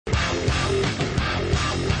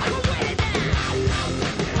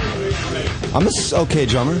I'm a okay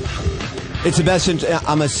drummer. It's the best.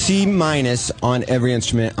 I'm a C- on every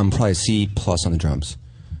instrument. I'm probably a C+ on the drums.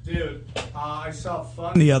 Dude, I saw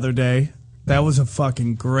Fun the other day. That was a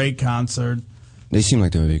fucking great concert. They seem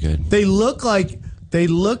like they would be good. They look like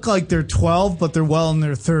they're 12, but they're well in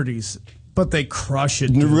their 30s. But they crush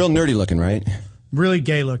it. Dude. Real nerdy looking, right? Really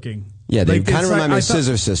gay looking. Yeah, they kind of remind me of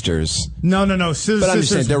Scissor Sisters. No. Scissor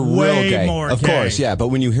Sisters they're way real gay. more Of gay. course, yeah. But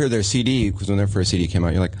when you hear their CD, because when their first CD came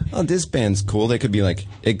out, you're like, oh, this band's cool. They could be like,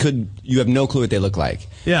 you have no clue what they look like.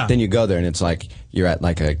 Yeah. Then you go there and it's like, you're at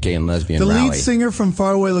like a gay and lesbian rally. The lead singer from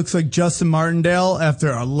Far Away looks like Justin Martindale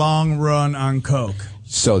after a long run on coke.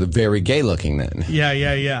 So they're very gay looking then.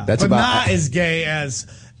 Yeah. That's but about, not as gay as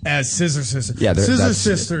Scissor Sisters. Yeah, Scissor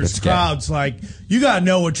Sisters crowd's like, you gotta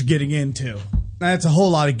know what you're getting into. That's a whole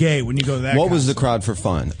lot of gay when you go to that. What was the crowd for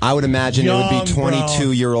Fun? I would imagine it would be Young,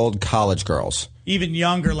 22-year-old college girls. Even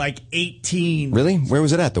younger, like 18. Really? Where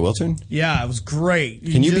was it at? The Wiltern? Yeah, it was great.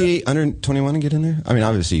 Can you be under 21 and get in there? I mean,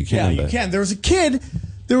 obviously you can. Yeah, you can. There was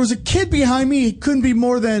a kid behind me. He couldn't be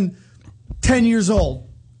more than 10 years old.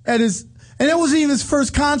 And it wasn't even his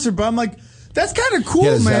first concert, but I'm like, that's kind of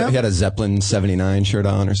cool, man. He had a Zeppelin 79 shirt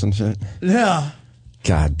on or some shit. Yeah.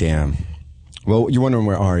 God damn. Well, you're wondering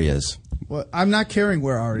where Ari is. Well, I'm not caring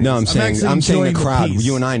where Ari is. No, I'm saying the crowd.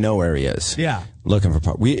 You and I know where he is. Yeah. Looking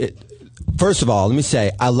for first of all, let me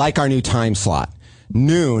say I like our new time slot.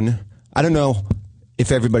 Noon. I don't know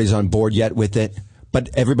if everybody's on board yet with it, but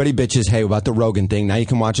everybody bitches, hey, about the Rogan thing. Now you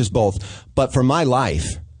can watch us both. But for my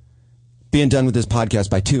life, being done with this podcast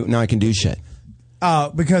by 2, now I can do shit.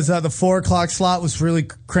 Because the 4 o'clock slot was really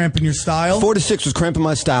cramping your style. 4 to 6 was cramping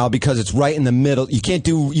my style because it's right in the middle. You can't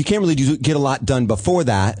really get a lot done before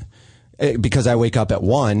that. Because I wake up at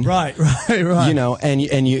 1. Right. You know, and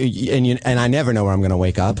I never know where I'm going to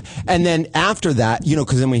wake up. And then after that, you know,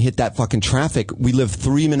 because then we hit that fucking traffic. We live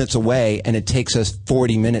 3 minutes away, and it takes us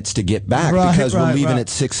 40 minutes to get back because we're leaving at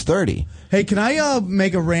 6:30. Hey, can I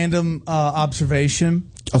make a random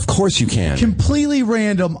observation? Of course you can. Completely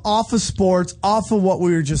random, off of sports, off of what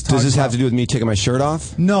we were just talking about. Does this have to do with me taking my shirt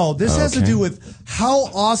off? No, this has to do with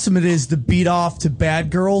how awesome it is to beat off to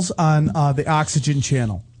bad girls on the Oxygen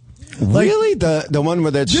Channel. Really? The one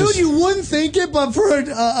where that's dude, you wouldn't think it, but for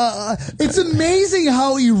it's amazing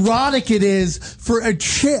how erotic it is for a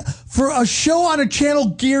show on a channel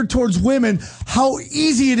geared towards women. How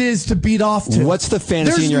easy it is to beat off to. What's the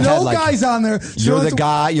fantasy in your head? There's no guys on there. You're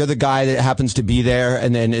the guy that happens to be there,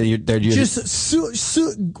 and then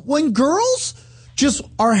when girls just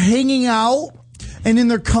are hanging out and in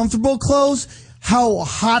their comfortable clothes, how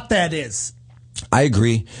hot that is. I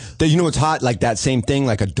agree. You know what's hot? Like that same thing,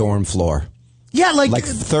 like a dorm floor. Yeah, like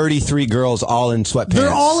 33 girls all in sweatpants. They're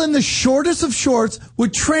all in the shortest of shorts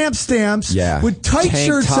with tramp stamps, with tight tank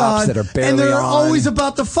shirts tops on, that are barely and they're on. always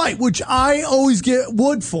about to fight, which I always get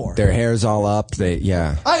wood for. Their hair's all up.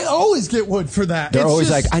 I always get wood for that. They're always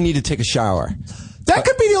like, I need to take a shower. That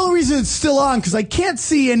could be the only reason it's still on, because I can't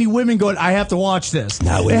see any women going, I have to watch this.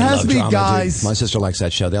 No, it has to be drama, guys. Dude. My sister likes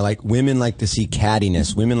that show. They're like, women like to see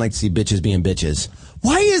cattiness. Women like to see bitches being bitches.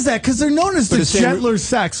 Why is that? Because they're known as the gentler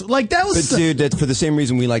sex. Like that was. But dude, that's for the same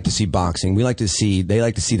reason we like to see boxing. They like to see their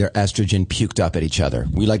estrogen puked up at each other.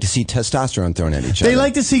 We like to see testosterone thrown at each other. They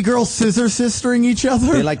like to see girls sistering each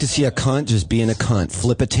other. They like to see a cunt just being a cunt,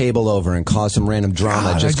 flip a table over and cause some random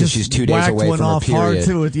drama just because she's 2 days away from her period. Hard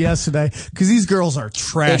to it yesterday because these girls are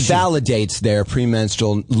trashy. It validates their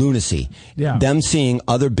premenstrual lunacy. Yeah. Them seeing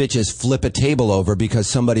other bitches flip a table over because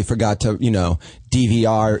somebody forgot to,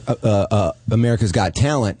 DVR America's Got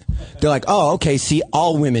Talent. They're like, oh, okay, see,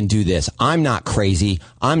 all women do this. I'm not crazy.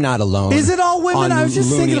 I'm not alone. Is it all women? I was just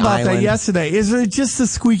thinking about that yesterday. Is it just the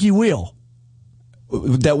squeaky wheel?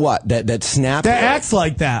 That what? That snap? That acts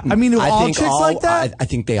like that. I mean, all chicks like that? I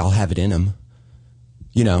think they all have it in them.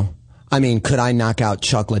 You know? I mean, could I knock out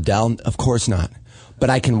Chuck Liddell? Of course not. But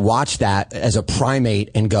I can watch that as a primate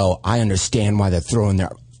and go, I understand why they're throwing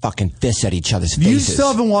their fucking fists at each other's faces. You still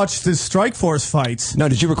haven't watched the Strike Force fights. No,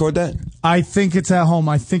 did you record that? I think it's at home.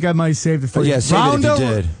 I think I might have saved it for you. Yeah, save it if you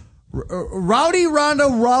did. Rowdy Ronda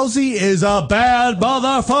Rousey is a bad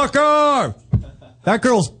motherfucker. That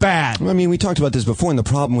girl's bad. I mean, we talked about this before, and the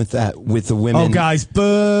problem with that, with the women. Oh, guys,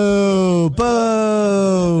 boo,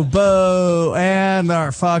 boo, boo, and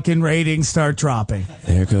our fucking ratings start dropping.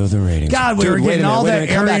 There go the ratings. God, we were getting all that.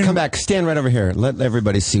 Come back. Stand right over here. Let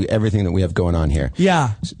everybody see everything that we have going on here.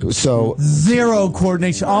 Yeah. So zero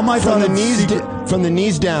coordination. All my from the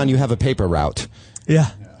knees down, you have a paper route.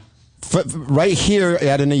 Yeah. Right here,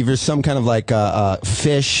 I don't know if you're some kind of like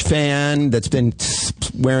fish fan that's been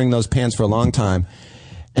wearing those pants for a long time.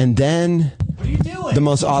 And then what are you doing? The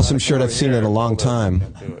most awesome shirt I've seen in a long time.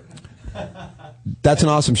 That's an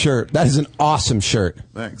awesome shirt. That is an awesome shirt.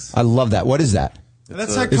 Thanks. I love that. What is that?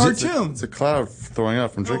 That's that cartoon. It's a cloud throwing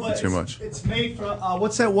up from drinking too much. It's made from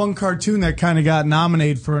what's that one cartoon that kind of got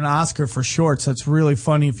nominated for an Oscar for shorts? That's really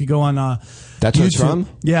funny. If you go on That's what it's YouTube. from?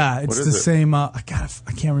 Yeah, it's What the is it? same. I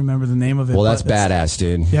can't remember the name of it. Well, that's but it's- badass,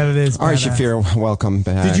 dude. Yeah, it is. All right, badass. Shafir, welcome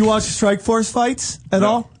back. Did you watch the Strike Force fights at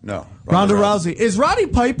all? No. Ronda Rousey. Is Roddy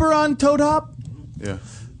Piper on Toad Hop? Yeah.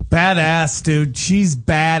 Badass, dude. She's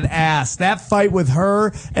badass. That fight with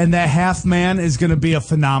her and that half man is going to be a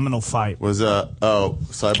phenomenal fight. Was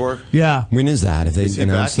Cyborg? Yeah. When is that? If they Is he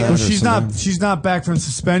announced back that? yet? or She's something? she's not back from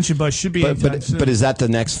suspension, but should be anytime soon. But is that the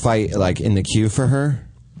next fight, like in the queue for her?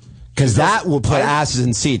 Because that will put asses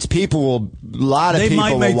in seats. People will. A lot of They people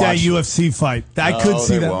might make will that watch. UFC fight. I could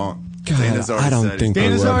see they that. Won't. God, Dana's already I don't said think he's- they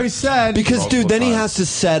Dana's would. already said. Because, Multiple dude, then he times. has to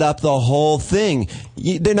set up the whole thing.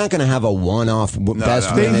 They're not going to have a one-off best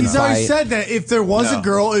no. women He's already fight. said that if there was a No.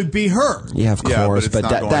 girl, it'd be her. Yeah, of Yeah, course, it's but not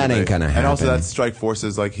that going to ain't be. going to happen. And also, that Strike Force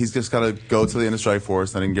is like, he's just got to go to the end of Strike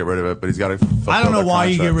Force, then he can get rid of it, but he's got to. I don't know why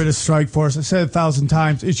you get rid of Strike Force. I said 1,000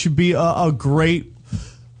 times. It should be a great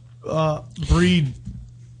breed.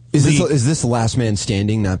 Is this the last man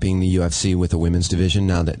standing, not being the UFC with the women's division,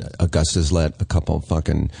 now that Augusta's let a couple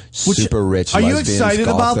fucking super rich Are you lesbians excited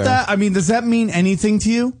golf about there? that? I mean, does that mean anything to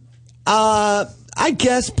you? I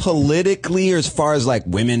guess politically, or as far as like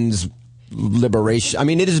women's liberation, I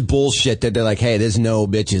mean, it is bullshit that they're like, hey, there's no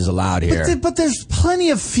bitches allowed here. But there's plenty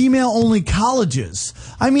of female-only colleges.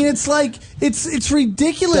 I mean, it's like it's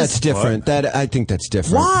ridiculous. That's different. I think that's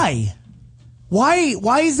different. Why?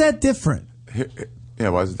 Why is that different? Yeah,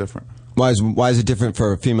 why is it different? Why is it different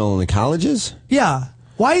for female-only colleges? Yeah.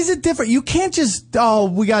 Why is it different? You can't just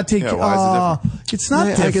we got to take. Yeah, why is it different? It's not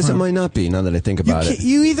different. I guess it might not be. Now that I think about it,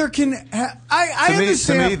 You either can. I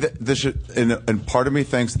understand. To me, there should, and part of me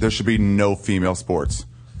thinks there should be no female sports.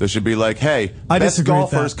 There should be like, hey, I best disagree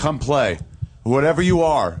with golfers that. come play. Whatever you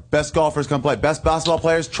are, best golfers come play. Best basketball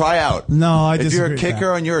players, try out. No, I If disagree you're a with kicker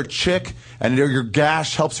that. and you're a chick and your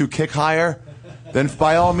gash helps you kick higher, then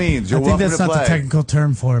by all means, you're I think welcome that's to not play. the technical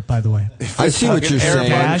term for it, by the way. I see what you're Aaron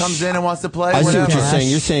saying. Martin comes in and wants to play. I see what you're whatever. saying.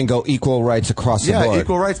 You're saying go equal rights across the Yeah, board.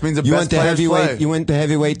 equal rights means the you best went the players heavyweight. play. You went the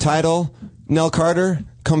heavyweight title. Nell Carter,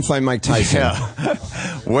 come fight Mike Tyson. Yeah.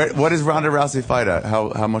 What does Ronda Rousey fight at?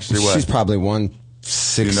 How much does she weigh? She's probably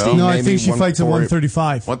 160. You know? No, I maybe think she fights at 140.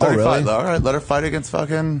 135. 135. really? All right, let her fight against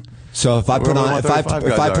fucking. So if I put Where on if I 135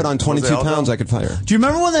 if I guys put are. on 22 Jose Aldo? pounds, I could fight her. Do you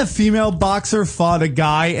remember when that female boxer fought a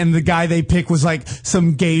guy and the guy they picked was like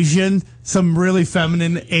some Gaysian, some really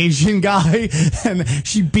feminine Asian guy, and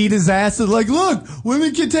she beat his ass and like, look,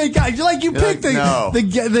 women can take guys. Like you picked like, no.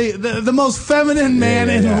 the most feminine man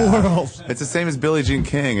in the world. It's the same as Billie Jean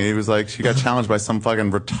King, and he was like, she got challenged by some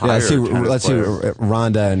fucking retired. Yeah, tennis let's see player.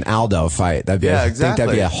 Ronda and Aldo fight. That'd be Yeah, I think that'd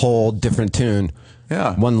exactly. be a whole different tune.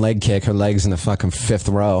 Yeah. One leg kick, her legs in the fucking fifth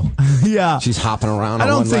row. Yeah. She's hopping around I on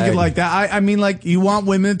don't one think leg. it like that. I mean, like, you want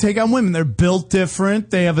women to take on women. They're built different.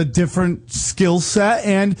 They have a different skill set,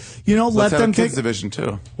 and, Let's let have them a kids take. division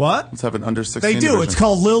too. What? Let's have an under 16. They do. division. It's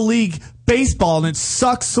called Little League Baseball, and it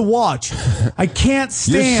sucks to watch. I can't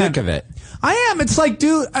You're stand. sick of it. I am. It's like,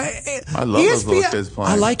 dude. I love those little kids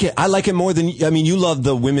playing. I like it. I like it more than. I mean, you love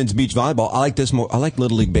the women's beach volleyball. I like this more. I like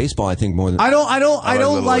Little League baseball. I think more than. I don't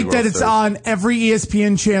Little like League that World it's Series. on every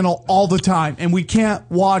ESPN channel all the time, and we can't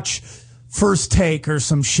watch First Take or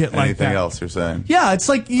some shit like Anything that. else you're saying? Yeah, it's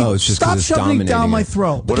like Oh, it's just 'cause stop it's shoving it down dominating my it.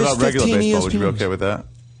 throat. What there's about regular 15 baseball? Would you be ESPNs. okay with that?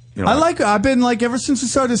 You know, I've been like, ever since we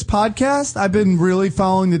started this podcast, I've been really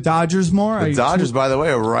following the Dodgers more. the Dodgers, by the way,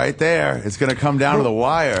 are right there. It's going to come down to the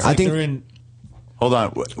wire. I think. They're in Hold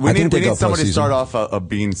on. I think they We go need somebody to postseason. start off a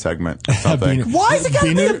bean segment or something. Why is it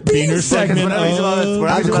gotta be a bean Beaner segment? segment. Whenever he's about to- whenever I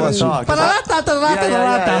have he's a about to question. talk. That's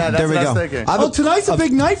There we what I go. was thinking. I have Oh, a- tonight's a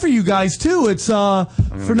big night for you guys too. It's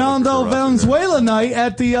Fernando Picture Valenzuela night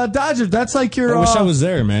at the Dodgers. That's like your. I wish I was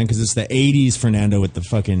there, man, because it's the '80s Fernando with the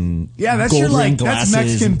fucking Yeah, that's gold your like ring that's glasses.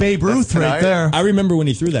 Mexican Babe Ruth right tonight? there. I remember when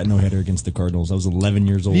he threw that no-hitter against the Cardinals. I was 11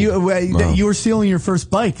 years old. You were stealing your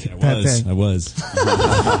first bike that day. I was.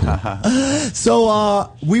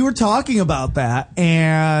 So we were talking about that,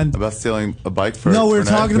 and About stealing a bike for no, we were for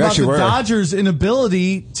talking Ned? about actually the were. Dodgers'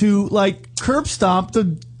 inability to like curb stomp the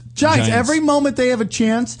Giants. Giants. Every moment they have a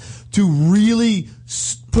chance to really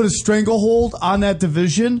put a stranglehold on that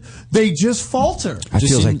division, they just falter. I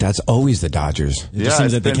Just feel seem- like that's always the Dodgers. It Yeah, just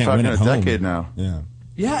seems it's that they been can't win fucking at a home. decade now. Yeah.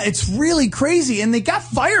 Yeah, it's really crazy, and they got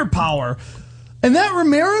firepower. And that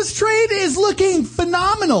Ramirez trade is looking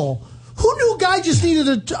phenomenal. Who knew a guy just needed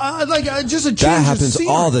just a change That of happens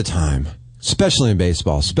scenery? all the time. Especially in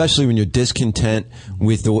baseball, especially when you're discontent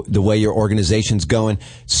with the way your organization's going.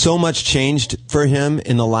 So much changed for him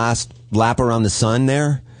in the last lap around the sun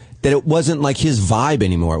there that it wasn't like his vibe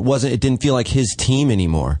anymore. It didn't feel like his team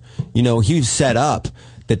anymore. You know, he was set up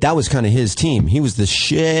that was kind of his team. He was the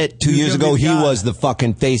shit 2 years ago. He was the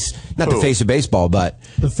fucking face, not the face of baseball, but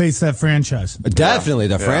the face of that franchise. Definitely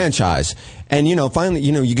the franchise. And, you know, finally,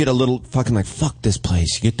 you know, you get a little fucking like, fuck this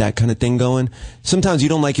place. You get that kind of thing going. Sometimes you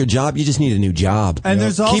don't like your job. You just need a new job. And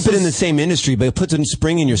there's also keep it in the same industry, but it puts a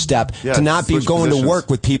spring in your step to not be going to work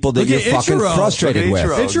with people that you're fucking frustrated with.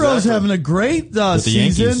 Ichiro's having a great season.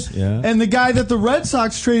 Yankees, And the guy that the Red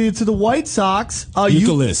Sox traded to the White Sox,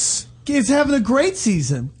 Euclid. is having a great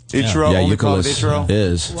season. Ichiro, only called Euclid Ichiro.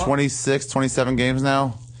 is 26, 27 games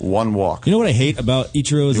now. One walk. You know what I hate about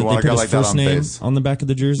Ichiro is that they put his first name on the back of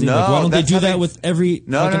the jersey. No, like, why don't they that's do how that they- with every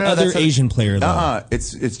No, other Asian player? Though?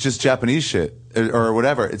 It's just Japanese shit or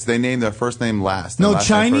whatever. It's they name their first name last. No, last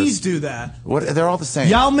name Chinese first. do that. What? They're all the same.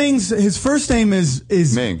 Yao Ming's his first name is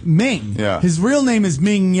Ming. Ming. Yeah. His real name is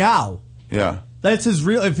Ming Yao. Yeah. That's his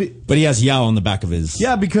real. But he has Yao on the back of his.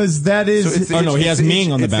 Yeah, because that is. So he has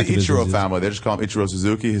Ming on the back of his Ichiro jersey. family. They just call him Ichiro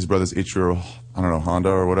Suzuki. His brother's Ichiro, I don't know, Honda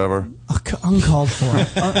or whatever. Uncalled for.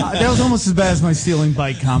 That was almost as bad as my stealing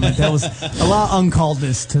bike comment. That was a lot of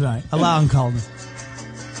uncalledness tonight. A lot of uncalledness.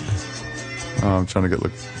 I'm trying to get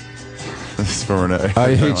look. This is for Renee.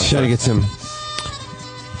 I hate trying to get some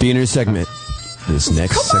Beaner segment. This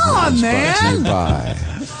next segment on, is brought to you man. by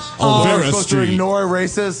We're supposed to ignore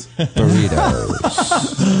races.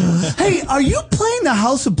 Burritos. Hey, are you playing the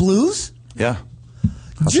House of Blues? Yeah.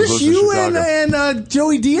 Just you and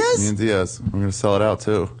Joey Me Diaz? and Diaz. We're gonna sell it out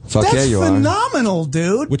too. Fuck That's yeah, you are. phenomenal,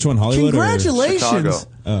 dude. Which one, Hollywood or Congratulations.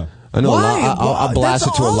 Chicago. I know. Why? I'll blast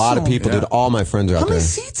That's it to a lot of awesome. people, dude. All my friends are How out many there.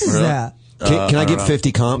 seats is Really? that? Can I get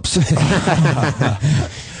 50 comps? I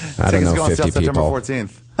don't Tickets know, go on sale 50 September people.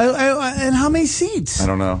 14th. And how many seats? I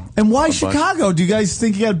don't know. And why A bunch. Chicago? Do you guys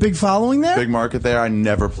think you got a big following there? Big market there. I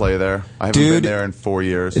never play there. I haven't Dude. been there in 4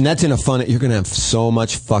 years. And that's in a fun. You're gonna have so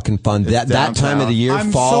much fucking fun. That time of the year,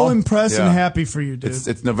 I'm fall. so impressed and Yeah. happy for you, dude.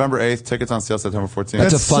 It's November 8th. Tickets on sale September 14th.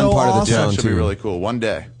 That's a That's fun so part of the awesome. yeah, town it should too. be really cool. One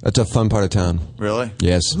day. That's a fun part of town. Really?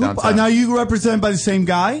 Yes. Downtown. Now you represented by the same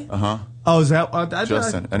guy? Uh-huh. Oh, is that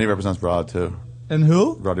Justin. And he represents Rod too. And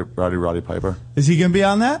who? Roddy Piper. Is he going to be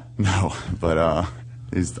on that? No, but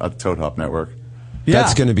he's at Toad Hop Network. Yeah.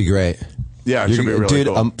 That's gonna be great. Yeah, it should be really dude,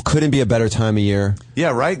 cool. couldn't be a better time of year. Yeah,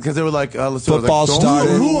 right? Because they were like, let's do it. Football Like,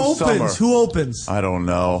 started. Who summer. opens? Who opens? I don't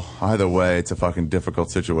know. Either way, it's a fucking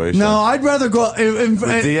difficult situation. No, I'd rather go. With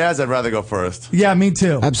Diaz, I'd rather go first. Yeah, me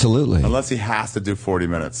too. Absolutely. Unless he has to do 40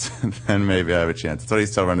 minutes, then maybe I have a chance. That's what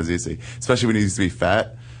he's telling Rannazzisi. Especially when he used to be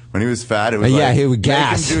fat. When he was fat, it was Yeah, like, he would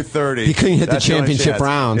gas. Make him do 30. He couldn't hit the That's only championship chance.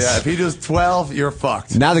 rounds. Yeah, if he does 12, you're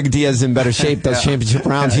fucked. Now that Diaz is in better shape, those championship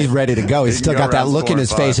rounds, he's ready to go. He's He still can got go that rounds look 4 in and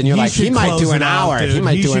his face, 5. and you're like, should he might close do an it out, hour. dude. He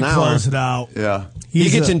might do should an hour. close it out. Yeah. He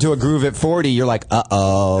He's gets a- into a groove at 40. You're like, If we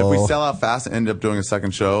uh-oh. sell out fast and end up doing a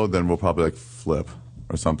second show, then we'll probably like flip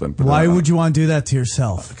or something. Why would you want to do that to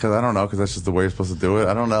yourself? Because I don't know. Because that's just the way you're supposed to do it.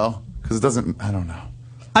 I don't know. Because it doesn't. I don't know.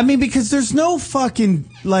 I mean, because there's no fucking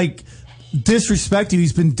like disrespect you.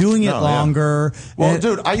 He's been doing it No, yeah. longer. Well, And-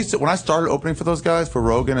 dude, I used to when I started opening for those guys for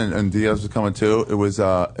Rogan and Diaz was coming too. It was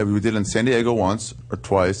we did it in San Diego once or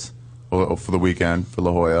twice for the weekend for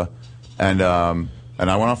La Jolla, and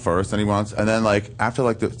I went on first, and he went on, and then like after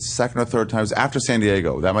like the second or third times after San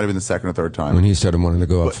Diego, that might have been the second or third time. When he started wanting to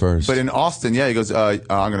go up first. But in Austin, yeah, he goes, I'm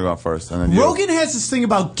going to go on first, and then you. Rogan has this thing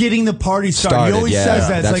about getting the party started. Started, He always yeah. says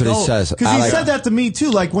that. It's That's like, what he says. Because I he like said it. that to me too.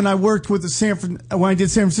 Like when I worked with when I did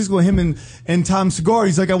San Francisco with him and Tom Segura,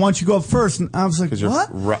 he's like, I want you to go up first. And I was like, because you're what?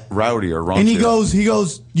 rowdy or wrong. And he goes,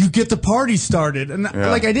 you get the party started. And Yeah.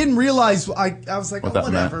 like, I didn't realize, I was like, What oh, that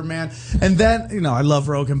whatever, man. And then, I love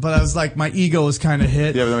Rogan, but I was like, my ego was kind of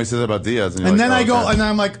hit. Yeah, but then he says that about Diaz, and, you're And like, then I oh, go, okay. and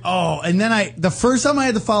I'm like, oh, and then the first time I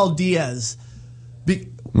had to follow Diaz. in it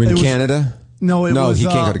was- Canada? No, it was he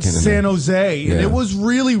can't go to Canada. San Jose, Yeah. and it was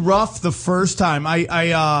really rough the first time.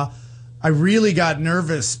 I really got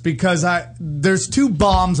nervous because there's 2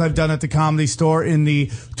 bombs I've done at the Comedy Store in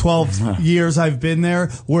the 12 years I've been there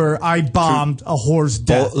where I bombed a whore's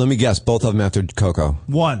death. Let me guess. Both of them after Coco.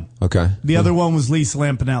 One. Okay. The other one was Lisa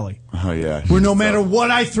Lampanelli. Oh yeah. Where no matter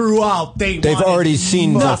what I threw out, they've already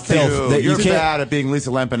seen the nothing. filth. That You're you can't- bad at being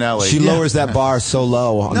Lisa Lampanelli. She lowers that bar so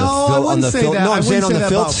low on No, the I filth. wouldn't On the say filth. that. No, I I'm saying wouldn't on say the that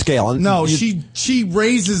filth about- scale. No, You- she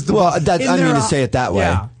raises the. Well, in I didn't their- mean to say it that way.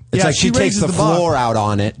 Yeah. It's Yeah, like she takes raises the bar. floor out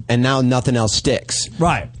on it, and now nothing else sticks.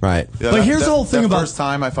 Right. Right. Yeah, But here's the whole thing that about- first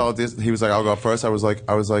time I followed this, he was like, "I'll go first." I was like,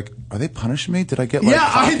 "Are they punishing me? Did I get like Yeah,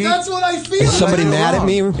 cocky? that's what I feel. Is somebody mad at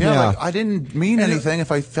me? Yeah, like I didn't mean anything.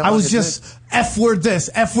 If I felt I like was it just did. F word this,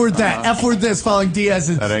 F word that, F word this, following Diaz,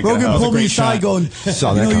 and That ain't gonna Rogan help. pulled me Great aside, shot. going, Saw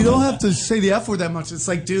you that know, you coming. don't have to say the F word that much. It's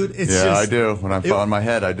like, dude, it's Yeah, just. I do. When I'm following my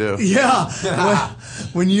head, I do. Yeah,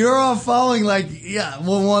 when you're following, like,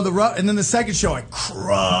 one of the rough, and then the second show I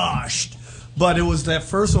crushed, but it was that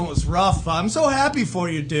first one was rough. I'm so happy for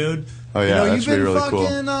you, dude. Oh, yeah, you know, that you've should be been really cool.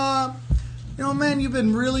 fucking, you know, man, you've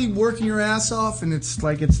been really working your ass off, and it's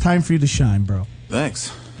like it's time for you to shine, bro.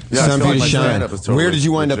 Thanks. It's I time feel for you like to my shine. stand-up is totally Where did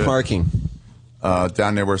you wind up legit. parking?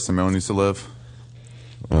 Down there where Simone used to live.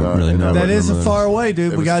 I don't really know. That is a far away, dude.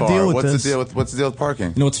 It We was got to far. deal with what's this. The deal what's the deal with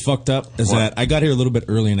parking? You know what's fucked up is What? that I got here a little bit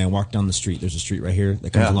early and I walked down the street. There's a street right here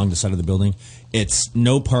that comes Yeah. along the side of the building. It's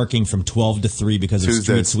no parking from 12 to 3 because of Tuesdays.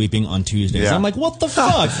 street sweeping on Tuesdays. Yeah. I'm like, what the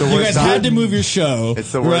fuck? the You worst guys time. had to move your show.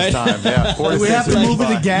 It's the worst right? time. Yeah, 4 to Do we 6 have is to like move it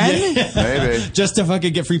fine. again? Maybe. Just to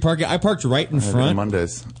fucking get free parking. I parked right in Maybe front.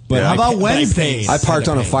 Mondays. But yeah. How about but I Wednesdays? paid. I parked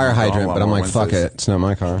on a fire hydrant, Oh, but I'm well, like, fuck Wednesdays. it. It's not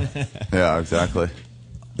my car. Yeah, exactly.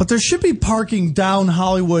 But there should be parking down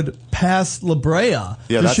Hollywood past La Brea. Yeah,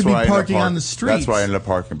 there that's should where be I ended up parking on parking. the streets. That's where I ended up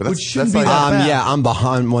parking. But that's, Which shouldn't that's be like, that bad. Yeah, I'm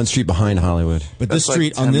behind one street behind Hollywood. But this That's like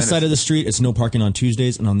street, 10 on this minutes. side of the street, it's no parking on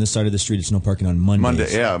Tuesdays, and on this side of the street, it's no parking on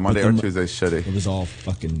Mondays. Monday But or the- Tuesday's shitty. It was all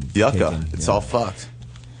fucking Yucca. taken, It's yeah. all fucked.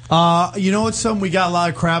 You know what's something we got a lot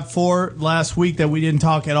of crap for last week that we didn't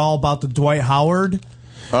talk at all about the Dwight Howard?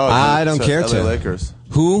 Oh, I don't so care LA to. Lakers.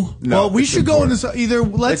 Who? No, well, we it's should go important. into either.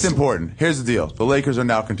 Let's. It's important. Here's the deal: the Lakers are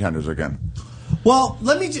now contenders again. Well,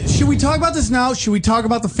 should we talk about this now? Should we talk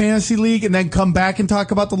about the fantasy league and then come back and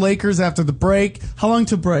talk about the Lakers after the break? How long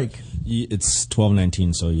to break? It's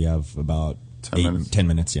 12:19, so you have about 10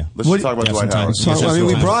 minutes. Yeah. Let's just talk about Yeah, Dwight some Howard. time. So, I mean,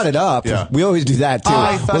 we brought it up. Yeah. We always do that too.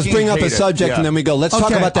 I Let's fucking bring up a hate it. subject Yeah. and then we go, let's talk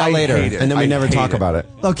Okay. about that I later. hate it. And then we I never hate talk it. about it.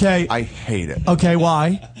 Okay. I hate it Okay.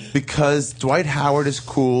 Why? because Dwight Howard is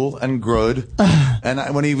cool and good.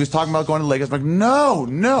 And when he was talking about going to the Lakers, I'm like,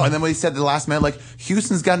 no. And then when he said the last minute, like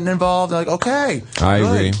Houston's gotten involved, I'm like, okay, I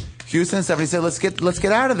good. agree. Houston 76. Let's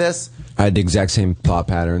get out of this. I had the exact same thought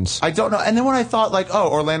patterns. I don't know. And then when I thought like, oh,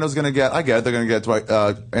 Orlando's going to get, I get it, they're going to get Dwight,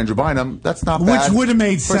 Andrew Bynum. That's not bad. Which would have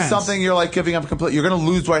made for sense. something you're like giving up complete. You're going to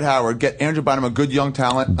lose Dwight Howard, get Andrew Bynum, a good young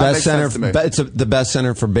talent. That Best makes center. sense to me. It's the best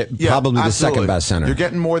center for Yeah, probably the absolutely. second best center. You're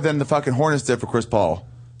getting more than the fucking Hornets did for Chris Paul.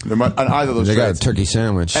 On either of those They got a trades. turkey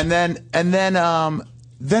sandwich. And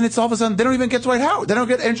then it's all of a sudden they don't even get Dwight Howard. They don't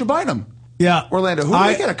get Andrew Bynum. Yeah. Orlando, who do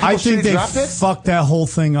they get? A couple I think shitty they draft picks? fucked that whole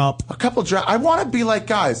thing up. A couple draft. I want to be like,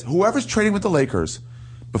 guys, whoever's trading with the Lakers,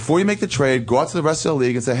 before you make the trade, go out to the rest of the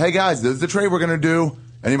league and say, hey guys, this is the trade we're going to do.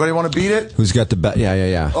 Anybody want to beat it? Who's got the best?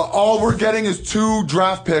 Yeah. All we're getting is 2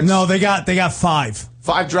 draft picks. No, they got 5.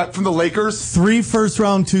 5 draft from the Lakers. 3 first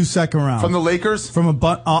round, 2 second round. From the Lakers. From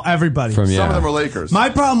everybody. From Some of them are Lakers. My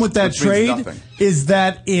problem with that Which means trade nothing. is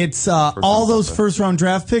that it's all those something. first round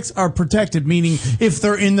draft picks are protected, meaning if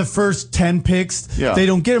they're in the first 10 picks, Yeah. they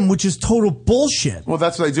don't get them, which is total bullshit. Well,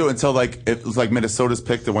 that's what they do until like it was like Minnesota's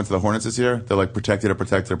pick that went to the Hornets this year. They're like protected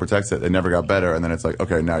it. They never got better, and then it's like,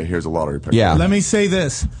 okay, now here's a lottery pick. Yeah. Let me say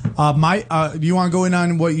this. Do you want to go in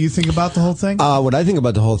on what you think about the whole thing? What I think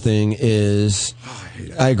about the whole thing is,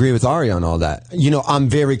 I agree with Ari on all that. You know, I'm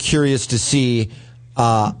very curious to see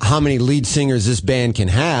how many lead singers this band can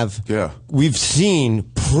have. Yeah. We've seen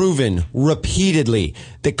proven repeatedly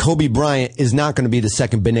that Kobe Bryant is not going to be the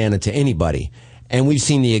second banana to anybody. And we've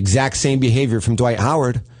seen the exact same behavior from Dwight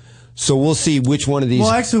Howard. So we'll see which one of these. Well,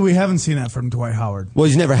 actually, we haven't seen that from Dwight Howard. Well,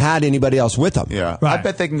 he's never had anybody else with him. Yeah, Right. I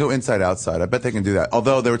bet they can go inside outside. I bet they can do that.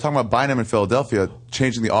 Although they were talking about Bynum in Philadelphia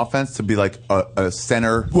changing the offense to be like a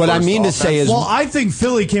center. What I first mean to offense. say is- Well, I think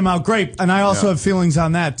Philly came out great, and I also Yeah. have feelings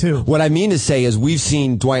on that, too. What I mean to say is we've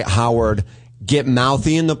seen Dwight Howard get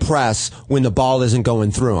mouthy in the press when the ball isn't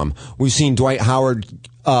going through him. We've seen Dwight Howard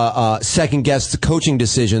second guess the coaching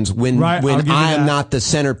decisions when Right, I'll give you I am that. not the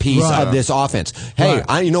centerpiece Right. of this offense. Hey,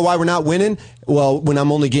 Right. you know why we're not winning? Well, when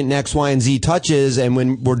I'm only getting X, Y, and Z touches, and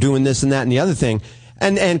when we're doing this and that and the other thing.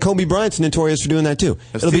 And Kobe Bryant's notorious for doing that too.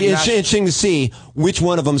 It'll be Steve Nash- interesting to see which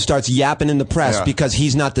one of them starts yapping in the press Yeah. because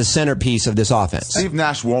he's not the centerpiece of this offense. Steve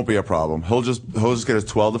Nash won't be a problem. He'll just get his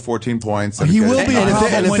 12 to 14 points. He get will his be a and if they-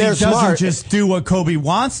 problem and if when he they're doesn't smart- just do what Kobe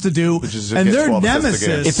wants to do, Which is just and get their 12 assists a game.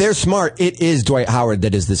 nemesis. If they're smart, it is Dwight Howard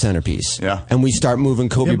that is the centerpiece. Yeah. And we start moving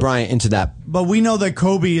Kobe Yeah, but- Bryant into that. But we know that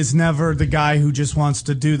Kobe is never the guy who just wants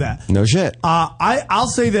to do that. No shit. I'll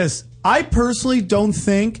say this. I personally don't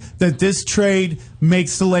think that this trade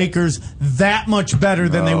makes the Lakers that much better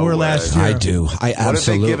than they were last year. I do. I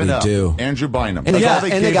absolutely do. Andrew Bynum. And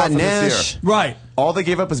they got Nash. Right. All they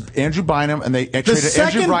gave up is Andrew Bynum, and they traded Andrew Bynum. The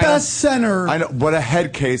second best center. I know, what a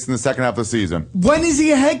head case in the second half of the season. When is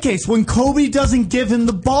he a head case? When Kobe doesn't give him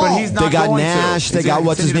the ball. But he's not They got going Nash. to. They got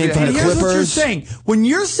what's his name from the Here's Clippers. what you're saying. When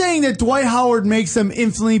you're saying that Dwight Howard makes them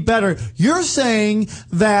infinitely better, you're saying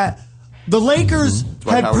that the Lakers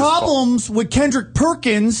had Howard's problems with Kendrick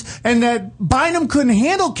Perkins and that Bynum couldn't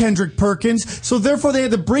handle Kendrick Perkins, so therefore they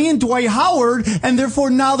had to bring in Dwight Howard, and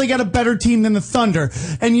therefore now they got a better team than the Thunder.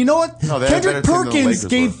 And you know what? No, they had a Kendrick better team than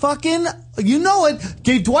the Perkins Lakers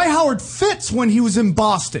gave Dwight Howard fits when he was in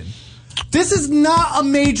Boston. This is not a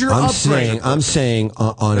major upgrade. I'm saying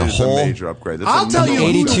on a whole, a major upgrade. I'll tell you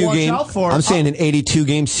who to watch out for. I'm saying an 82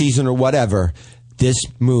 game season or whatever. This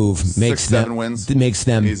move makes 6-7 wins. Makes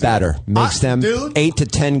them Easy. better. Makes them 8 to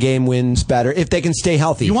 10 game wins better if they can stay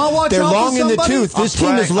healthy. You want to watch They're out long for in the somebody? tooth. This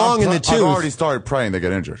team is long in the tooth. I've already started praying they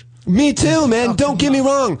get injured. Me too, man. Don't get me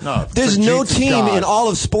wrong. No, There's for no Jesus team God. in all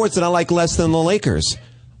of sports that I like less than the Lakers.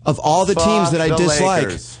 Of all the teams that I the dislike,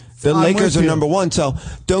 Lakers. the I'm Lakers with are you. number one. So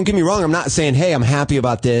don't get me wrong. I'm not saying, hey, I'm happy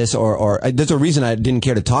about this, or there's a reason I didn't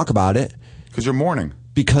care to talk about it. Because you're mourning.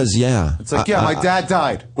 Because, yeah. It's like, my dad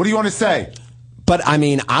died. What do you want to say? But, I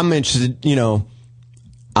mean, I'm interested,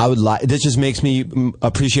 I would like. This just makes me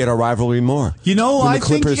appreciate our rivalry more. When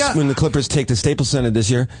the Clippers take the Staples Center this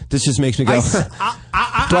year, this just makes me go.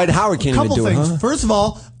 Dwight Howard can't even do it. Huh? First of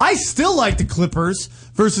all, I still like the Clippers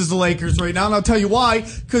versus the Lakers right now, and I'll tell you why.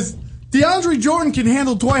 Because DeAndre Jordan can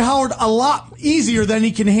handle Dwight Howard a lot easier than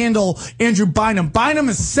he can handle Andrew Bynum. Bynum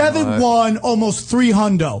is 7'1", almost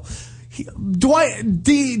 300.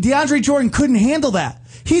 DeAndre Jordan couldn't handle that.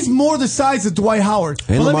 He's more the size of Dwight Howard.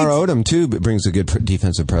 And Lamar Odom, too, brings a good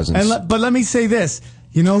defensive presence. But let me say this.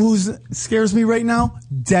 You know who scares me right now?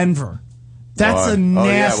 Denver. That's a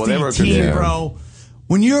nasty team, bro.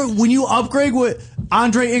 When you upgrade with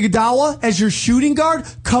Andre Iguodala as your shooting guard,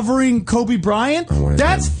 covering Kobe Bryant,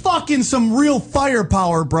 that's fucking some real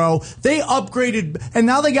firepower, bro. They upgraded, and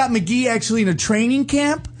now they got McGee actually in a training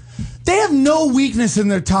camp. They have no weakness in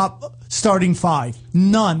their top starting five.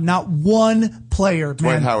 None. Not one player.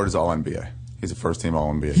 Dwight Howard is all NBA. He's a first-team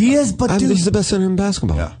All-NBA. He is, but dude, he's the best center in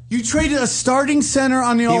basketball. Yeah. You traded a starting center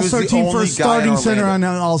on the All-Star team for a starting center on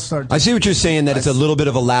an All-Star team. I see what you're saying, that it's a little bit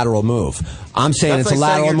of a lateral move. I'm saying That's it's a like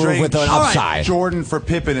lateral saying move you're with an trading upside. Jordan for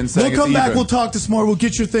Pippen and saying We'll come it's back. even. We'll talk this more. We'll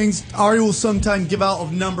get your things. Ari will sometime give out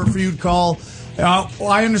a number for you to call.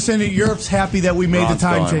 I understand that Europe's happy that we made Ron's the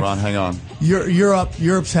time going. change. Ron, hang on.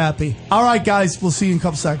 Europe's happy. All right, guys. We'll see you in a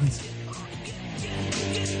couple seconds.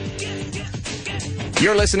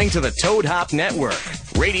 You're listening to the Toad Hop Network,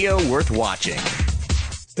 radio worth watching.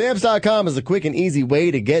 Stamps.com is a quick and easy way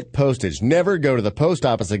to get postage. Never go to the post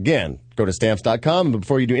office again. Go to Stamps.com, and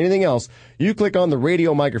before you do anything else, you click on the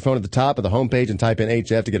radio microphone at the top of the homepage and type in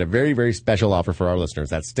HF to get a very, very special offer for our listeners.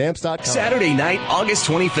 That's Stamps.com. Saturday night, August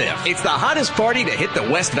 25th. It's the hottest party to hit the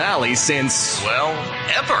West Valley since, well,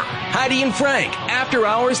 ever. Heidi and Frank, after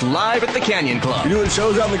hours live at the Canyon Club. You're doing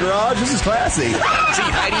shows out in the garage? This is classy. See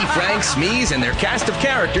Heidi, Frank, Smeeze, and their cast of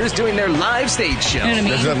characters doing their live stage show.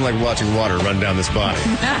 There's nothing like watching water run down this body.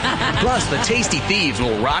 Plus, the Tasty Thieves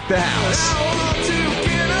will rock the house.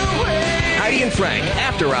 Heidi and Frank,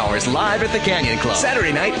 after hours live at the Canyon Club.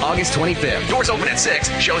 Saturday night, August 25th. Doors open at 6.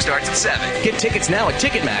 Show starts at 7. Get tickets now at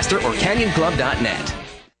Ticketmaster or CanyonClub.net.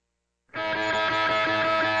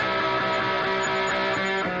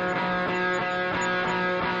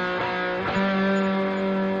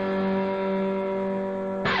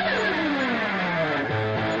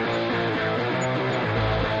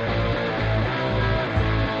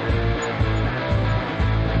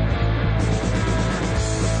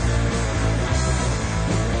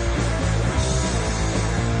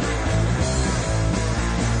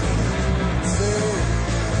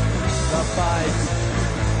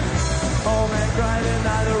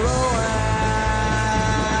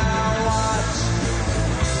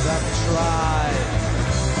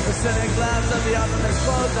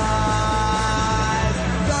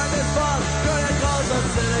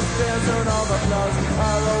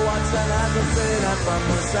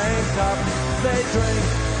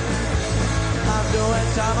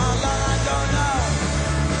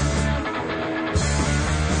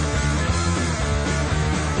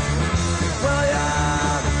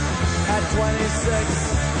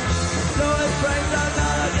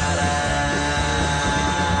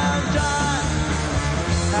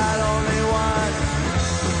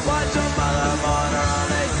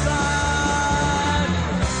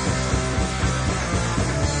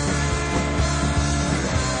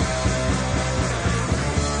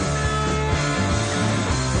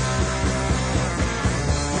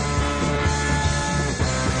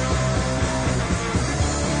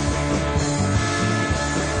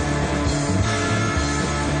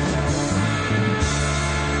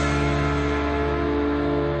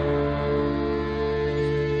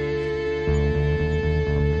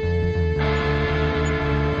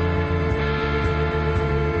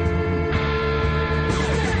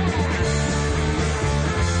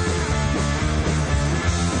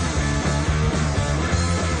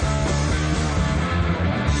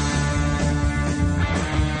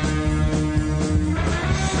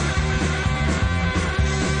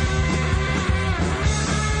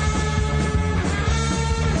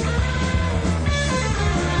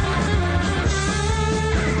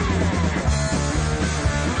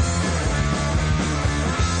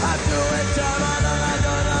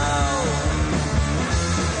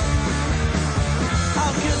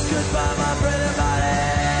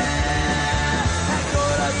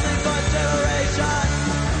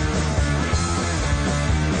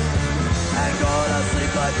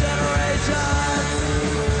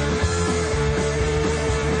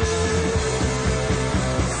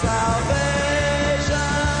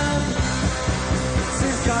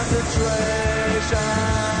 frustration.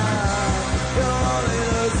 You'll only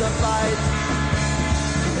lose the fight.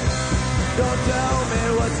 Don't tell me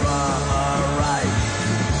what's wrong or right.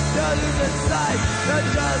 You're losing sight. You're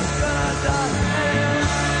just gonna die anyway.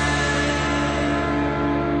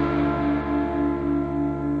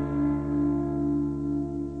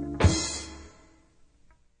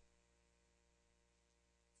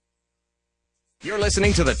 You're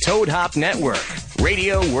listening to the Toad Hop Network,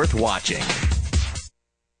 radio worth watching.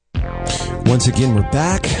 Once again, we're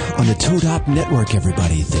back on the Toad Hop Network,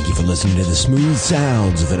 everybody. Thank you for listening to the smooth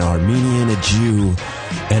sounds of an Armenian, a Jew,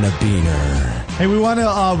 and a beaner. Hey, we want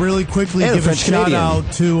to really quickly And give a shout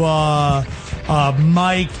out to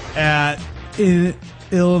Mike at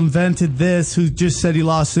Ill Invented This, who just said he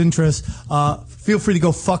lost interest. Feel free to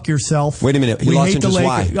go fuck yourself. Wait a minute. He lost interest.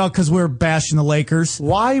 Why? Because we're bashing the Lakers.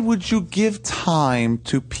 Why would you give time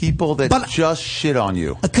to people that just shit on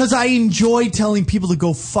you? Because I enjoy telling people to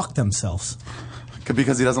go fuck themselves.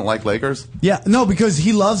 Because he doesn't like Lakers? Yeah, no, because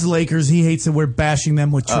he loves the Lakers. He hates that we're bashing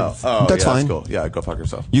them with truth. That's fine. That's cool. Yeah, go fuck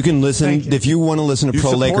yourself. You can listen if you want to listen to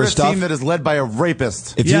pro Laker stuff. You support a team that is led by a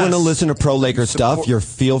rapist. If you want to listen to pro Laker stuff, you're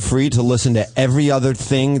feel free to listen to every other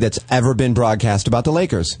thing that's ever been broadcast about the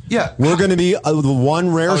Lakers. Yeah, we're going to be the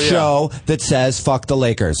one rare show that says fuck the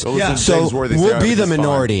Lakers. So we'll be the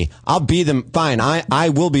minority. I'll be the fine. I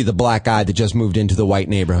will be the black guy that just moved into the white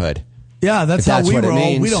neighborhood. Yeah, that's how we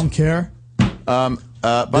roll. We don't care.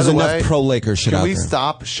 There's enough pro-Lakers shit out there. Can we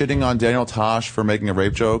stop shitting on Daniel Tosh for making a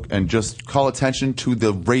rape joke and just call attention to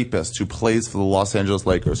the rapist who plays for the Los Angeles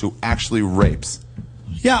Lakers, who actually rapes?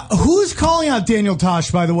 Yeah, who's calling out Daniel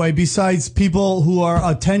Tosh, by the way, besides people who are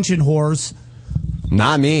attention whores?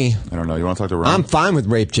 Not me. I don't know. You want to talk to Ron? I'm fine with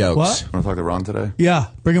rape jokes. What? You want to talk to Ron today? Yeah,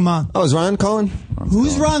 bring him on. Oh, is Ron calling?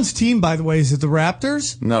 Who's Ron's team, by the way? Is it the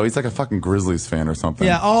Raptors? No, he's like a fucking Grizzlies fan or something.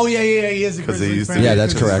 Yeah. Oh, yeah. He is a Grizzlies fan. Yeah,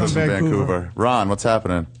 that's correct. He's from Vancouver. Ron, what's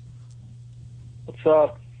happening? What's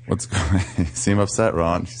up? You seem upset,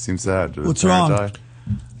 Ron. You seem sad. What's wrong?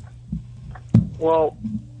 Well,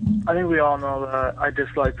 I think we all know that I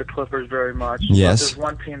dislike the Clippers very much. Yes. But there's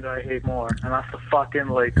one team that I hate more, and that's the fucking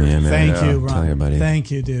Lakers. Yeah, man. Thank you, Ron. Tell you, buddy. Thank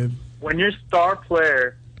you, dude. When your star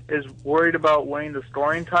player is worried about winning the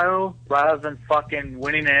scoring title rather than fucking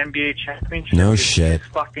winning an NBA championship, No shit.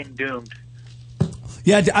 he's fucking doomed.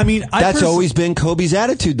 Yeah, I mean, that's always been Kobe's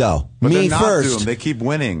attitude, though. But Me they're not first. doomed. They keep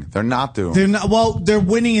winning. They're not doomed. They're not. Well, they're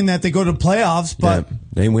winning in that they go to playoffs, but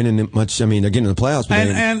they ain't winning much. I mean, they're getting to the playoffs. But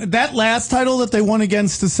and that last title that they won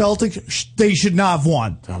against the Celtics, they should not have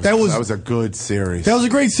won. That was a good series. That was a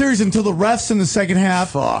great series until the refs in the second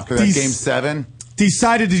half. Fuck, that game 7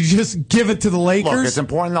 decided to just give it to the Lakers. Look, it's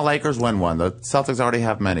important the Lakers win one. The Celtics already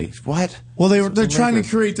have many. What? Well, they're trying to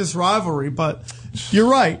create this rivalry, but you're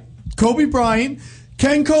right. Kobe Bryant.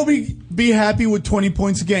 Can Kobe be happy with 20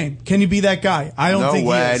 points a game? Can he be that guy? I don't think he is. No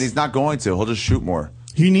way. He's not going to. He'll just shoot more.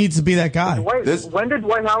 He needs to be that guy. When did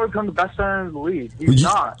Dwight Howard become the best center in the league? He's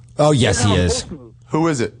not. Oh, yes, he is. Who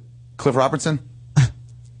is it? Cliff Robertson?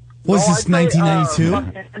 Was this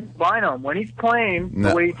 1992? Bynum, when he's playing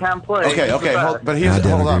the way he can play. Okay. But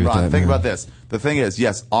hold on, Ron. Think about this. The thing is,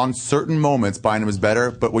 yes, on certain moments, Bynum is better.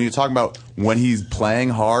 But when you're talking about when he's playing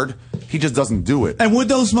hard, he just doesn't do it. And would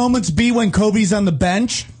those moments be when Kobe's on the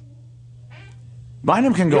bench?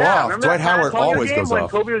 Bynum can go off. Dwight Howard always goes when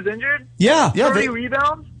off. Kobe was injured? Yeah. 30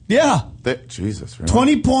 rebounds? Yeah. Jesus. Really?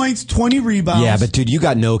 20 points, 20 rebounds. Yeah, but dude, you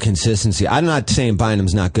got no consistency. I'm not saying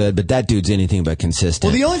Bynum's not good, but that dude's anything but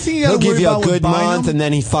consistent. Well, the only thing you got to worry about he'll give you a good with Bynum, month, and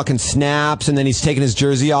then he fucking snaps, and then he's taking his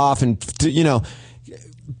jersey off, and you know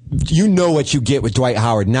what you get with Dwight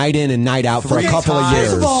Howard, night in and night out for a couple of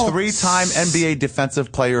years. 3-time NBA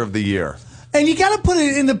Defensive Player of the Year. And you got to put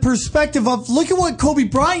it in the perspective of, look at what Kobe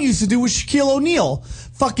Bryant used to do with Shaquille O'Neal.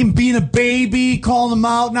 Fucking being a baby, calling him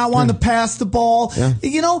out, not wanting to pass the ball. Yeah.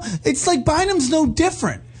 You know, it's like Bynum's no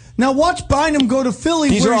different. Now watch Bynum go to Philly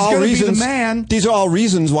where he's going to be the man. These are all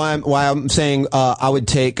reasons why I'm saying I would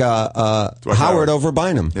take Howard over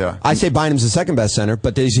Bynum. Yeah. I say Bynum's the second best center,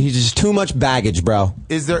 but he's just too much baggage, bro.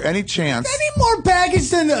 Is there any chance? Any more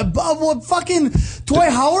baggage than what fucking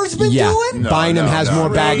Dwight Howard's been doing? No, Bynum has more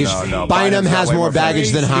baggage. Bynum has more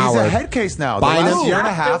baggage than Howard. He's a head case now. Bynum, the last year and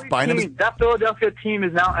a half, that Philadelphia team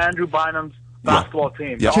is now Andrew Bynum's basketball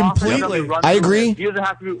team. Yeah. Completely. I agree. He doesn't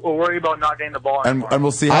have to worry about not getting the ball and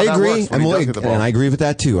we'll see how I that agree. works when he does get the ball. And I agree with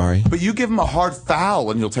that too, Ari. But you give him a hard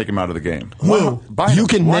foul and you'll take him out of the game. You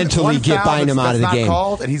can mentally get Bynum out of the game.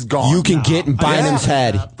 Called and he's gone. You can get in Bynum's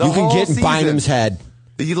head. You can get in Bynum's head.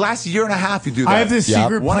 The last year and a half you do that. I have this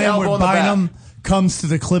secret plan where Bynum comes to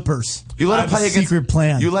the Clippers. You let him play against secret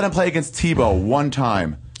plan. You let him play against Tebow one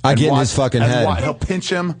time. I get in his fucking head. He'll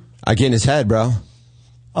pinch him. I get in his head, bro.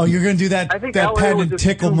 Oh, you're going to do that I think that Elway pen was and just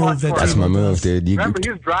tickle too move. much for That's him. my move, dude. Remember,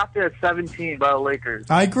 he was drafted at 17 by the Lakers.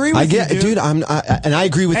 I agree with I you, get, dude. And I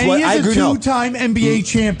agree with And what he I is agree. a two-time NBA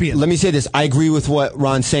champion. Let me say this. I agree with what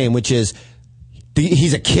Ron's saying, which is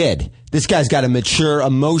he's a kid. This guy's got to mature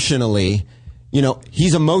emotionally. You know,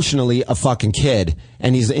 he's emotionally a fucking kid,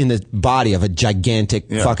 and he's in the body of a gigantic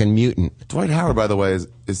fucking mutant. Dwight Howard, by the way,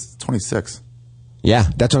 is 26. Yeah,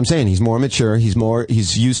 that's what I'm saying. He's more mature.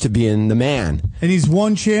 He's used to being the man. And he's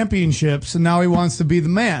won championships, and now he wants to be the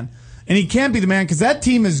man. And he can't be the man because that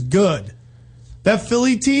team is good. That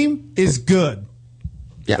Philly team is good.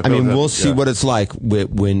 Yeah, I mean, we'll see what it's like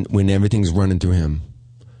when everything's running through him.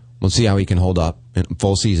 We'll see how he can hold up in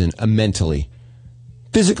full season mentally.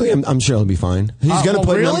 Physically, I'm sure he'll be fine. He's going to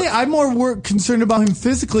put. Really, I'm more concerned about him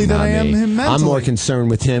physically than I am him mentally. I'm more concerned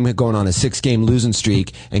with him going on a 6-game losing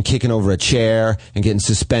streak and kicking over a chair and getting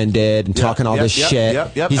suspended and talking all this shit.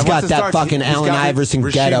 He's got that fucking Allen Iverson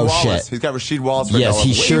ghetto shit. He's got Rasheed Wallace. Yes,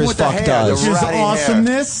 he sure as fuck does. His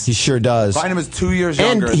awesomeness. He sure does. Bynum is 2 years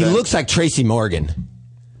younger. And he looks like Tracy Morgan.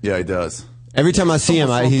 Yeah, he does. Every time I see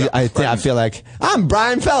him, I feel like I'm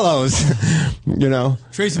Brian Fellows. You know,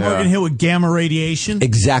 Tracy Morgan hit with gamma radiation.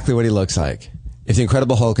 Exactly what he looks like. If the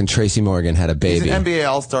Incredible Hulk and Tracy Morgan had a baby, he's an NBA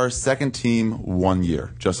All-Star, second team, 1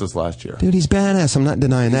 year, just this last year. Dude, he's badass. I'm not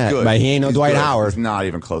denying that. Good. But he ain't no Dwight Howard. He's not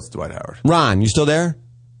even close to Dwight Howard. Ron, you still there?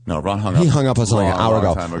 No, Ron hung up. He hung up us like an hour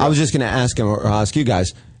ago. Time I was just going to ask him or ask you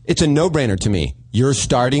guys. It's a no-brainer to me. You're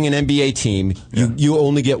starting an NBA team. You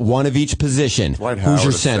only get one of each position. Who's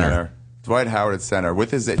your center? Dwight Howard at center.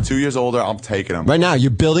 With his 2 years older, I'm taking him. Right now,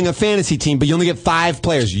 you're building a fantasy team, but you only get 5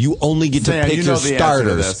 players. You only get to pick your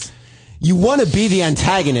starters. You want to be the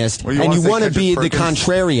antagonist, and you want to be the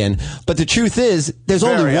contrarian. But the truth is, there's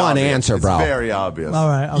only one answer, bro. It's very obvious. All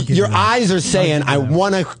right, I'll give your you that. eyes are saying, I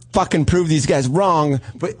want to fucking prove these guys wrong,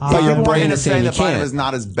 but your brain is saying you can't. Is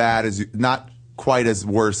not as bad as you, not quite as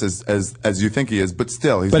worse as you think he is, but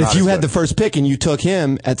still, he's But not if you as had good. the first pick and you took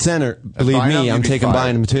him at center, believe Bynum, me, I'm you'd be taking fired.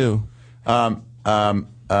 Bynum too.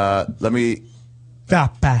 Let me. I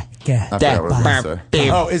forgot what I was going to say.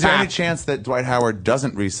 Oh, is there any chance that Dwight Howard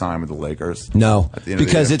doesn't re-sign with the Lakers? No, at the end of the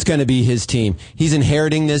because year? it's going to be his team. He's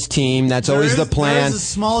inheriting this team. That's always the plan. There's a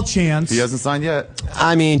small chance. He hasn't signed yet.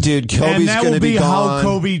 I mean, dude, Kobe's and that going will to be how gone.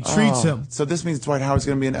 Kobe treats him. So this means Dwight Howard's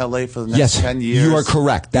going to be in LA for the next Yes, 10 years. you are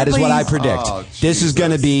correct. That is what I predict. Oh, this is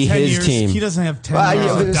going to be 10 his years. team. He doesn't have 10 Well, years.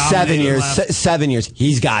 yeah, of 7 dominating years. left. 7 years.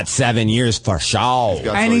 He's got 7 years for sure.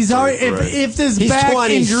 And he's already, if this He's back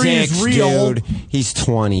 26, injury is real, dude. He's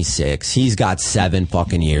 26. He's got 7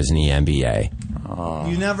 fucking years in the NBA.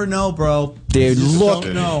 you never know, bro. Dude, You just look.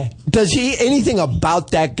 don't know. Does anything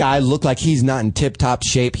about that guy look like he's not in tip-top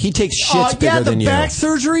shape? He takes shits bigger yeah, the than you. back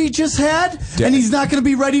surgery he just had, and he's not going to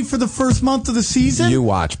be ready for the first month of the season. You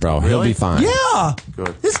watch, bro. He'll be fine. Yeah.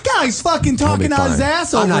 Good. This guy's fucking He'll be talking out his fine.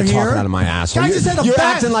 ass I'm over not here. talking out of my ass. Guy just had a You're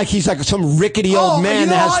back. acting like he's like some rickety old man you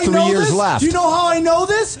know that how has I 3 know years this? left. Do you know how I know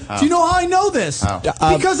this? Do you know how I know this?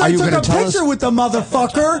 Because Are I you took gonna a tell us? picture with the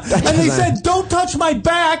motherfucker, and they said, "Don't touch my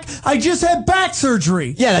back. I just had back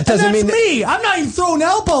surgery." Yeah, that doesn't and that's mean me. I'm not even throwing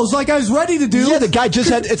elbows like I was ready to do. Yeah, the guy just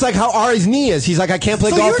had. It's like how Ari's knee is. He's like, I can't play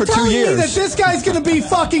So golf you're for 2 telling years. me that this guy's going to be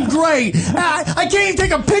fucking great? I can't even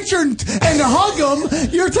take a picture and hug him.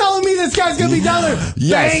 You're telling me this guy's going to be down there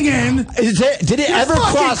Yes. banging? Did it You're ever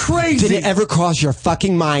fucking cross? crazy. Did it ever cross your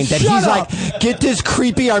fucking mind that Shut he's up. like, get this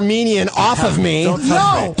creepy Armenian off of me? Don't touch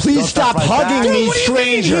No. me. Please Don't stop touch my hugging back. me, Dude, what do you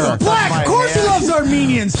mean? stranger. He's black. my Of course he hand. loves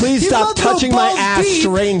Armenians. Please He stop loves little touching my balls ass, deep.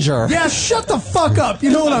 stranger. Yeah, shut the fuck up. You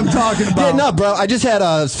know what I'm talking about. Yeah, no, bro. I just had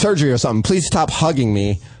a surgery or something. Please stop hugging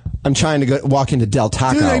me. I'm trying to walk into Del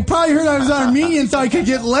Taco. Dude, they probably heard I was Armenian so I could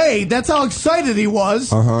get laid. That's how excited he was.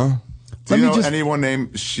 Do you Let me know just- anyone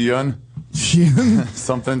named Shion? Shin.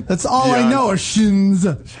 Something? That's all I Dion? know are shins.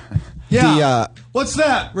 Yeah. The, What's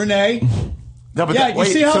that, Renee? No, but Yeah, you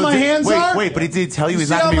see how my hands are? Wait, but he did tell you he's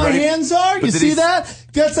See not how going to my be ready. hands are? But You did see he- that?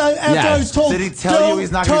 That's after I was told. Did he tell you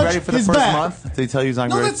he's not going to be ready for the his first back. month? Did he tell you he's not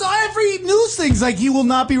No, going to be ready? that's every news thing's like he will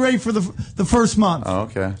not be ready for the first month. Oh,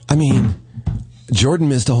 okay. I mean, Jordan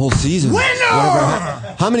missed a whole season. Winner!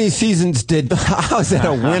 How many seasons did? How is that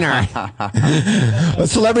a winner? A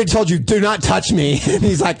celebrity told you, "Do not touch me," and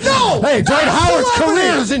he's like, No! Hey, Dwight not a Howard's celebrity!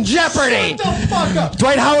 career is in jeopardy." Shut the fuck up.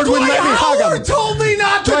 Dwight Howard wouldn't let me hug him. Howard told me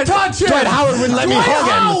not to Dwight- touch him. Dwight Howard wouldn't let me Dwight hug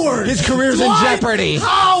him. Howard. His career's in Dwight jeopardy.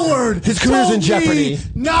 Howard. His career's in told jeopardy. Me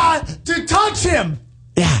not to touch him.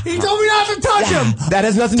 Yeah. He told me not to touch him. That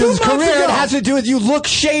has nothing to do with his 2 months career. ago. It has to do with you look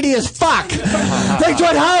shady as fuck. Like,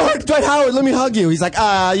 Dwight Howard, let me hug you. He's like,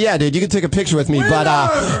 yeah, dude, you can take a picture with me, but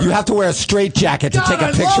Winner. you have to wear a straight jacket to God, take a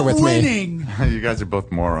I picture love with me. winning. You guys are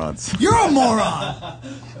both morons. You're a moron.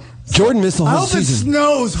 Jordan missed the I whole hope it season.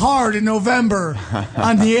 snows hard in November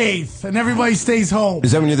on the 8th, and everybody stays home.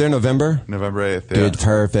 Is that when you're there, November? November 8th, yeah. Dude,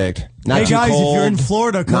 perfect. Not Hey too guys, cold, if you're in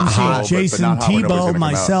Florida, come not hot. see Jason but not hot when nobody's Tebow, gonna come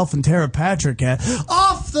myself, and Tara Patrick at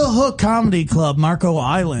Off the Hook Comedy Club, Marco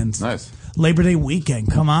Island. Nice. Labor Day weekend,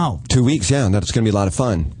 come out. 2 weeks, yeah. That's going to be a lot of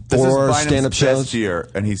fun. This 4 is Bynum's stand-up best shows. year,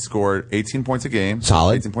 and he scored 18 points a game.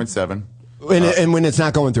 Solid. 18.7. And when it's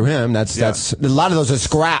not going through him, that's a lot of those are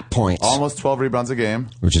scrap points, Almost 12 rebounds a game.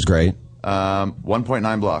 which is great.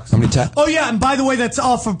 1.9 blocks. How many? Oh yeah, and by the way, that's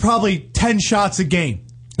off of probably 10 shots a game.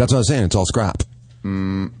 That's what I was saying. It's all scrap.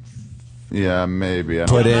 Yeah, maybe. I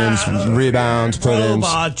don't Put know. ins, rebounds, put ins.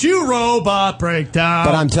 Robot breakdown.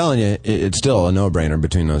 But I'm telling you, it's still a no-brainer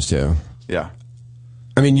between those two. Yeah.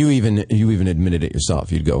 I mean, you even admitted it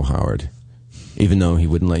yourself. You'd go Howard, even though he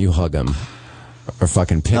wouldn't let you hug him or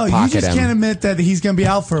fucking No, you pickpocket just him. can't admit that he's going to be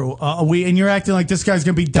out for a week, and you're acting like this guy's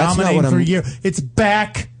going to be That's not dominating what for a I'm- year. It's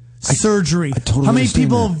back surgery. I totally How many understand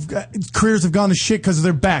people that. careers have gone to shit because of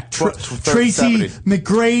their back? Tracy 70.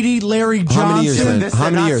 McGrady, Larry Johnson. How many years? Then? This- How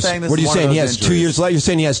they're many not years? saying this What are you is one saying? of He those has 2 injuries. years left. You're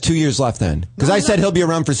saying he has 2 years left then? Because I said he'll be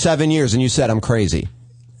around for 7 years, and you said I'm crazy.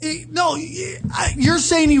 No, you're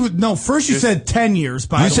saying he would. No, first you said 10 years.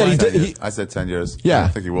 By You the said way. he did- 10 years. I said 10 years. Yeah, I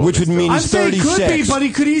think he will which be would still. mean I'm he's saying he could be, 36. but he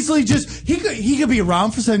could easily just he could be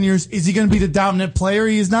around for 7 years. Is he going to be the dominant player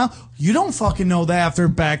he is now? You don't fucking know that after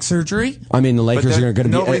back surgery. I mean, the Lakers there- are going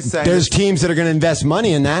to nobody's be. saying There's this- teams that are going to invest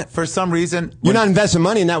money in that. For some reason, You're not investing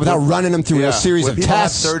money in that without running them through a series when of people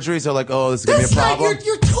tests. have surgeries, they're like, "Oh, this is gonna be a That's not. problem."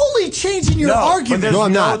 You're totally changing your No, but argument. there's No,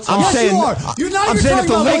 I'm not. I'm Yes, saying. you are. You're not I'm even saying if talking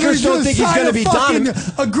the about whether Lakers he's don't gonna think he's sign going to a be fucking dominant.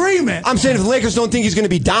 agreement. I'm saying if the Lakers don't think he's going to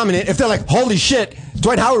be dominant, if they're like, holy shit,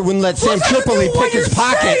 Dwight Howard wouldn't let Sam What's that Tripoli to do with pick his what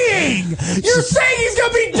you're pocket. saying? You're saying he's going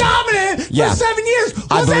to be dominant Yeah. for 7 years. What's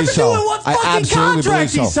I that believe to do so. with what I fucking absolutely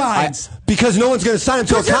contract believe he so. signs? Because no one's going to sign him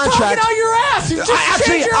to a Because you're contract. talking out your ass. You just Actually,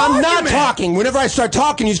 changed your I'm not argument. talking. Whenever I start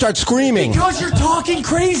talking, you start screaming. Because you're talking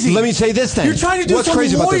crazy. Let me say this then. You're trying to do What's some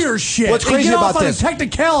crazy about this? lawyer shit. What's and crazy get about off on this? a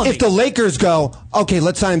technicality. If the Lakers go, okay,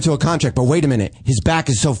 let's sign him to a contract, but wait a minute, his back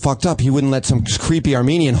is so fucked up, he wouldn't let some creepy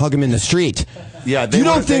Armenian hug him in the street. Yeah, they you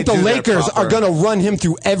don't would- think they the do their Lakers proper- are going to run him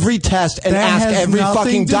through every test and That ask has every nothing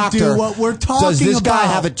fucking to doctor? do what we're talking does this guy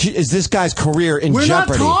about. have is this guy's career in We're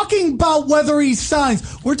jeopardy? not talking about whether he signs.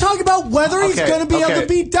 We're talking about whether he's Okay, going to be able okay. to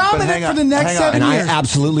be But dominant hang for on, the next hang on. 7 And years. I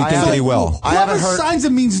absolutely think that he will. I haven't Whoever heard- signs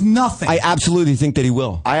him means nothing. I absolutely think that he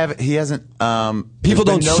will. He hasn't. People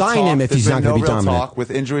there's been don't sign him if there's he's been not gonna no be real dominant. Talk.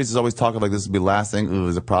 With injuries, there's always talk of like this will be lasting. Ooh,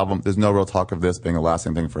 there's a problem. There's no real talk of this being a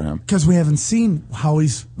lasting thing for him. Because we haven't seen how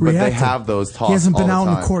he's But they reacted. have those talks He hasn't been all out the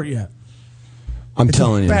in the time. court yet. I'm It's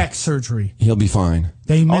telling a you, back surgery. he'll be fine.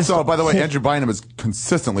 They missed. Also, by the way, Andrew Bynum is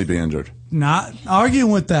consistently being injured. Not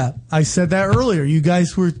arguing with that. I said that earlier. You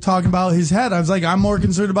guys were talking about his head. I was like, I'm more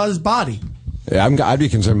concerned about his body. Yeah, I'd be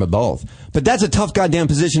concerned with both. But that's a tough goddamn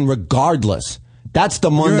position, regardless. That's the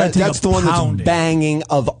one. You're gonna take That's a the one that's pounding. banging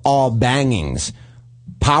of all bangings.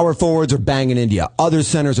 Power forwards are banging into you. Other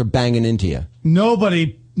centers are banging into you.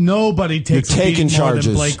 Nobody takes a taking beating more than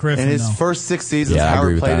charges. Blake Griffin. In his though. first 6 seasons, Yeah, I agree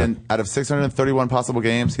Howard with played that. in out of 631 possible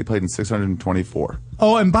games, he played in 624.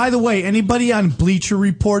 Oh, and by the way, anybody on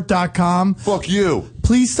BleacherReport.com, Fuck you.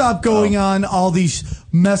 please stop going on all these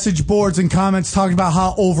message boards and comments talking about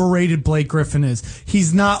how overrated Blake Griffin is.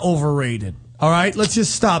 He's not overrated. All right, let's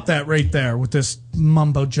just stop that right there with this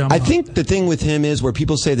mumbo jumbo. I think the thing with him is where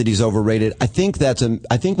people say that he's overrated. I think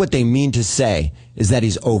what they mean to say is that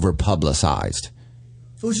he's over publicized.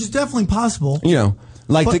 which is definitely possible. You know,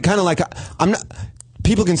 like But- the kind of like I'm not.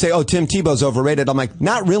 People can say, "Oh, Tim Tebow's overrated." I'm like,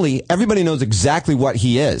 not really. Everybody knows exactly what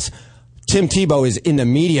he is. Tim Tebow is in the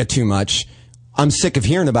media too much. I'm sick of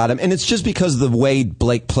hearing about him, and it's just because of the way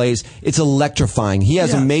Blake plays. It's electrifying. He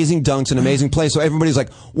has Yeah. amazing dunks and amazing plays. So everybody's like,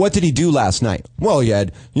 "What did he do last night?" Well, he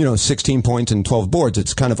had 16 points and 12 boards.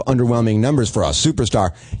 It's kind of underwhelming numbers for a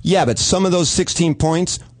superstar. Yeah, but some of those 16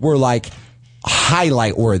 points were like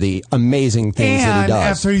highlight worthy, amazing things that he And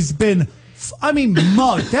does. after he's been,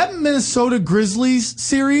 mugged. That Minnesota Grizzlies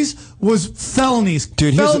series was felonies.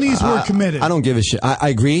 Dude, felonies were committed. I don't give a shit. I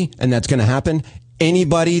agree, and that's going to happen.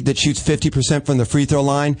 Anybody that shoots 50% from the free throw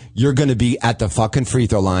line, you're going to be at the fucking free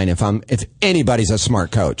throw line if anybody's a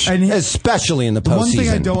smart coach, And especially in the postseason. One thing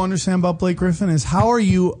I don't understand about Blake Griffin is how are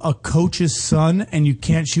you a coach's son and you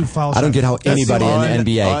can't shoot foul shots? I don't get how anybody in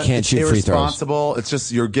the NBA can't shoot free throws. Irresponsible. It's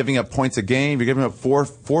just you're giving up points a game. You're giving up four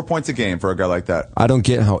points a game for a guy like that. I don't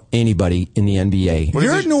get how anybody in the NBA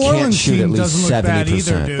Your New can't Orleans shoot at team least doesn't look bad 70%.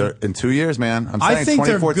 either, dude. They're, in 2 years, man. I'm I saying think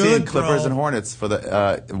they're 2014 good, Clippers bro. and Hornets for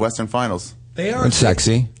the Western Finals. They are That's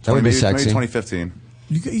sexy. That would be maybe sexy. 2015.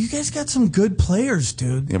 You guys got some good players,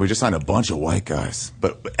 dude. Yeah, we just signed a bunch of white guys.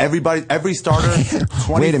 But every starter,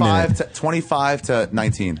 Wait a minute. 25 to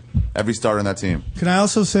 19. Every starter in that team. Can I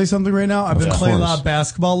also say something right now? I've been playing a lot of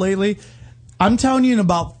basketball lately. I'm telling you, in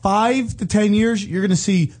about 5 to 10 years, you're going to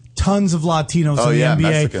see tons of Latinos in the NBA.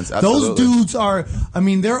 Mexicans, those dudes are,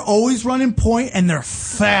 they're always running point, and they're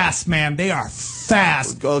fast, man. They are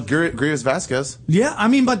fast. Grievous Vasquez. Yeah,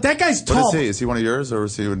 but that guy's tall. What is he? Is he one of yours, or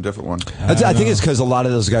is he a different one? I think it's because a lot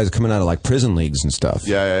of those guys are coming out of like prison leagues and stuff.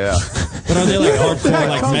 Yeah. But are they like hardcore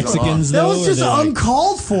like Mexicans That though? was just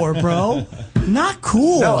uncalled for, bro. Not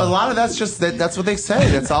cool. No, a lot of that's just that's what they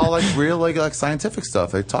say. That's all like real like scientific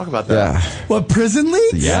stuff. They talk about that. Yeah. What, prison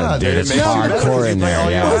leagues? Yeah, dude, it's it makes you better hardcore if in you play there.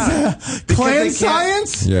 all Yeah. year. Because Clan they can't-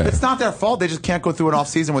 science? Yeah. It's not their fault. They just can't go through an off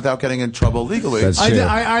season without getting in trouble legally. That's I true.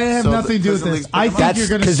 have So nothing to do with prison this. leagues I pick them think up. you're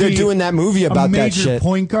going to Because see they're doing that movie about a that major shit.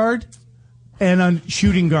 point guard and a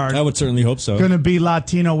shooting guard. I would certainly hope so. Going to be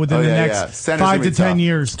Latino within the next Center's 5 gonna to be 10 tough.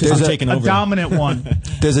 years. There's I'm taking a over. dominant one.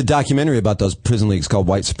 There's a documentary about those prison leagues called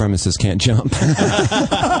White Supremacists Can't Jump.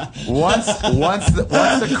 Once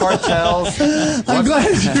the cartels. I'm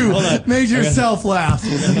glad you made yourself laugh.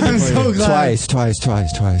 I'm so glad.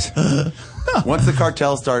 Twice. Once the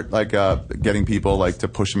cartels start getting people to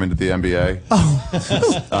push them into the NBA,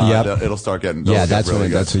 Yep. it'll start getting. Yeah, it'll get that's really when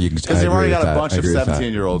good. that's what you. Because I they've agree already with got that. a bunch I of agree with that.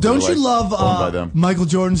 17-year-olds. Don't who are, you love owned by them. Michael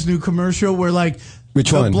Jordan's new commercial where Which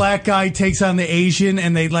the one? black guy takes on the Asian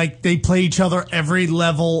and they play each other every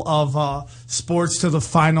level of sports to the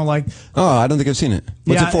final Oh, I don't think I've seen it.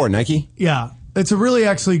 What's Yeah. it for? Nike? Yeah. It's a really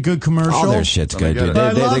actually good commercial. All their shit's good, dude.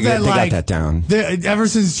 But I love They got that down. Ever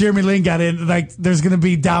since Jeremy Lin got in, there's going to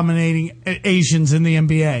be dominating Asians in the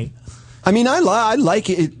NBA. I mean, I like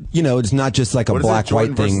it. It's not just like a What is black it,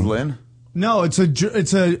 Jordan white thing. versus Lin? No, it's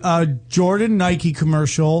a Jordan Nike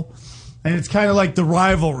commercial, and it's kind of like the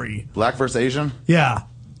rivalry. Black versus Asian? Yeah.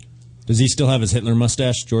 Does he still have his Hitler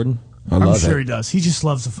mustache, Jordan? I'm sure he does. He just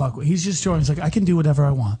loves to fuck with. He's just Jordan's like, I can do whatever I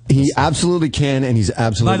want. He absolutely can, and he's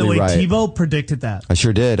absolutely By the way, right. Tebow predicted that. I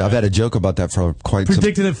sure did. I've had a joke about that for quite some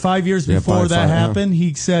Predicted it 5 years before that happened.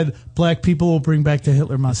 He said black people will bring back the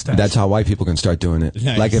Hitler mustache. That's how white people can start doing it.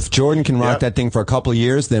 Nice. Like if Jordan can rock that thing for a couple of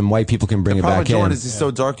years, then white people can bring it Problem back with Jordan in. is he's so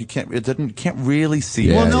dark you can't really see.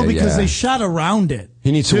 Yeah, well, no, because yeah. they shot around it.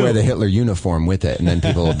 He needs to too. wear the Hitler uniform with it, and then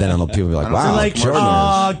people will be like, "Wow, Like, Jordan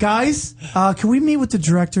is." guys, can we meet with the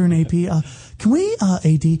director and AP? Can we,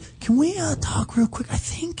 AD? Can we talk real quick? I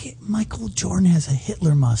think Michael Jordan has a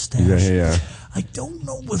Hitler mustache. Yeah. I don't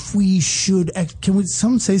know if we should. Can we?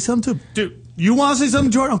 Someone say something to him? Dude, you want to say something,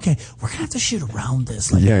 Jordan? Okay, we're gonna have to shoot around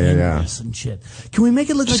this, like inverse and shit. Can we make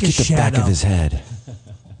it look Just like a get the shadow? back of his head.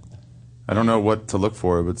 I don't know what to look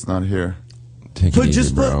for, but it's not here. Take it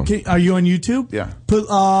easy, bro. Are you on YouTube? Yeah. Put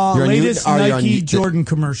You're on latest are you on Nike you- Jordan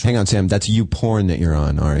commercial. Hang on, Sam. That's you porn that you're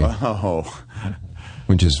on, Ari. Oh.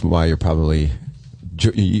 Which is why you're probably.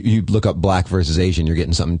 You look up black versus Asian, you're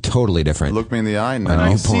getting something totally different. Look me in the eye now. I know.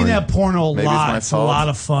 I've seen that porno a Maybe it's lot. my It's a fault. lot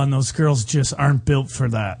of fun. Those girls just aren't built for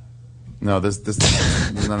that. No, there's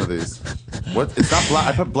none of these. What? It's not black.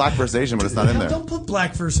 I put black versus Asian, but it's not in there. Don't put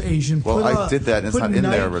black versus Asian. Well, Put, I did that, and it's put not in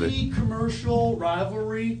there Nike already. Commercial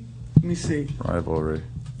rivalry. Let me see. Rivalry.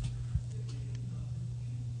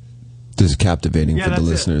 This is captivating Yeah, for the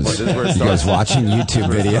that's it. listeners. Well, this is where it You guys starts. watching YouTube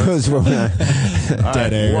videos? We're not-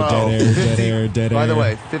 Dead air, Whoa, dead air, 50 dead air, dead air. By the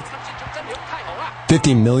way,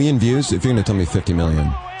 50 million views? If you're going to tell me 50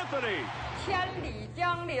 million.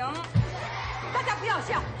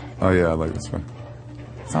 Oh yeah, I like this one.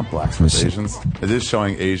 It's not blacks versus Asians. It is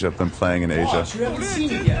showing Asia, them playing in Asia. You haven't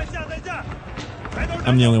seen it yet.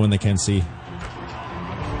 I'm the only one that can see.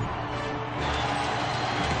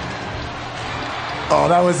 Oh,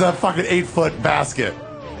 that was a fucking 8-foot basket.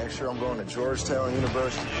 Next year I'm going to Georgetown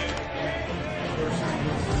University.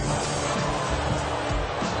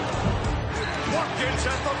 Watkins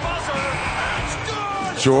at the buzzer. It's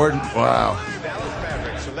good. Jordan, wow.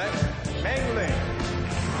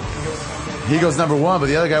 He goes number one, but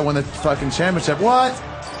the other guy won the fucking championship. What?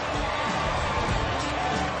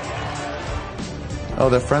 Oh,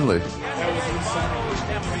 they're friendly.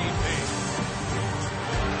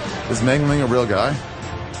 Is Meng Ling a real guy?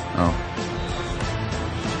 Oh.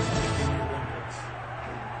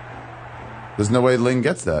 There's no way Ling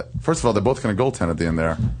gets that. First of all, they're both going to goaltend at the end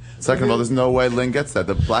there. Second of all, there's no way Ling gets that.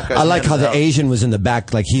 The black guy. I like how the Asian was in the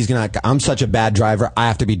back. Like he's gonna. I'm such a bad driver. I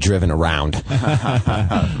have to be driven around.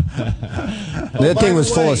 That thing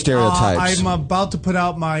was full of stereotypes. I'm about to put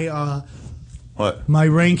out my What? my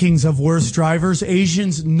rankings of worst drivers.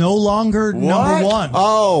 Asians no longer number one.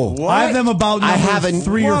 Oh, I have them about number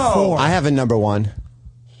 3 or 4. I have a number one.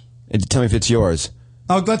 And tell me if it's yours.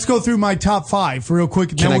 Let's go through my top 5 real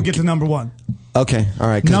quick, and then we'll get to number 1. Okay, all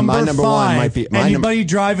right. Because my number 1 might be anybody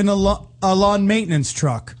driving a lawn maintenance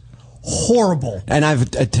truck. Horrible. And I have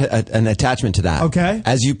an attachment to that. Okay.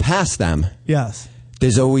 As you pass them, yes,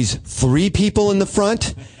 there's always 3 people in the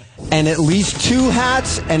front, and at least 2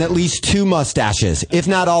 hats, and at least 2 mustaches. If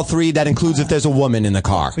not all 3, that includes if there's a woman in the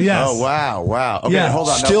car. Yes. Oh, wow. Okay, hold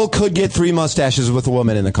on. Still could get 3 mustaches with a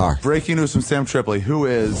woman in the car. Breaking news from Sam Tripoli. Who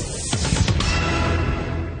is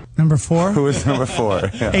number 4? Who is number 4?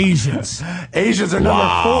 Yeah. Asians. Asians are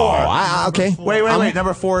number 4. Okay. Wait.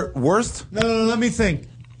 Number 4 worst? No. Let me think.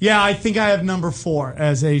 Yeah, I think I have number 4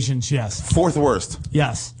 as Asians. Yes. 4th worst.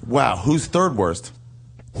 Yes. Wow. Who's 3rd worst?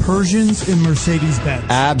 Persians in Mercedes-Benz.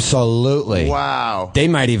 Absolutely. Wow. They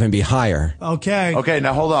might even be higher. Okay. Okay,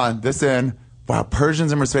 now hold on. Wow,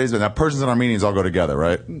 Persians and Mercedes-Benz. Now, Persians and Armenians all go together,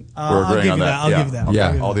 right? We're agreeing on that. I'll give you that. Okay.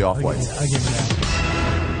 Yeah. All the off-whites. I'll give you that.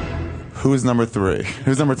 Who's number 3?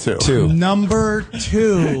 Who's number 2? 2. Number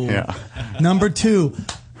 2. Yeah. Number 2.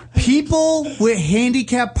 People with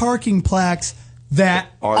handicap parking plaques that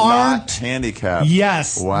Are aren't not handicapped.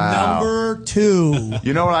 Yes. Wow. Number 2.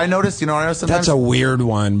 You know what I noticed? Sometimes That's a weird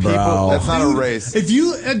one, bro. that's not a race. If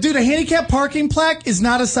you, dude, a handicap parking plaque is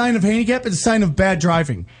not a sign of handicap. It's a sign of bad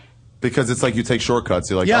driving. Because it's like you take shortcuts.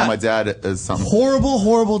 You're like, Yeah. oh, my dad is something.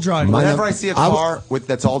 Horrible driving. Whenever I see a car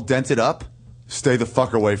that's all dented up, stay the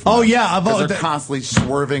fuck away from Oh, them. yeah, because they're constantly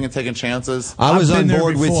swerving and taking chances. I was I've on been there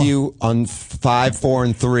board with before. you on 5, 4,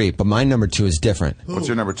 and 3, but my number 2 is different. What's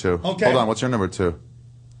your number 2? Okay. Hold on. What's your number 2?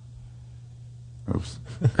 Oops.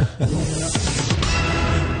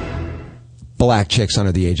 Black chicks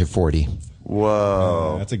under the age of 40.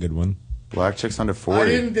 Whoa. That's a good one. Black chicks under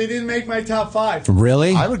 40. They didn't make my top 5.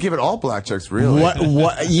 Really? I would give it all black chicks, really.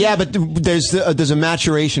 What? Yeah, but there's a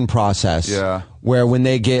maturation process. Yeah. Where when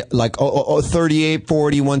they get like 38,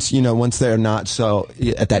 40, once they're not so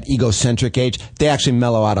at that egocentric age, they actually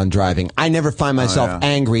mellow out on driving. I never find myself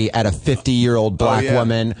angry at a 50-year-old black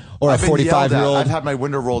woman or I've a been yelled at. 45-year-old. I've had my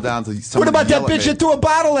window rolled down to What about that bitch that threw a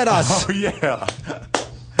bottle at us? Oh, yeah.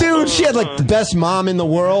 Dude, she had like the best mom in the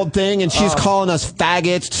world thing, and she's calling us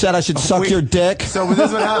faggots, said I should suck your dick. So this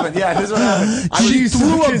is what happened. Yeah, this is what happened. She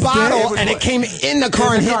threw a bottle, and it came in the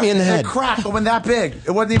car and hit me in the head. It cracked, but when that big.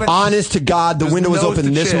 It wasn't even... Honest to God, the window was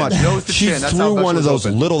open this much. She threw one of those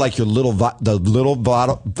little, like your little, the little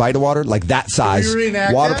bottle, Vita water, like that size. Were you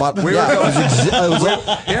reenact water that? bottle. We Yeah,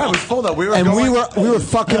 were it was full though. We were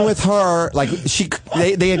fucking with her. Like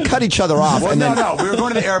they had cut each other off. Well, and then, no. We were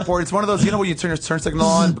going to the airport. It's one of those, when you turn your turn signal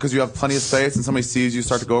on because you have plenty of space and somebody sees you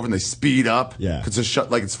start to go over and they speed up. Yeah. Because it's shut,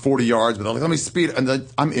 like it's 40 yards, but they're like, let me speed. And then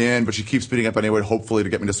I'm in, but she keeps speeding up anyway, hopefully to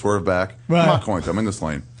get me to swerve back. Right. I'm not going to. I'm in this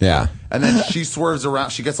lane. Yeah. And then she swerves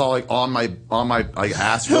around. She gets all like on my like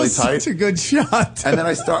ass really tight. Such a good shot. And then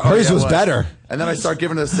I start. Hers yeah, was it better. And then I start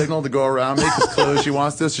giving her the signal to go around me because clearly she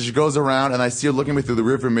wants to. So she goes around, and I see her looking at me through the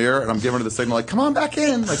rearview mirror, and I'm giving her the signal like, "Come on back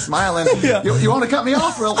in," like smiling. Yeah. You want to cut me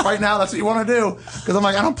off right now? That's what you want to do? Because I'm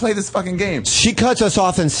like, I don't play this fucking game. She cuts us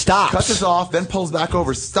off and stops. Cuts us off, then pulls back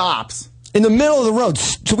over, stops. In the middle of the road,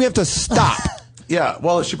 so we have to stop. Yeah,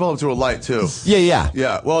 well, she pulled up to a light too. Yeah.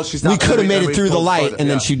 Yeah, well, she We stopped. could have made it we through the pulled light, further, and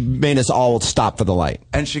then yeah. she made us all stop for the light.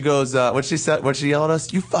 And she goes, what she said? What she yelled at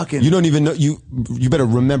us? You fucking. You don't even know you better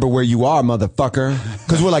remember where you are, motherfucker.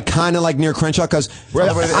 Because we're like kind of like near Crenshaw. Because on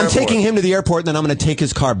the way to the I'm airport. taking him to the airport, and then I'm going to take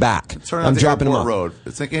his car back. Turn I'm out dropping him off. Road.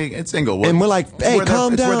 It's Inglewood. And we're like, hey,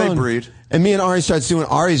 calm down. It's where they breed. And me and Ari starts doing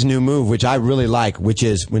Ari's new move, which I really like, which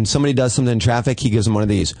is when somebody does something in traffic, he gives them one of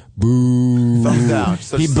these. Boo. Thumbs down.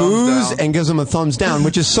 So He thumbs boos down. and gives them a thumbs down,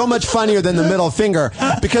 which is so much funnier than the middle finger.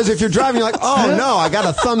 Because if you're driving, you're like, oh no, I got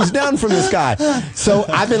a thumbs down from this guy. So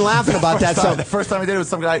I've been laughing about that. So The first time I did it was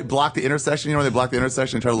some guy blocked the intersection. You know when they block the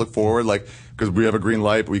intersection and try to look forward, like, because we have a green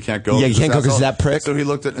light, but we can't go. Yeah, you can't go 'cause of that prick. So he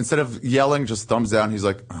looked at, instead of yelling, just thumbs down, he's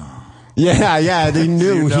like, oh. yeah, he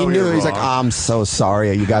knew. You know He knew. you're He's like, wrong. oh, I'm so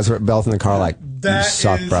sorry. You guys were both in the car like, you That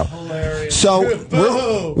suck, is bro. hilarious. So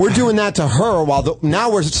we're doing that to her while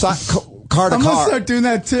now we're car to I'm car. gonna start doing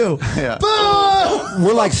that too. Yeah.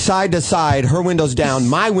 We're like side to side, her window's down,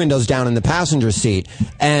 my window's down in the passenger seat,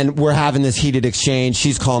 and we're having this heated exchange.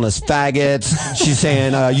 She's calling us faggots. She's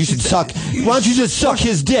saying, you should suck, why don't you just suck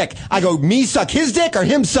his dick? I go, me suck his dick or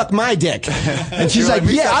him suck my dick? And she's You're like,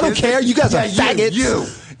 me yeah, suck I don't his care. dick? You guys are Yeah,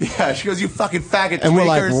 faggots. Yeah, she goes, "You fucking faggot tweakers." And we're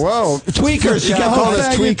like, "Whoa, tweakers!" She kept calling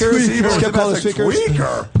us tweakers. She kept calling us tweakers.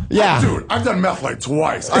 Tweaker? Yeah, dude, I've done meth like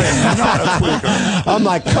twice. I am not a tweaker. I'm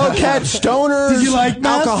like cokehead, stoner. Did you like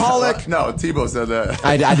meth? Alcoholic? No, Tebow said that.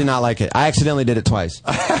 I did not like it. I accidentally did it twice.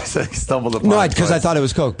 I stumbled upon. No, because I thought it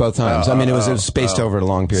was coke both times. I mean, it was spaced over a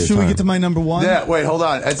long period. Should of time. we get to my number one? Yeah, wait, hold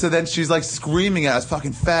on. And so then she's like screaming at us,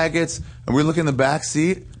 "Fucking faggots!" And we look in the back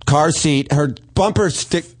seat. Car seat, her bumper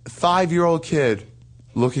stick. 5-year-old kid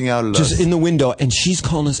looking out at Just us. in the window, and she's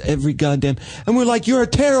calling us every goddamn. And we're like, "You're a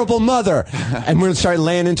terrible mother," and we're starting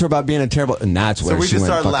laying into her about being a terrible. And that's where So we she just went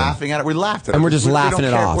started fucking- laughing at it. We laughed at it. And we're just We laughing don't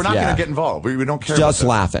it care. off, We're not yeah. going to get involved. We don't care. Just about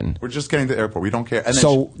that. laughing. We're just getting to the airport. We don't care. And then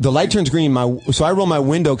So the light turns green. So I roll my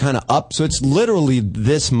window kind of up, so it's literally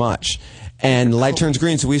this much. And the light turns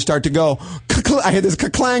green, so we start to go. I hear this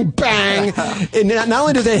clang bang, and not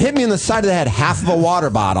only did they hit me in the side of the head, half of a water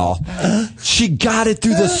bottle. She got it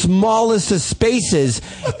through the smallest of spaces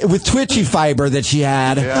with twitchy fiber that she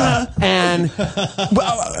had, and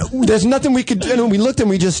there's nothing we could do. And we looked and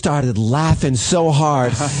we just started laughing so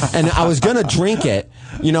hard. And I was gonna drink it,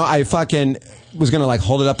 I fucking was gonna like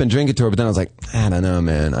hold it up and drink it to her, but then I was like, I don't know,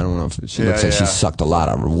 man. I don't know if she looks like she sucked a lot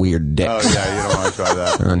of weird dicks. Oh yeah, you don't want to try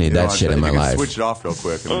that. I don't need that shit in my life. Switch it off real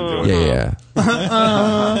quick. And do it. Yeah.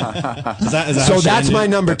 So that's my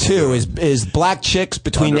number 2 is black chicks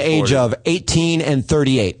between Under the age 40. of 18 and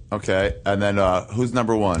 38. Okay, and then who's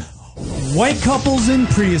number 1? White couples in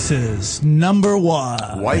Priuses, number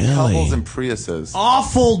 1. White couples and Priuses.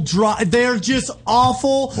 Awful drive. They're just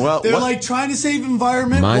awful. Well, they're what- like trying to save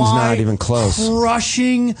environment. Mine's while not even close.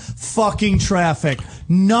 Crushing fucking traffic.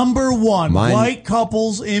 Number 1. Mine- White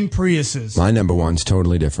couples in Priuses. My number 1's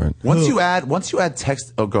totally different. Once you add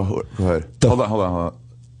text. Oh, go ahead. Hold on.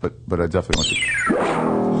 But I definitely want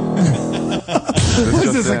to.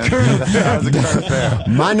 This is a current affair.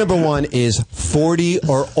 My number 1 is 40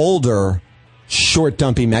 or older, short,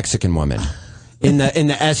 dumpy Mexican woman. In the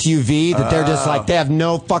SUV, that they're just like, they have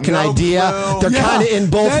no fucking No idea. clue. They're kind of in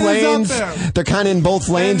both that is up lanes. there. They're kind of in both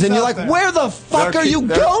lanes, and you're like, where the fuck are you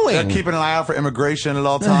going? They're keeping an eye out for immigration at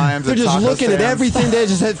all times. They're just looking at everything. They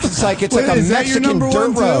just it's like Wait, a is that your Mexican number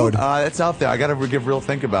dirt one, too? road. It's out there. I got to give real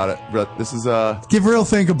think about it. But this is Give real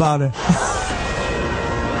think about it.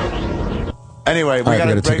 Anyway, we right, got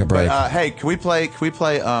we to gotta take a break. Hey, can we play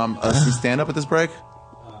some stand up at this break?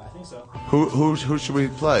 I think so. Who should we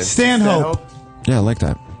play? Stanhope. Yeah, I like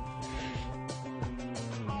that.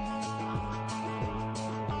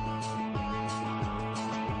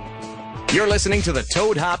 You're listening to the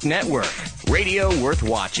Toad Hop Network, radio worth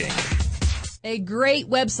watching. A great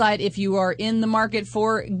website if you are in the market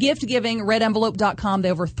for gift giving, redenvelope.com. They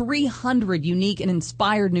have over 300 unique and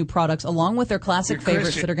inspired new products along with their classic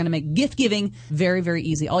favorites that are going to make gift giving very, very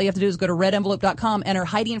easy. All you have to do is go to redenvelope.com, enter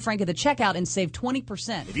Heidi and Frank at the checkout, and save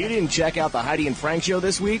 20%. If you didn't check out the Heidi and Frank show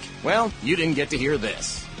this week, well, you didn't get to hear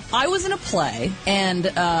this. I was in a play, and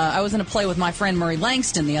I was in a play with my friend Murray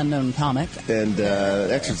Langston, the unknown comic, And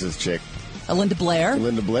Exorcist chick, Linda Blair.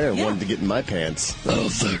 Linda Blair, wanted to get in my pants. Oh,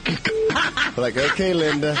 like, okay,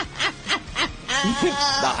 Linda. The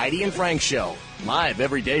Heidi and Frank Show, live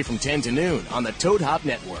every day from 10 to noon on the Toad Hop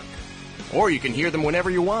Network. Or you can hear them whenever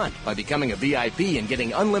you want by becoming a VIP and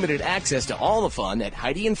getting unlimited access to all the fun at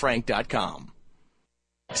HeidiandFrank.com.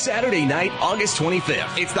 Saturday night, August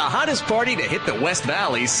 25th. It's the hottest party to hit the West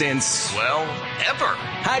Valley since, well, ever.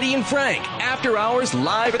 Heidi and Frank, after hours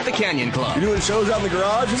live at the Canyon Club. You're doing shows out in the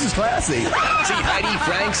garage? This is classy. See Heidi,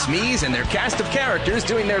 Frank, Smeeze, and their cast of characters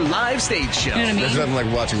doing their live stage show. There's nothing like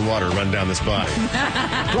watching water run down this body.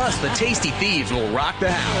 Plus, the Tasty Thieves will rock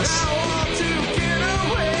the house.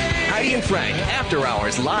 Heidi and Frank, after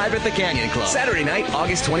hours live at the Canyon Club. Saturday night,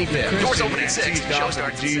 August 25th. Doors open at 6. Show starts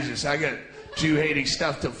at 7. Jesus, I got Jew-hating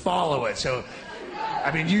stuff to follow it. So,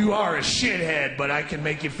 I mean, you are a shithead, but I can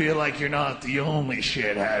make you feel like you're not the only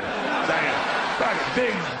shithead. It's like a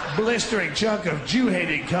big, blistering chunk of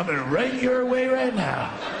Jew-hating coming right your way right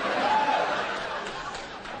now.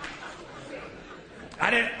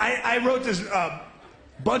 I wrote this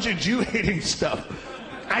bunch of Jew-hating stuff.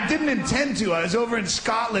 I didn't intend to. I was over in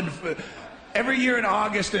Scotland. Every year in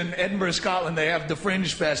August in Edinburgh, Scotland, they have the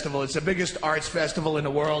Fringe Festival. It's the biggest arts festival in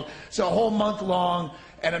the world. It's a whole month long,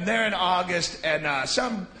 and I'm there in August, and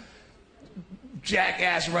some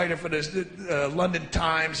jackass writer for the London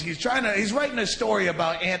Times, he's writing a story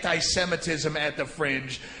about anti-Semitism at the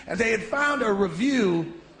Fringe, and they had found a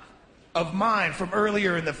review of mine from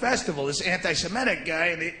earlier in the festival, this anti-Semitic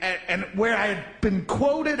guy, and where I had been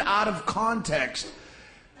quoted out of context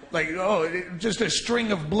just a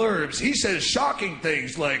string of blurbs. He says shocking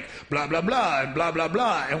things like blah, blah, blah, and blah, blah,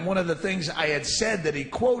 blah. And one of the things I had said that he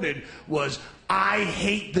quoted was, I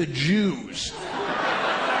hate the Jews.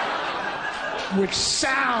 Which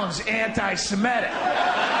sounds anti-Semitic.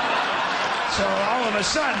 So all of a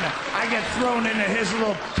sudden, I get thrown into his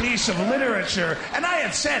little piece of literature. And I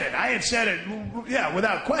had said it, yeah,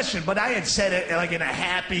 without question, but I had said it like in a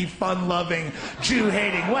happy, fun-loving,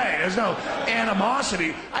 Jew-hating way. There's no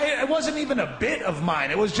animosity. It wasn't even a bit of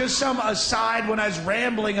mine. It was just some aside when I was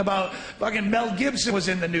rambling about fucking Mel Gibson was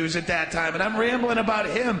in the news at that time, and I'm rambling about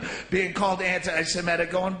him being called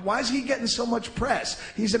anti-Semitic, going, why is he getting so much press?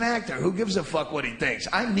 He's an actor. Who gives a fuck what he thinks?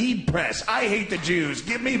 I need press. I hate the Jews.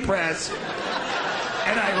 Give me press.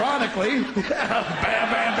 And ironically, bam,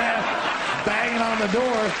 bam, bam, banging on the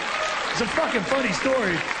door. It's a fucking funny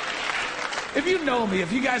story. If you know me,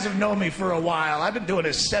 if you guys have known me for a while, I've been doing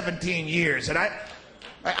this 17 years, and I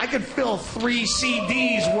could fill 3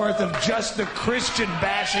 CDs worth of just the Christian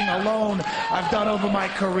bashing alone I've done over my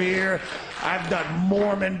career. I've done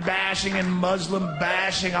Mormon bashing and Muslim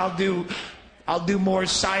bashing. I'll do more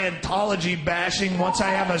Scientology bashing once I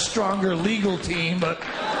have a stronger legal team, but...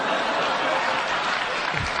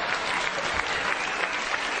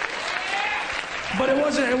 But it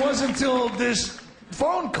wasn't until this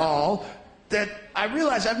phone call that I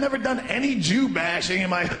realized I've never done any Jew bashing in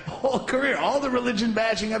my whole career. All the religion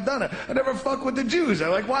bashing I've done, I never fuck with the Jews.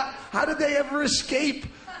 I'm like, what? How did they ever escape?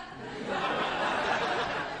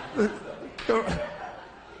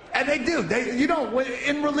 And they do.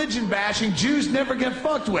 In religion bashing, Jews never get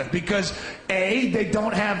fucked with because A, they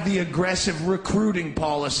don't have the aggressive recruiting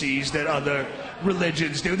policies that other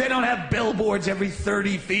religions do. They don't have billboards every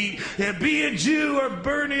 30 feet. Yeah, be a Jew or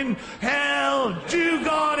burn in hell. Jew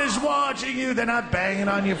God is watching you. They're not banging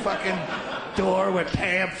on your fucking door with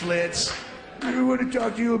pamphlets. I want to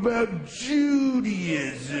talk to you about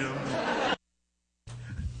Judaism.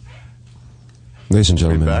 Ladies and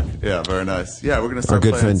gentlemen. Back? Yeah, very nice. Yeah, we're going to start our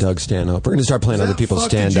good playing friend Doug Stanhope. We're going to start playing other people's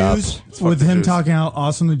stand-ups. With him talking how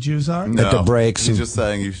awesome the Jews are? No, at the breaks. He's just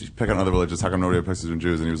saying you should pick on other religions. How come nobody picks on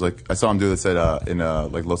Jews? And he was like, I saw him do this in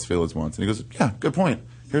Los Feliz once. And he goes, yeah, good point.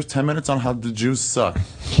 Here's 10 minutes on how the Jews suck.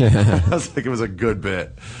 I was like, it was a good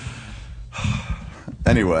bit.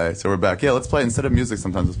 Anyway, so we're back. Yeah, let's play, instead of music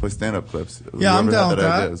sometimes, let's play stand-up clips. Yeah, I'm down with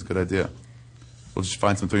that. Idea. It was a good idea. We'll just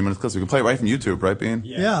find some 3-minute clips. We can play it right from YouTube, right, Bean?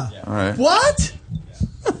 Yeah. All right. What?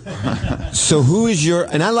 So who is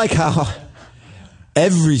and I like how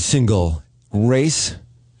every single race,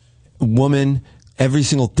 woman, every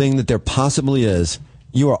single thing that there possibly is,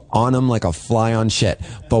 you are on them like a fly on shit.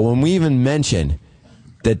 But when we even mention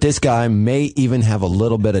that this guy may even have a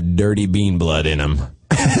little bit of dirty bean blood in him,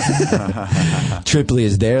 Tripoli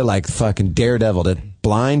is there like fucking Daredevil, to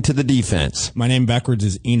blind to the defense. My name backwards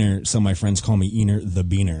is Ener, so my friends call me Ener the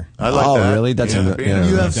Beaner. I like that. Oh, really? That's You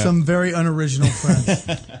have some very unoriginal friends.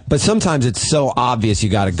 But sometimes it's so obvious you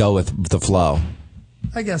got to go with the flow.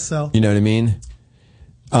 I guess so. You know what I mean?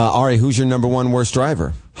 Ari, who's your number one worst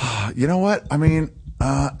driver? You know what? I mean,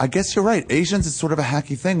 I guess you're right. Asians is sort of a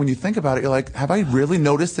hacky thing. When you think about it, you're like, have I really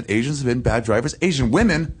noticed that Asians have been bad drivers? Asian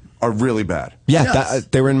women are really bad. Yeah, Yes.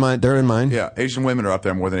 they're in mine. Yeah, Asian women are up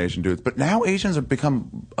there more than Asian dudes. But now Asians have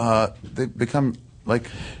become, they've become like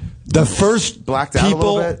the first blacked out people,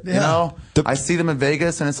 a little bit. You know, I see them in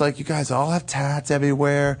Vegas, and it's like, you guys all have tats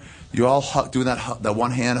everywhere. You all doing that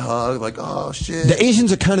one hand hug, like, oh shit. The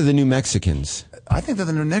Asians are kind of the new Mexicans. I think they're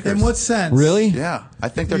the new niggers. In what sense? Really? Yeah, I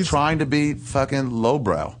think they're trying to be fucking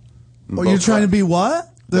lowbrow. Oh, you're trying to be what?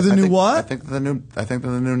 They're the new what? I think they're the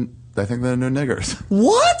new niggers.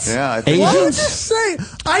 What? Yeah, I think What did you say?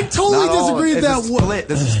 I totally disagree with that.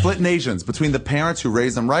 There's a split in Asians between the parents who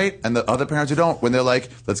raise them right and the other parents who don't. When they're like,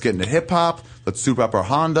 let's get into hip hop, let's soup up our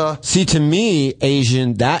Honda. See, to me,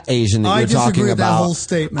 that Asian that you're talking with about, that whole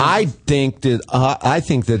statement. I think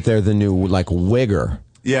that they're the new like wigger.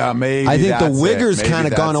 Yeah, maybe. I think the wiggers kind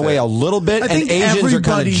of gone away a little bit, and Asians are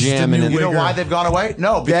kind of jamming in. You know why they've gone away?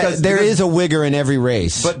 No, because there is a wigger in every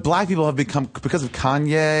race. But black people have become, because of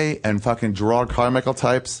Kanye and fucking Gerard Carmichael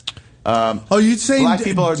types. You're saying black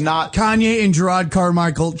people are not Kanye and Gerard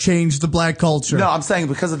Carmichael changed the black culture? No, I'm saying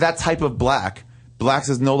because of that type of blacks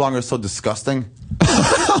is no longer so disgusting.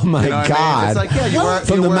 Oh my God! I mean? It's like, yeah,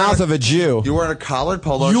 from the mouth of a Jew. You're wearing a collared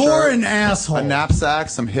polo shirt. You're an asshole. A knapsack,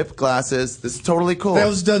 some hip glasses. This is totally cool. That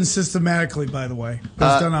was done systematically, by the way.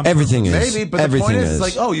 That was done on everything purpose. Maybe, but everything the point is,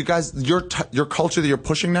 like, oh, you guys, your culture that you're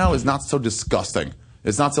pushing now is not so disgusting.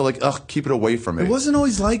 It's not so like, ugh, keep it away from me. It wasn't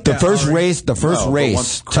always like the that. first race to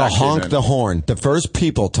honk the horn, the first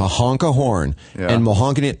people to honk a horn and will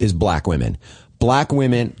honking it is black women. black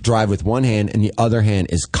women drive with one hand and the other hand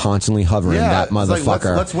is constantly hovering that it's like,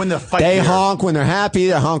 motherfucker. let's win the fight. They here. honk when they're happy.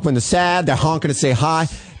 They honk when they're sad. They're honking to say hi.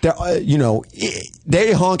 They're,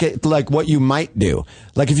 they honk it like what you might do.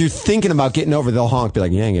 Like if you're thinking about getting over, they'll honk. Be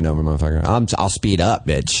like, you ain't getting over, motherfucker. I'll speed up,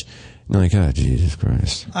 bitch. And I'm like, oh, Jesus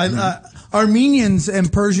Christ. Armenians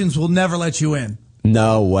and Persians will never let you in.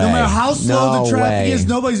 No way. No matter how slow the traffic is,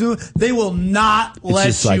 nobody's moving. They will not let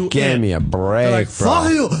just like, you give in. me a break, They're like,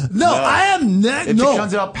 fuck you. No, I am not. It No.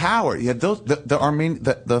 becomes about power. You had those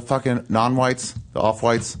the fucking non-whites, the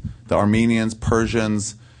off-whites, the Armenians,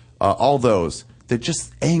 Persians, all those. They're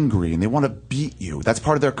just angry and they want to beat you. That's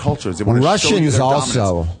part of their cultures. They want to show you Russians their also.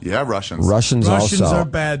 dominance. Yeah, Russians. Russians also. are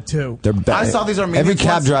bad too. They're bad. I saw these Armenians Every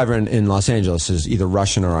cab once. driver in Los Angeles is either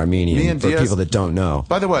Russian or Armenian. For Diaz- people that don't know.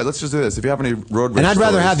 By the way, let's just do this. If you have any road rage And I'd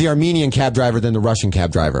rather stories- have the Armenian cab driver than the Russian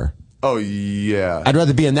cab driver. Oh, yeah. I'd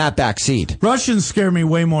rather be in that back seat. Russians scare me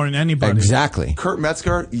way more than anybody. Exactly. Kurt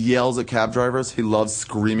Metzger yells at cab drivers. He loves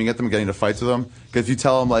screaming at them, getting into fights with them. Because if you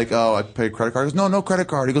tell him, like, oh, I pay a credit card, he goes, no credit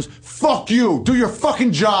card. He goes, fuck you. Do your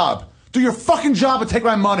fucking job. Do your fucking job and take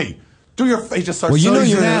my money. He just starts. Well, you know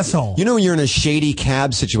he's you're an in asshole. You know when you're in a shady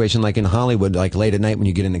cab situation, like in Hollywood, like late at night when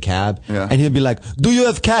you get in a cab, Yeah. and he'll be like, "Do you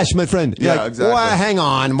have cash, my friend?" You're Yeah, like, exactly. Well, hang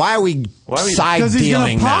on. Why are we side Because he's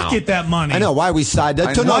dealing gonna now? pocket that money. I know. Why are we side?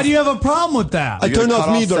 I Turn know. Why off, do you have a problem with that? I You turn gonna off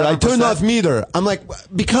cut off meter. I turn 7%? off meter. I'm like,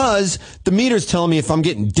 because the meter's telling me if I'm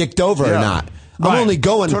getting dicked over or Yeah. not. Right. I'm only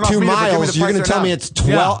going Turn off 2 meter, but give me miles. the You're price going to or tell not. me it's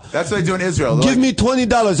 12. That's what they do in Israel. They're Give like- me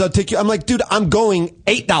 $20. I'll take you. I'm like, dude, I'm going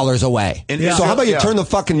 $8 away. In So Israel- how about you yeah. turn the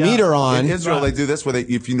fucking Yeah. meter on? In Israel, they do this where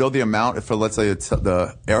if you know the amount, if let's say it's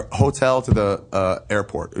the hotel to the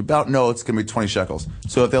airport, it's going to be 20 shekels.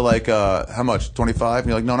 So if they're like, how much? 25? And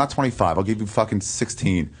you're like, no, not 25. I'll give you fucking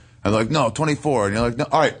 16. And they're like, no, 24. And you're like, no,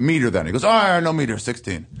 all right, meter then. He goes, all right, no meter,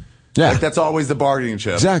 16. Yeah. Like, that's always the bargaining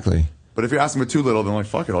chip. Exactly. But if you're asking for too little, then like,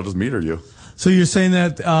 fuck it, I'll just meter you. So you're saying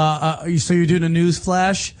that? So you're doing a news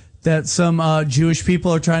flash that some Jewish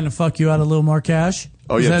people are trying to fuck you out a little more cash?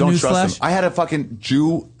 Oh, Is yeah, that don't news trust flash? them. I had a fucking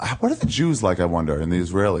Jew. What are the Jews like, I wonder, and the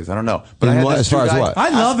Israelis? I don't know. But I In had what- this as far Jew as guy what? I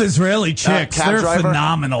love Israeli chicks. cab They're driver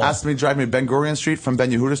phenomenal. Asked me to drive me Ben Gurion Street from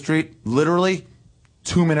Ben Yehuda Street. Literally,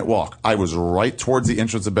 2-minute walk. I was right towards the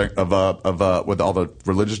entrance of where all the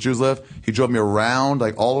religious Jews live. He drove me around,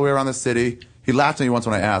 like all the way around the city. He laughed at me once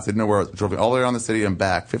when I asked. He didn't know where. Drove me all the way around the city and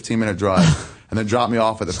back, 15-minute drive. And then dropped me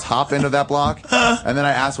off at the top end of that block. And then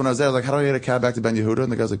I asked when I was there, I was like, how do I get a cab back to Ben Yehuda? And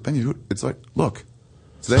the guy's like, Ben Yehuda? It's like, look.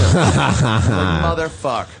 It's there. I'm like,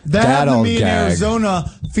 motherfuck. That happened to old me in gag. Arizona,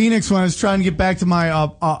 Phoenix, when I was trying to get back to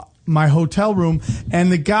my hotel room, and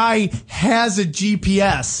the guy has a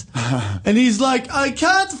GPS, and he's like, I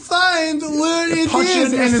can't find where it Punch it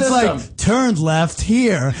is, in your and it's system. like, turn left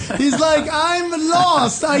here. He's like, I'm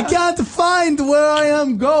lost. I can't find where I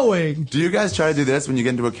am going. Do you guys try to do this when you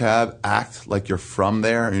get into a cab? Act like you're from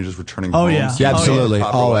there and you're just returning Oh, home? yeah. so you Yeah, know the absolutely.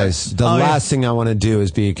 proper way? Always. The Oh, yeah. last thing I want to do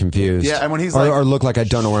is be confused. Yeah, and when he's or, like- or look like I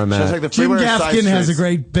don't know where I'm Should I at. take the Jim freeway or side Gaffigan has a streets?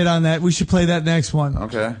 great bit on that. We should play that next one.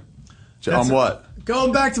 Okay. That's On what?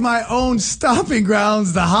 Going back to my own stomping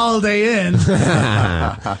grounds, the Holiday Inn.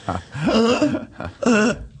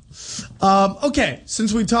 Okay,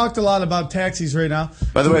 since we talked a lot about taxis right now.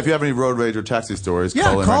 By the way, if you have any road rage or taxi stories, Yeah,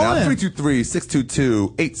 call in call right now. in.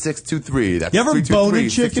 323-622-8623. That's You ever bone a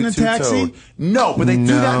chick in a 323-622-TOAD. taxi? No, but they do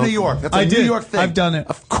that in No. New York. That's a I New did. York thing. I've done it.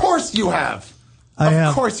 Of course you have. I of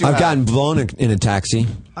have. course you I've have. gotten blown in a taxi.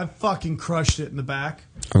 I fucking crushed it in the back.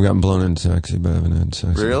 I've gotten blown in a taxi, but I haven't had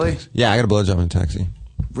sex. in a Really? taxi. Yeah, I got a blowjob in a taxi.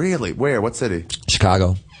 Really? Where? What city?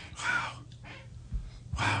 Chicago.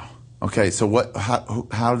 Okay, so what?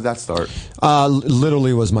 How did that start?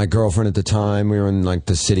 Literally was my girlfriend at the time. We were in like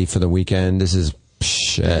the city for the weekend. This is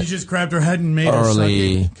shit. You just grabbed her head and made her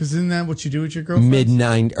Early- suck it. Because isn't that what you do with your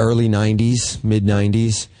girlfriend? Early 90s, mid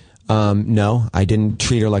 90s. No, I didn't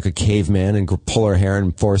treat her like a caveman and pull her hair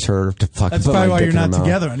and force her to fucking That's put probably my why dick you're in her not mouth.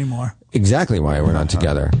 together anymore. Exactly why we're not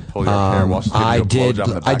together. Pull your hair while she's giving I you a did. blowjob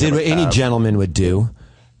in the back I did of a what any cab. gentleman would do,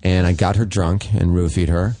 and I got her drunk and roofied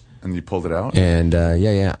her. And you pulled it out? And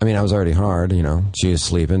yeah. I mean, I was already hard. You know, she was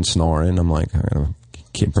sleeping, snoring. I'm like, I gotta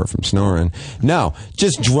keep her from snoring. No,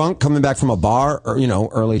 just drunk, coming back from a bar, or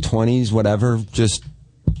early 20s, whatever. Just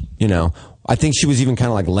I think she was even kind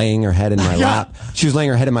of like laying her head in my lap. She was laying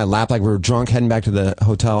her head in my lap like we were drunk, heading back to the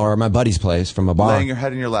hotel or my buddy's place from a bar. Laying your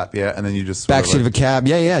head in your lap, yeah, and then you just Backseat of a cab,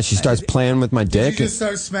 yeah. She starts playing with my dick. Did you just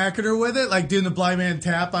start smacking her with it? Like doing the blind man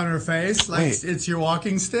tap on her face? Like Wait. it's your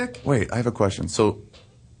walking stick? Wait, I have a question. So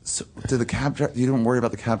did the cab driver? You didn't worry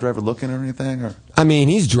about the cab driver looking or anything, or? I mean,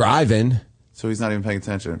 he's driving. So he's not even paying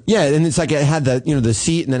attention. Yeah, and it's like it had the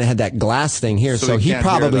seat, and then it had that glass thing here, so he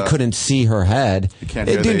probably couldn't see her head. You can't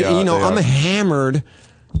hear Dude, I'm hammered.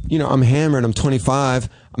 I'm hammered. I'm 25.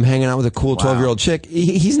 I'm hanging out with a cool 12-year-old chick.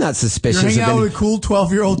 He's not suspicious. You're hanging out with a cool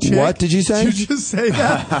 12-year-old chick? What did you say? Did you just say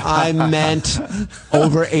that? I meant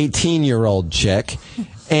over 18-year-old chick.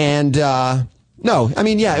 And, no, I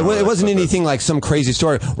mean, yeah, it wasn't anything like some crazy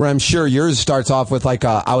story where I'm sure yours starts off with like,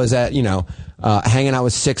 I was at, hanging out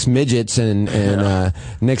with 6 midgets and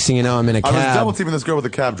next thing you know, I'm in a cab. I was double teaming this girl with a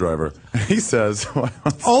cab driver. He says,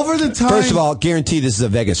 over the time. First of all, guarantee this is a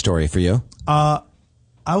Vegas story for you.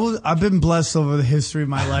 I've been blessed over the history of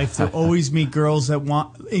my life to always meet girls that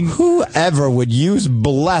want. Whoever would use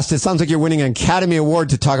blessed? It sounds like you're winning an Academy Award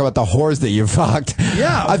to talk about the whores that you fucked.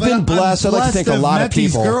 Yeah, I've been blessed. I'd like to think a lot of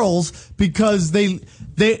people. These girls because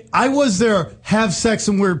I was their have sex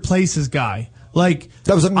in weird places guy. Like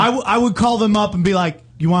I would call them up and be like,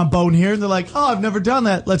 "You want bone here?" And they're like, "Oh, I've never done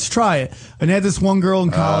that. Let's try it." And I had this one girl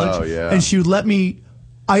in college, and she would let me.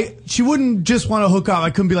 She wouldn't just want to hook up. I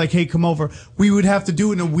couldn't be like, "Hey, come over." We would have to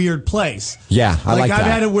do it in a weird place. Yeah, I like that. I've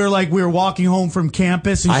had it where we were walking home from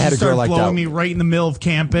campus and she started blowing me right in the middle of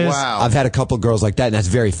campus. Wow. I've had a couple girls like that, and that's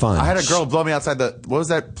very fun. I had a girl blow me outside what was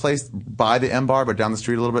that place by the M Bar, but down the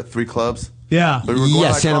street a little bit? 3 Clubs. Yeah.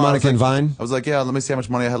 Santa Monica and Vine. I was like, yeah, let me see how much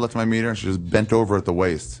money I had left in my meter, and she just bent over at the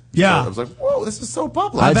waist. Yeah. So I was like, whoa, this is so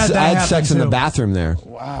public. I had sex in the bathroom there.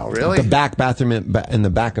 Wow, really? The back bathroom in the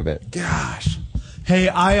back of it. Gosh. Hey,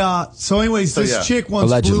 this chick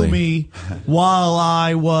once Allegedly. blew me while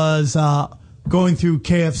I was going through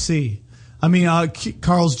KFC. I mean,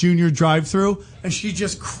 Carl's Jr. drive-through, and she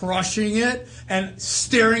just crushing it and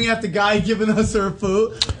staring at the guy giving us our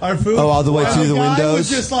food. Oh, all the way through the windows? The guy was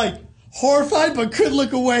just like horrified, but couldn't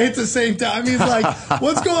look away at the same time. He's like,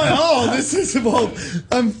 what's going on? This is both.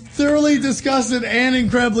 I'm thoroughly disgusted and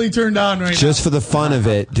incredibly turned on right now. Just for the fun of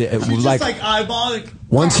it. She's just like eyeballing.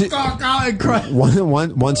 Once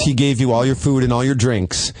he gave you all your food and all your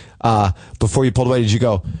drinks, before you pulled away, did you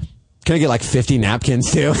go, can I get like 50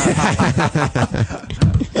 napkins too?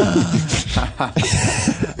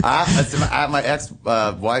 My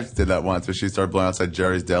ex-wife did that once, where she started blowing outside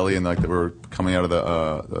Jerry's Deli, and like they were coming out of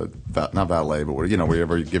the not valet, but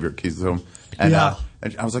wherever you give your keys to them. And,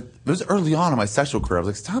 and I was like, it was early on in my sexual career. I was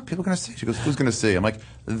like, stop, people are going to see. She goes, who's going to see? I'm like,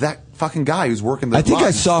 that fucking guy who's working the I think line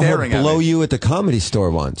I saw her staring at blow me. you at the Comedy Store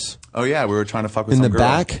once. Oh, yeah, we were trying to fuck with in some the girl.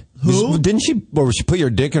 back? Who? Didn't she, or she put your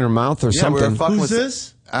dick in her mouth or something? We were fucking Who's with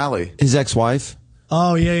this? Allie. His ex-wife?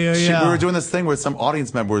 Oh, yeah. We were doing this thing where some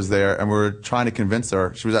audience member was there, and we were trying to convince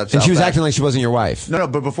her. She was at And she was Outback. acting like she wasn't your wife. No,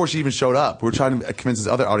 but before she even showed up, we were trying to convince this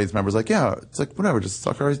other audience members, like, yeah, it's like, whatever, just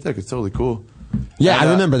suck her dick. It's totally cool. Yeah, And,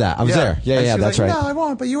 I remember that. I was there. And Yeah, she was that's like, right. No, I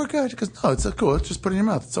won't, but you were good. She goes, no, it's cool. It's just put it in your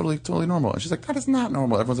mouth. It's totally normal. And she's like, that is not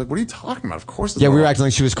normal. Everyone's like, what are you talking about? Of course it's Yeah, normal. we were acting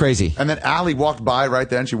like she was crazy. And then Allie walked by right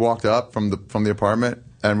then. She walked up from the apartment,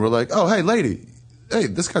 and we're like, oh, hey, lady. Hey,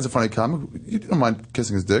 this guy's a funny comic. You don't mind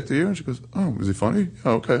kissing his dick, do you? And she goes, oh, is he funny?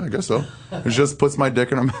 Oh, okay, I guess so. And she just puts my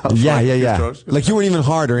dick in her mouth. Yeah. Goes, Like you weren't even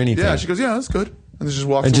hard or anything. yeah, she goes, yeah, that's good. And then she just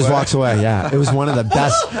walks away. And just walks away, yeah. It was one of the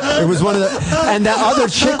best. It was one of the. And that other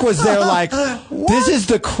chick was there like, this is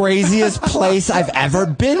the craziest place I've ever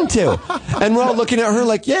been to. And we're all looking at her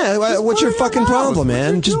like, yeah, what's your fucking problem,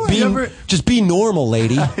 man? Just be normal,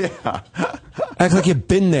 lady. Yeah. Act like you've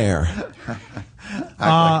been there.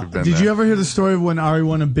 Did you ever hear the story of when Ari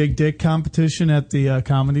won a big dick competition at the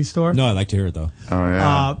Comedy Store? No, I'd like to hear it though. Oh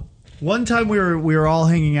yeah. One time we were all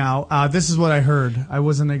hanging out. This is what I heard. I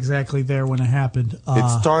wasn't exactly there when it happened.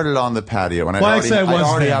 It started on the patio, and I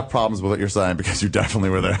already have problems with what you're saying because you definitely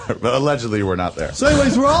were there, but allegedly you were not there. So,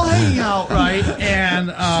 anyways, we're all hanging out, right? And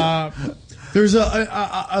there's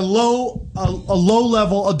a low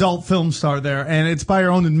level adult film star there, and it's by her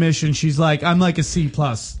own admission. She's like, I'm like a C+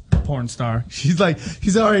 porn star. She's like,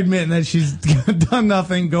 she's already admitting that she's done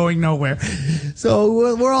nothing, going nowhere.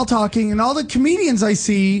 So we're all talking, and all the comedians I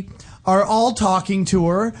see are all talking to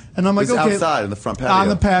her, and I'm like, It's okay, outside in the front patio. on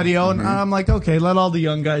the patio, and I'm like, okay, let all the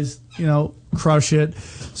young guys, crush it.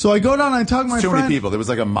 So I go down and I talk to my Too friend. many people. There was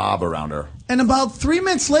like a mob around her. And about 3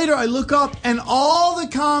 minutes later, I look up, and all the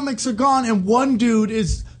comics are gone, and one dude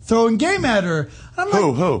is throwing game at her. And I'm like,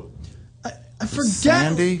 Who? I forget.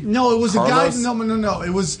 Sandy? No, it was Carlos? a guy. No. It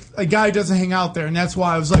was a guy who doesn't hang out there, and that's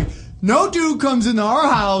why I was like, no dude comes into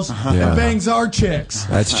our house and bangs our chicks.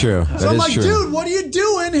 That's true. So I'm like, dude, what are you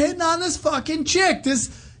doing hitting on this fucking chick?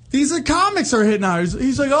 These are comics are hitting on her.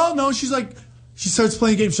 He's like, oh no. She's like, she starts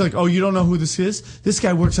playing games. She's like, oh, you don't know who this is? This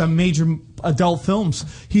guy works on major adult films.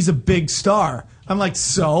 He's a big star. I'm like,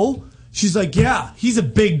 so? She's like, yeah, he's a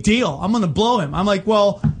big deal. I'm going to blow him. I'm like,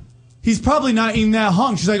 well, he's probably not even that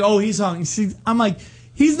hung. She's like, oh, he's hung. I'm like,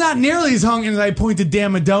 he's not nearly as hung as I point to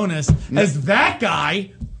Dan Madonis as that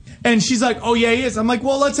guy. And she's like, oh, yeah, he is. I'm like,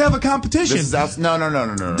 well, let's have a competition. This is no.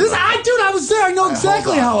 Dude, I was there. I know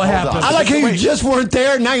exactly how it happened. I like how you just weren't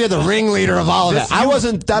there. Now you're the ringleader of all of that. I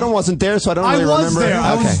wasn't there, so I don't really remember. I was there.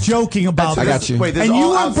 I was joking about I got you. Wait, and you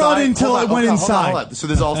weren't brought in until it went inside. Hold on. So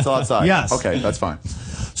this is all still outside? Yes. Okay, that's fine.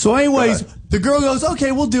 So anyways, the girl goes,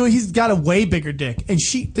 okay, we'll do it. He's got a way bigger dick. And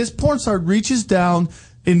this porn star reaches down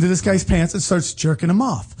into this guy's pants and starts jerking him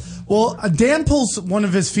off. Well, Dan pulls one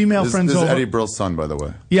of his female friends over. This is Eddie Brill's son, by the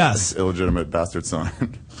way. Yes. His illegitimate bastard son.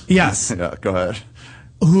 Yes. Yeah, go ahead.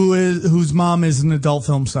 Whose mom is an adult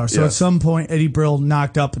film star. So at some point, Eddie Brill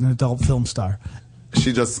knocked up an adult film star.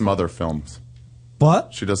 She does smother films.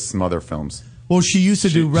 What? She does smother films. Well, she used to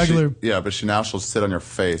do regular... but she'll sit on your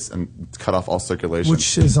face and cut off all circulation.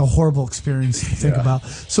 Which is a horrible experience to think about.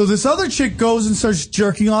 So this other chick goes and starts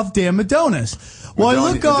jerking off Dan Madonis. Well, I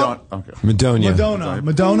look up... Madonia.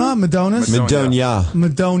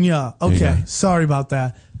 Okay, sorry about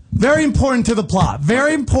that. Very important to the plot.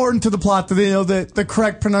 Very important to the plot that they know the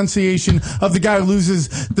correct pronunciation of the guy who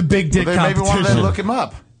loses the big dick competition. Maybe one of them look him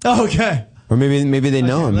up. Okay. Or maybe they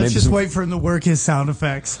know him. Let's just wait for him to work his sound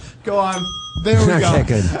effects. Go on. There we go. Okay,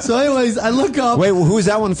 good. So anyways, I look up... Wait, who is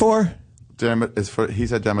that one for? He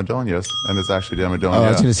said Damadonius, and it's actually Damadonia. Oh, I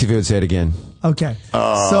was going to see if he would say it again. Okay.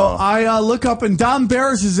 So I look up, and Don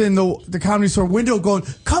Barris is in the Comedy Store window going,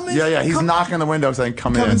 come in. Yeah, he's knocking on the window saying,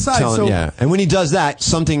 come in. Inside. And when he does that,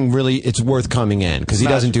 something really, it's worth coming in, because he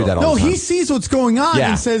doesn't do that all the time. No, he sees what's going on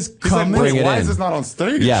and says, come in. Bring it in. Why is this not on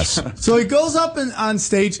stage? Yes. So he goes up on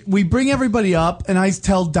stage, we bring everybody up, and I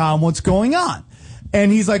tell Don what's going on. And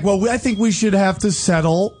he's like, well, I think we should have to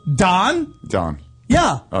settle. Don?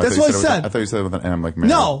 Yeah, that's what I said. I thought you said it with an M like Mary.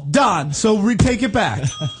 No, Don. So take it back.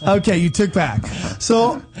 Okay, you took back.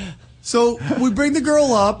 So we bring the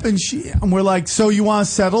girl up, and we're like, so you want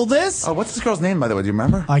to settle this? Oh, what's this girl's name, by the way? Do you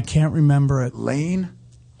remember? I can't remember it. Lane?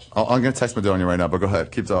 I'm going to text Madonia right now, but go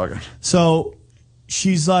ahead. Keep talking. So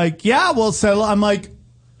she's like, yeah, we'll settle. I'm like,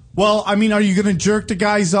 well, I mean, are you going to jerk the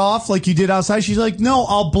guys off like you did outside? She's like, no,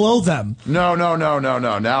 I'll blow them. No.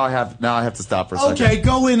 Now I have to stop for a second. Okay,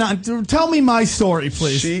 go in on. Tell me my story,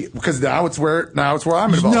 please. Because now it's where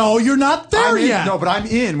I'm involved. No, you're not there yet. No, but I'm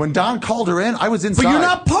in. When Don called her in, I was inside. But you're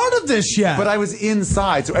not part of this yet. But I was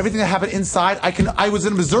inside, so everything that happened inside, I was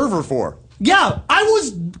an observer for. Yeah, I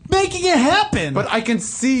was making it happen. But I can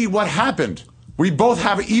see what happened. We both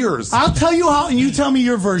have ears. I'll tell you how, and you tell me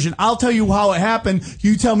your version. I'll tell you how it happened.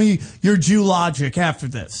 You tell me your Jew logic after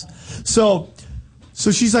this. So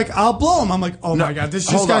she's like, I'll blow him. I'm like, oh my God, this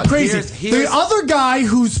just got crazy. The other guy,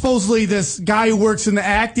 who's supposedly this guy who works in the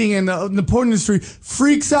acting and the porn industry,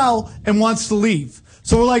 freaks out and wants to leave.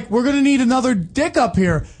 So we're like, we're going to need another dick up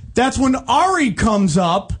here. That's when Ari comes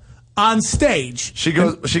up on stage. She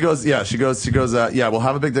goes, yeah, we'll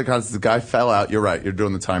have a big dick contest. The guy fell out. You're right. You're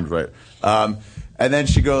doing the times right. And then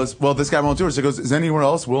she goes, well, this guy won't do it. She goes, is anyone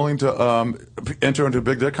else willing to enter into a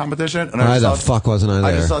big dick competition? And why the fuck wasn't I there?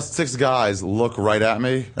 I just saw 6 guys look right at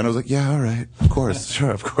me, and I was like, yeah, all right, of course,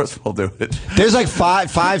 sure, of course we'll do it. There's like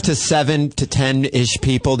 5 to 7 to 10-ish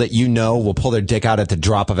people that will pull their dick out at the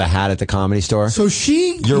drop of a hat at the Comedy Store. So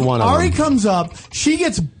you're one of them. Ari comes up, she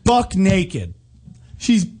gets buck naked.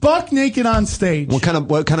 She's buck naked on stage. What kind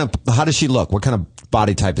of, how does she look? What kind of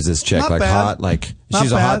body type is this chick? Not like bad. Hot? Like, not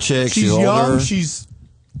she's bad. a hot chick. She's older. Young. She's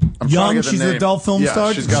young. She's an adult film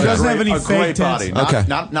star. She doesn't have any fake tits. Body.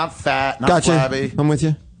 Not fat, not flabby. I'm with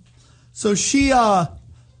you. So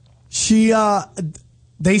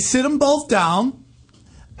they sit them both down,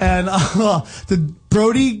 and the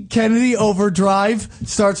Brody Kennedy Overdrive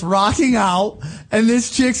starts rocking out, and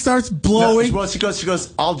this chick starts blowing. Well, she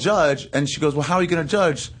goes, I'll judge, and she goes, well, how are you going to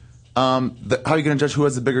judge? How are you going to judge who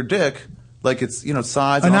has the bigger dick? Like it's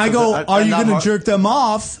size. And I go, are you going to jerk them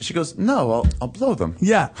off? She goes, no, I'll blow them.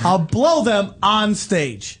 Yeah, I'll blow them on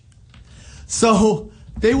stage. So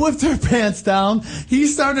they whipped their pants down. He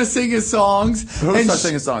started singing songs. Who started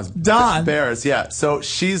singing songs? Don Barris. Yeah. So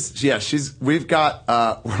we've got.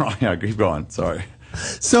 Keep going. Sorry.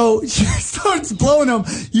 So she starts blowing them.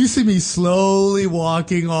 You see me slowly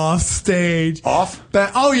walking off stage. Off?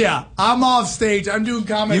 Oh, yeah. I'm off stage. I'm doing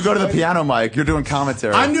commentary. You go to the piano mic. You're doing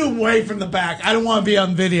commentary. I'm doing way from the back. I don't want to be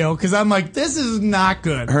on video because I'm like, this is not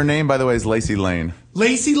good. Her name, by the way, is Lacey Lane.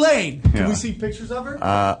 Lacey Lane. Can we see pictures of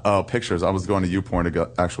her? Pictures. I was going to YouPorn to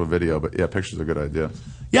get actual video, but yeah, pictures are a good idea.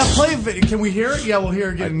 Yeah, play a video. Can we hear it? Yeah, we'll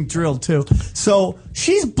hear her getting drilled too. So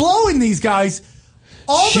she's blowing these guys.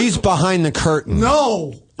 She's behind the curtain.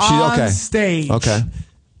 No, on stage. Okay.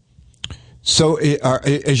 So are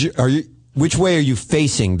you which way are you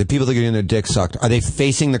facing? The people that are getting their dick sucked, are they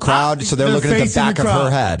facing the crowd? So they're looking at the facing back the of her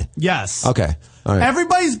crowd. head. Yes. Okay. All right.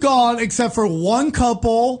 Everybody's gone except for one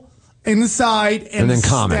couple in the side and then the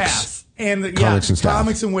comics. staff. And the, Comics and staff.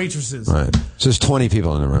 comics and waitresses. All right. So there's 20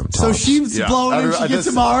 people in the room. So tops. she's blowing and she gets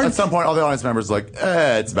him hard. At some point, all the audience members are like,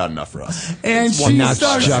 it's about enough for us. And It's she one- Not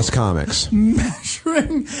starts just comics.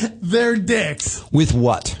 measuring their dicks. With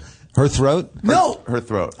what? Her throat? No. Her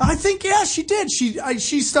throat. I think, yeah, she did.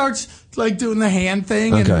 She starts like doing the hand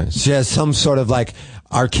thing. Okay. And She has some sort of like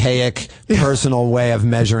archaic personal way of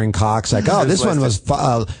measuring cocks. Like, oh, this one was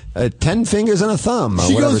 10 fingers and a thumb. Or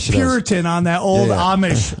she whatever goes she does. Puritan on that old Yeah, yeah.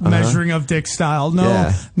 Amish measuring of dick style. No,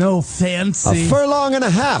 Yeah. no fancy. A furlong and a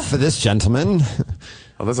half for this gentleman.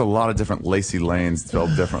 Oh, there's a lot of different Lacey Lanes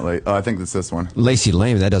spelled differently. Oh, I think it's this one. Lacey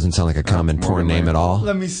Lane, that doesn't sound like a common Morgan porn name Lane. at all.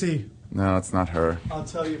 Let me see. No, it's not her. I'll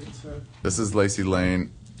tell you if it's her. This is Lacey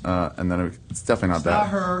Lane, and then it's definitely not It's that. not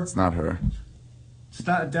her. It's not her. It's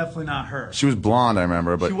definitely not her. She was blonde, I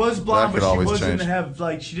remember, but She was blonde, that could but she always wasn't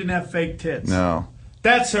change. she didn't have fake tits. No,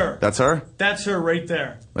 That's her. that's her. That's her right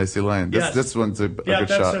there. Lacey Lane. Yes. This one's a good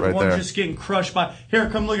that's shot the right one there. just getting crushed by. Here,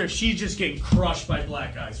 come look at her. She's just getting crushed by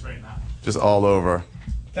black guys right now. Just all over.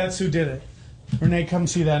 That's who did it. Renee, come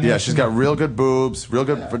see that. Yeah, she's got real good boobs, real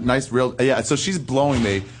good, nice, real. Yeah, so she's blowing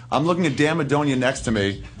me. I'm looking at Dan Madonia next to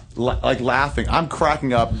me, like laughing. I'm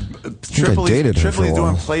cracking up. dated her for a Tripoli's doing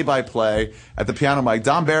while. play-by-play at the piano mic.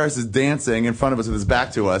 Don Barris is dancing in front of us with his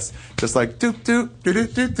back to us, just like doop doop doop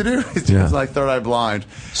doop doop doop. He's Yeah. like Third Eye Blind.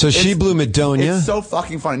 So she blew Madonia? It's so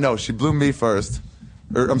fucking funny. No, she blew me first.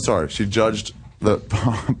 I'm sorry, she judged the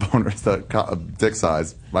boners, the dick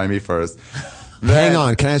size by me first. Hang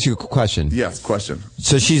on, can I ask you a question? Yes, question.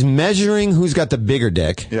 So she's measuring who's got the bigger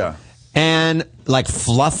dick. Yeah. And like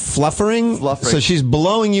fluffering. Fluffering. So she's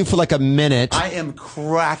blowing you for like a minute. I am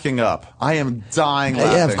cracking up. I am dying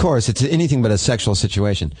laughing. Yeah, of course. It's anything but a sexual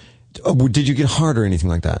situation. Did you get hard or anything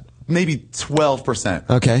like that? Maybe 12%.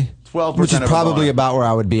 Okay. 12%. Which is of a probably boner. about where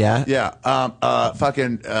I would be at. Yeah.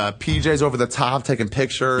 Fucking PJ's over the top taking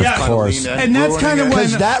pictures. Yeah, of course. And that's kind of when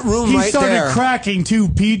that room he right started there- cracking too.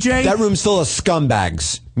 PJ. That room's full of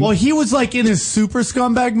scumbags. Well, he was like in his super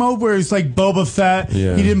scumbag mode where he's like Boba Fett.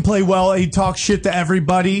 Yeah. He didn't play well. He talked shit to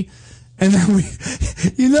everybody. And then we,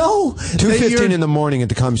 you know, 2:15 in the morning at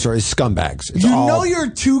the Comedy Store is scumbags. It's you all- know you're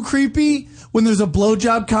too creepy when there's a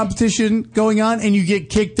blowjob competition going on and you get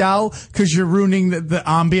kicked out because you're ruining the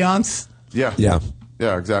ambiance. Yeah. Yeah.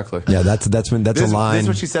 Yeah, exactly. Yeah, that's a line. This is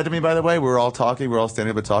what she said to me, by the way. We were all talking. We were all standing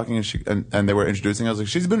up and talking, and they were introducing. I was like,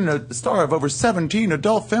 she's been a star of over 17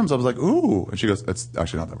 adult films. I was like, ooh. And she goes, it's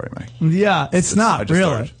actually not that very many. Yeah, it's I not just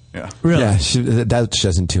really. started. Yeah. Really. Yeah, that she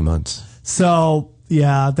does in 2 months. So,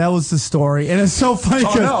 yeah, that was the story. And it's so funny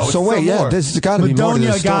Oh, because no. So wait, yeah, more. this has got to be more to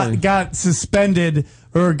this story. got suspended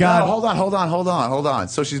or got. No, hold on.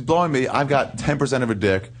 So she's blowing me. I've got 10% of a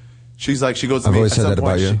dick. She's like, she goes to I've me. always at said some that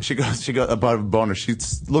about point, you. She goes about a boner. She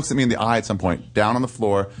looks at me in the eye at some point, down on the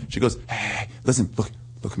floor. She goes, hey, listen, look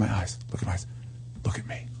at my eyes. Look at my eyes. Look at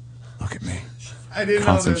me. Look at me. I didn't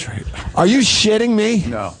Concentrate. Are you shitting me?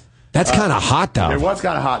 No. That's kind of hot, though. It was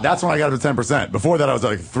kind of hot. That's when I got up to 10%. Before that, I was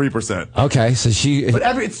like 3%. Okay, so she. But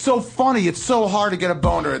it's so funny. It's so hard to get a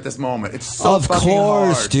boner at this moment. It's so Of fucking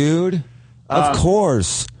course, hard. dude. Of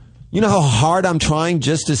course. You know how hard I'm trying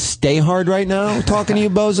just to stay hard right now? Talking to you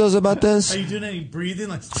bozos about this? Are you doing any breathing?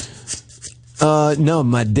 Like, No,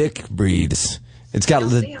 my dick breathes. It's got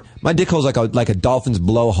my dick hole's like a dolphin's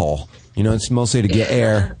blowhole. You know, it's mostly to get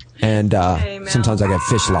air, and sometimes I get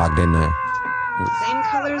fish logged in there. Same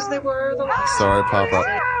colors they were the last Sorry,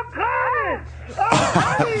 Papa.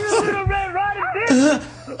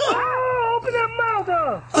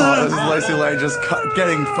 Oh, this is Lacey Lane just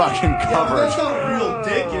getting fucking covered. that's not real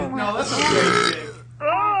dick. No, that's not real dick.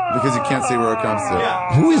 Because you can't see where it comes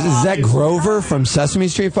to. Who is that Grover from Sesame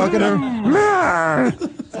Street fucking her?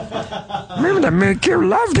 Maybe to make you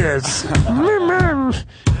love this. So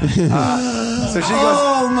she goes.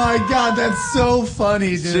 Oh my god, that's so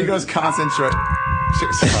funny, dude. She goes concentrate.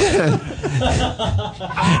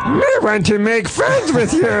 I want to make friends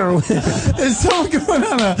with you. Is someone going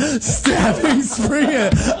on a stabbing spree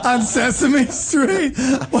on Sesame Street?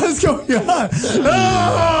 What's going on?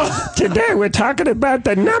 Oh! Today we're talking about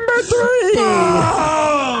the number 3.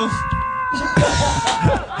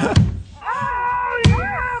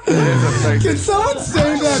 Can someone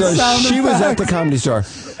say that So sound she was at effect? the Comedy Store.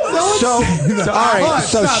 All right,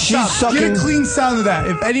 so she's Get sucking. a clean sound of that.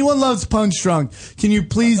 If anyone loves Punch Drunk, can you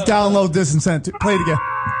please download this and send it to play it again?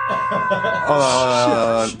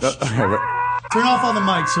 Okay, wait. Turn off on the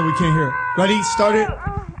mic so we can't hear it. Ready? Start it.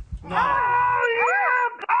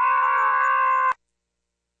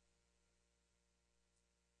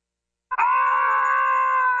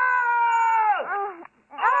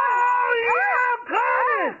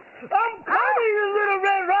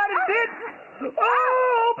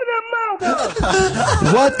 Oh, open that mouth.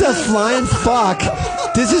 What the flying fuck?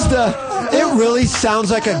 This is it really sounds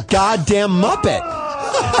like a goddamn Muppet.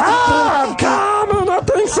 I'm coming. I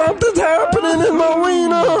think something's happening in my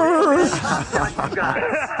wiener.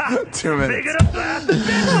 2 minutes.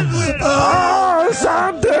 Oh,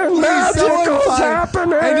 something magical's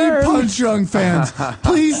happening. Any Punch Drunk fans,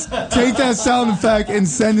 please take that sound effect and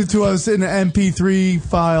send it to us in an MP3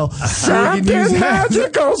 file. Something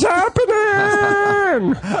magical's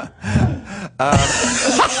happening.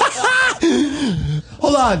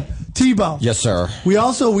 Hold on. Tebow. Yes, sir. We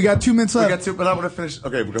got 2 minutes left. We got 2, but I want to finish.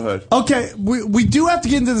 Okay, go ahead. Okay, we do have to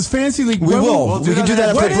get into this fantasy league. We will. We can do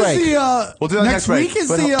that after break. We'll do that next break. Week is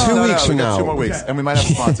but the 2 weeks from now. 2 more weeks, and we might have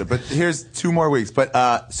a sponsor. But here's 2 more weeks.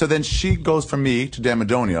 But so then she goes from me to Dan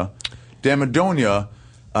Madonia. Dan Madonia.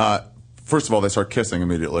 First of all, they start kissing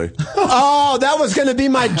immediately. Oh, that was going to be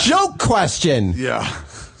my joke question. Yeah,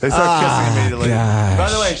 they start kissing immediately. Gosh.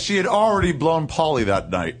 By the way, she had already blown Pauly that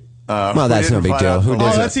night. Well, that's no big deal. Who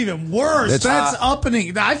does that's even worse. That's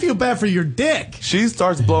upping. I feel bad for your dick. She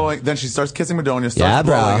starts blowing. Then she starts kissing Madonia. Starts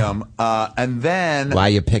blowing him. And then why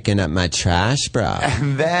you picking up my trash, bro?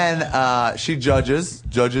 And then she judges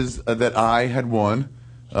that I had won.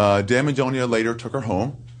 Dan Madonia later took her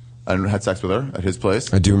home and had sex with her at his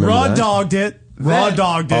place. I do remember Raw that. dogged it. Raw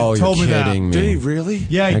dogged it. Oh, told you're me kidding that. me. Did he really?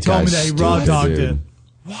 Yeah, he told me that. He raw dogged it.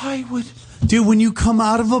 Why would? Dude, when you come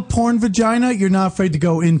out of a porn vagina, you're not afraid to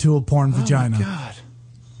go into a porn vagina. Oh, God.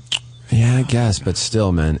 Yeah, I guess, but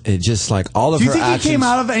still, man, it just like all of her actions. Do you think he came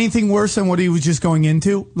out of anything worse than what he was just going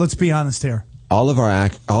into? Let's be honest here. All of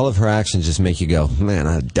her actions just make you go, man,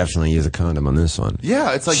 I definitely use a condom on this one.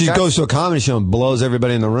 Yeah, it's like she goes to a comedy show and blows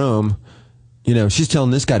everybody in the room. You know, she's telling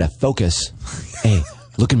this guy to focus. Hey,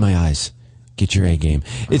 look in my eyes. Get your A game.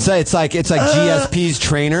 It's like GSP's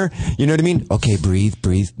trainer. You know what I mean? Okay, breathe.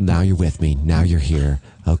 Now you're with me. Now you're here.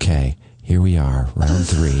 Okay, here we are. Round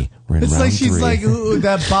 3. We're in round 3. It's like she's like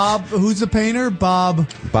that Bob. Who's the painter? Bob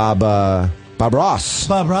Ross.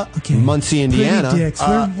 Bob Ross. Okay. Muncie, Indiana. Pretty dicks.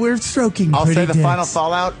 We're stroking. I'll pretty say the dicks. final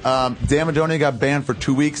fallout. Dan Madonia got banned for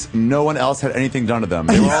 2 weeks. No one else had anything done to them.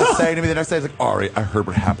 They were all saying to me the next day, "It's like Ari, I heard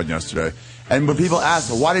what happened yesterday." And when people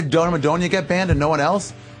ask, "Why did Dan Madonia get banned and no one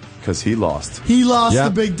else?" Because he lost. He lost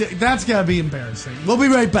the big dick. That's got to be embarrassing. We'll be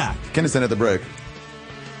right back. Kinnison at the break.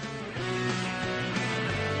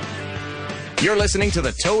 You're listening to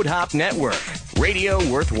the Toad Hop Network, radio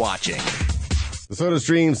worth watching. The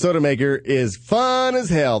SodaStream Soda Maker is fun as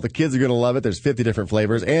hell. The kids are going to love it. There's 50 different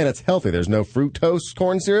flavors, and it's healthy. There's no fructose,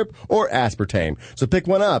 corn syrup, or aspartame. So pick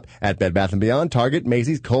one up at Bed Bath & Beyond, Target,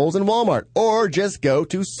 Macy's, Kohl's, and Walmart. Or just go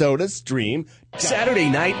to SodaStream. Saturday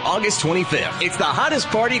night, August 25th. It's the hottest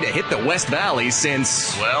party to hit the West Valley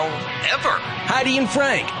since, well, ever. Heidi and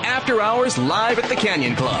Frank, after hours live at the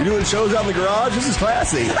Canyon Club. You're doing shows out in the garage? This is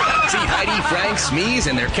classy. See Heidi, Frank, Smeeze,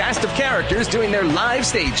 and their cast of characters doing their live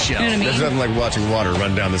stage show. There's nothing like watching water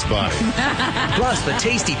run down this body. Plus, the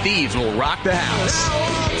Tasty Thieves will rock the house.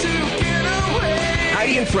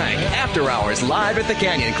 Heidi and Frank, after hours live at the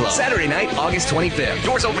Canyon Club. Saturday night, August 25th.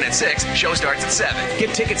 Doors open at 6. Show starts at 7.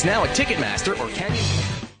 Get tickets now at Ticketmaster or Canyon.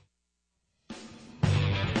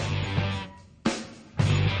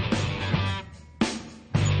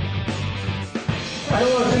 I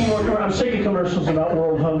don't want to see more. I'm sick of commercials about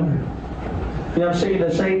world hunger. You know, I'm sick of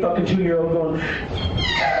the same fucking 2-year-old going.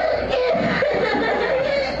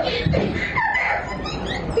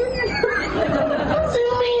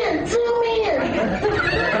 Zoom in.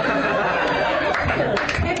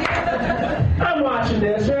 I'm watching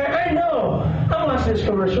this. I know. I'm watching this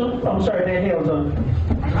commercial. I'm sorry, Van Halen's on.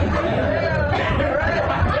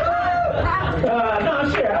 No,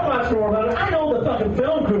 I'm serious. I'm watching world hunger. I know the fucking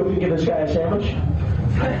film crew can give this guy a sandwich.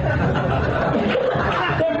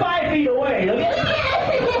 They're 5 feet away.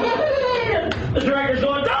 The director's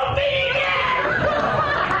going, don't feed him yet!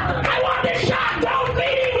 I want this shot! Don't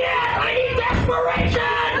feed him yet! I need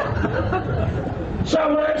desperation!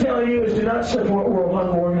 So what I'm telling you is do not support World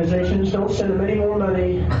Hunger organizations. Don't send them any more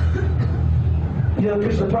money. You know,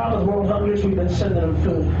 because the problem with World Hunger is we've been sending them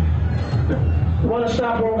food. You want to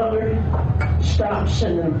stop World Hunger? Stop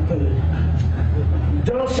sending them food.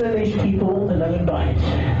 Don't send these people and let them bite.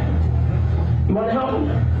 You want to help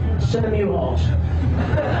them? Send them U-Hauls.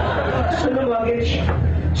 Send them luggage.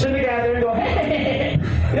 Send the guy there and go, hey,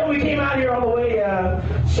 you know, we came out here all the way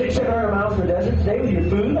 600-700 miles in the desert today with your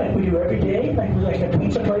food like we do every day, like a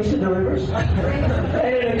pizza place that delivers. And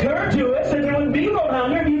it occurred to us that there wouldn't be world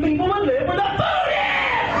hunger if you people would live where the food is!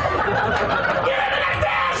 You live in a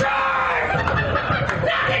desert!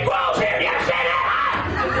 Nothing grows here, you said it!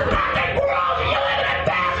 Nothing grows, you live in a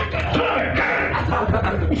desert!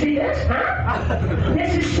 see this, huh?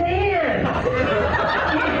 This is sand.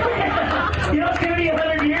 You know it's going to be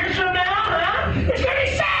 100 years from now, huh? It's going to be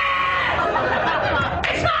sand!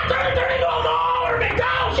 It's not turning into a mall or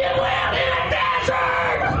McDonald's. You live in a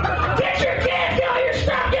desert! Get your kids, get all your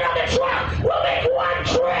stuff, get on the truck. We'll make one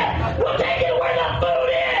trip. We'll take you where the food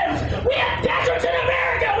is. We have deserts in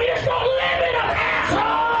America. We just don't live in them,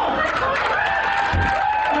 asshole!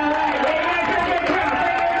 All right, good crowd.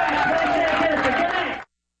 Thank you very much.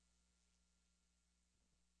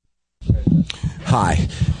 Hi.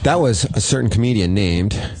 That was a certain comedian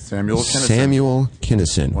named Samuel Kinison. Samuel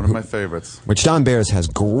Kinison. One of my favorites. Which Don Barris has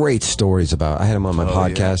great stories about. I had him on my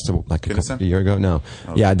podcast like a year ago. No.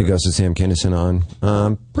 Oh, yeah, I had to go to Sam Kinison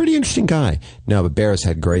on. Pretty interesting guy. No, but Barris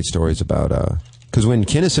had great stories about, because when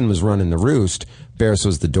Kinison was running the Roost, Barris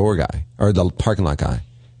was the door guy, or the parking lot guy.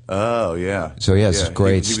 Oh, yeah. So he has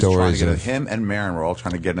great he was stories. Trying to get of, him and Maron were all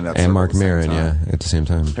trying to get in that and circle Mark at the same Maron, time. yeah, at the same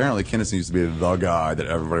time. Apparently, Kinison used to be the guy that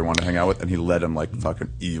everybody wanted to hang out with, and he led him like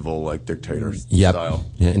fucking evil, like dictator style.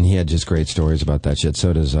 Yeah, and he had just great stories about that shit.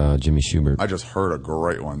 So does Jimmy Schubert. I just heard a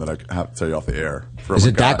great one that I have to tell you off the air. Is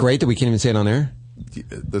it that great that we can't even say it on air?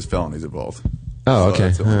 There's felonies involved. Oh, So okay.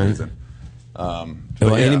 that's the only All right. reason.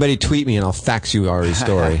 Well, anybody tweet me and I'll fax you Ari's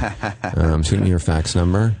story. Tweet me your fax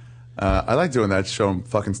number. I like doing that, showing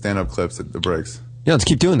fucking stand-up clips at the breaks. Yeah, let's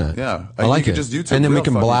keep doing that. Yeah. I like you it. could just YouTube and then we real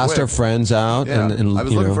can fucking blast quick. our friends out. Yeah. And I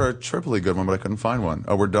was you looking know. for a triply good one, but I couldn't find one.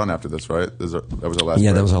 Oh, we're done after this, right? That was our last Yeah,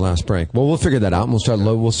 break. that was our last break. Well, we'll figure that out. And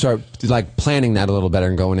we'll start like planning that a little better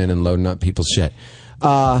and going in and loading up people's shit.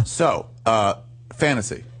 So,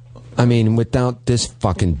 fantasy. I mean, without this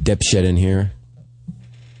fucking dipshit in here,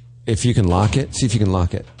 if you can lock it, see if you can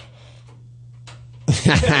lock it.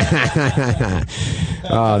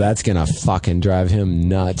 Oh, that's gonna fucking drive him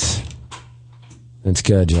nuts. That's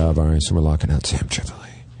good job, Ari. So we're locking out Sam Tripoli.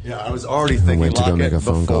 Yeah, I was already thinking went to go lock make it a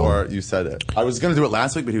phone before call. you said it. I was going to do it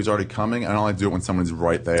last week, but he was already coming. I don't like to do it when someone's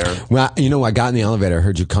right there. Well, you know, I got in the elevator, I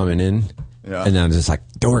heard you coming in, Yeah. and then I was just like,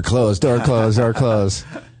 door closed, door closed, door closed.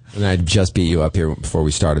 And I just beat you up here before we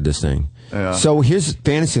started this thing. Yeah. So here's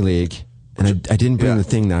Fantasy League, and I didn't bring the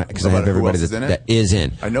thing that because I have Who everybody else is in it? that is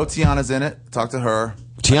in. I know Tiana's in it. Talk to her.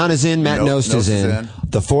 Tiana's in, Matt No- Nost is in.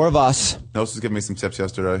 The four of us. Nost was giving me some tips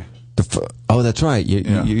yesterday. Oh, that's right.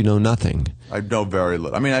 You know nothing. I know very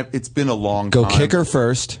little. I mean, it's been a long Go time. kicker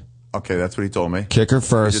first. Okay, that's what he told me. Kicker He just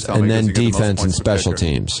first, told me and then because you get the most defense and points for special kicker.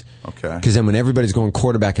 teams. Okay. Because then when everybody's going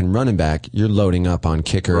quarterback and running back, you're loading up on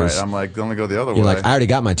kickers. Right, I'm like, let me go the other You're way. like, I already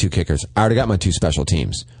got my two kickers. I already got my two special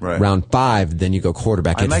teams. Right. Round 5, then you go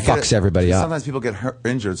quarterback. I It might fucks get everybody up. Sometimes people get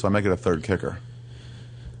injured, so I might get a third kicker.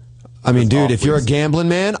 I mean, dude, off if you're a weeks. gambling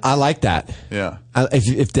man, I like that. Yeah.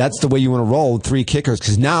 If that's the way you want to roll, 3 kickers,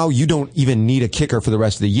 because now you don't even need a kicker for the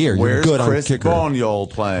rest of the year. You're Where's good Chris on kicker. Boniol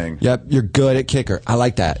playing? Yep, you're good at kicker. I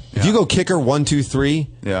like that. If you go kicker 1, 2, 3,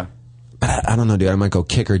 Yeah. I don't know, dude. I might go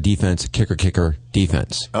kicker, defense, kicker,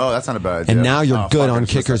 defense. Oh, that's not a bad idea. And now you're Oh, good fuck, on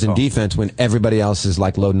it's just kickers like, and oh. defense when everybody else is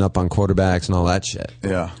like loading up on quarterbacks and all that shit.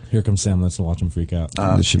 Yeah. Here comes Sam. Let's watch him freak out.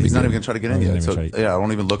 This should be He's not good. even going to try to get in Oh, he's yet. not So, even trying. yeah, I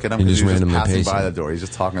won't even look at him He because just he's just randomly passing pacing. by the door. He's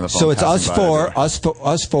just talking on the phone. So it's passing us by the four, door.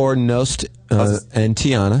 us four, Nost, and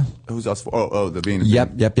Tiana. Who's us four? Oh, the Bean.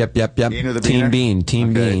 Yep. Bean or the Team Beaner? Bean, Team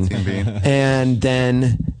Okay, Bean. Team Bean. And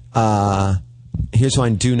then here's who I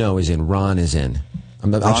do know is in. Ron is in. I'll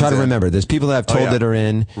try to in. remember. There's people that I've Oh, told yeah. that are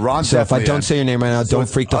in. Ron's so if I definitely don't in. say your name right now, So don't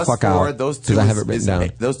it's freak the us fuck four, out Those two because I have it written is, down.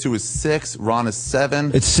 Those two is 6. Ron is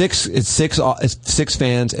 7. It's six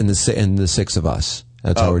fans and the 6 of us.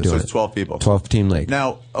 That's how we're doing so it's 12 people. 12 team league.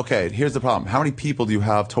 Now, okay, here's the problem. How many people do you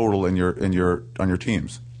have total on your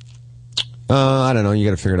teams? I don't know. You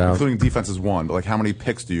got to figure it out. Including defense is 1. But like, how many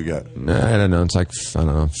picks do you get? I don't know. It's like, I don't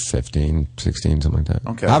know, 15, 16, something like that.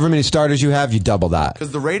 Okay. However many starters you have, you double that.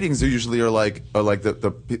 Because the ratings usually are like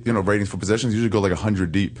the ratings for positions usually go like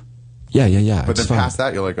 100 deep. Yeah. But it's then fine. past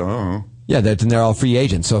that, you're like, oh. Yeah, they're all free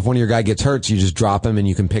agents. So if one of your guy gets hurt, you just drop him and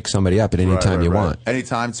you can pick somebody up at any time you want.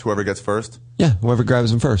 Anytime it's whoever gets first. Yeah, whoever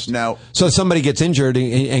grabs him first. Now, so if somebody gets injured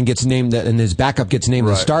and gets named, and his backup gets named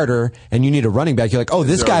the starter, and you need a running back, you're like, oh,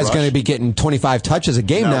 this there a guy's rush? going to be getting 25 touches a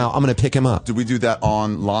game now. I'm going to pick him up. Do we do that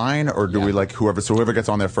online or do we like whoever gets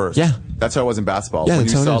on there first? Yeah. That's how it was in basketball. Yeah, when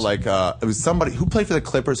that's you how it saw is. like it was somebody who played for the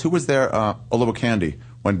Clippers. Who was there? Oliver Candy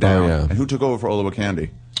went down. Oh, yeah. And who took over for Oliver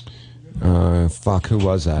Candy? Who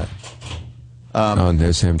was that?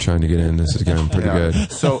 There's him trying to get in. This is going pretty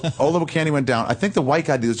good. So Oliver Candy went down. I think the white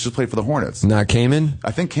guy just played for the Hornets. Not Kamen?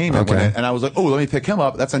 I think Kamen went in, and I was like, oh, let me pick him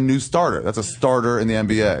up. That's a new starter. That's a starter in the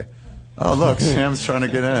NBA. Oh, look, Sam's trying to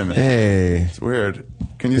get in. Hey. It's weird.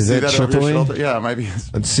 Can you Is see that that over your Tripoli? shoulder? Yeah, it might be.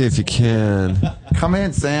 Let's see if you can. Come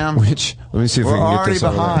in, Sam. Let me see if We're we can get already this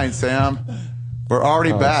over there. behind, Sam. We're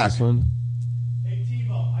already back.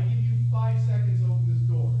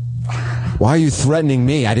 Why are you threatening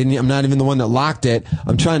me? I'm not even the one that locked it.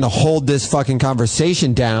 I'm trying to hold this fucking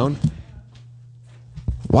conversation down.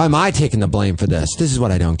 Why am I taking the blame for this? This is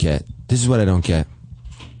what I don't get.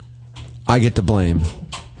 I get the blame.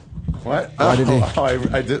 What? Why did he?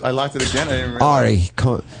 I locked it again. I didn't realize.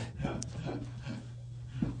 Ari,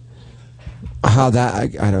 how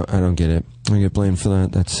that? I don't get it. I get blamed for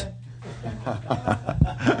that. That's.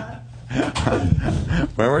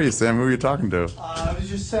 Where were you, Sam? Who were you talking to? I was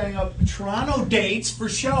just setting up Toronto dates for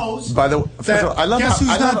shows. By the way, I love guess how,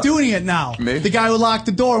 who's not doing it now? Me? The guy who locked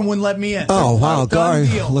the door and wouldn't let me in. Oh wow, Done Ari!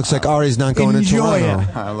 deal. Looks like Ari's not going to Toronto.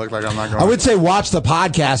 I look like I'm not going. I would say watch the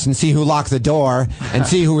podcast and see who locked the door and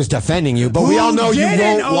see who was defending you. But we all know you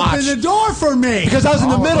didn't won't watch. open the door for me Because I was in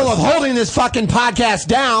the middle of holding this fucking podcast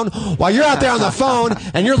down while you're out there on the phone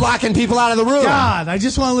and you're locking people out of the room. God, I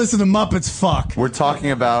just want to listen to Muppets fuck. We're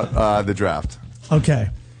talking about the draft. Okay.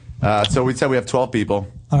 So we said we have 12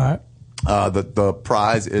 people. All right. The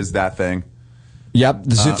prize is that thing. Yep,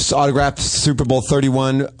 the Zips autographed Super Bowl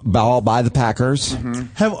 31 ball by the Packers.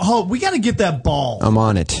 We got to get that ball. I'm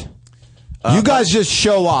on it. You guys just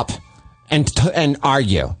show up and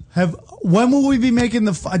argue. When will we be making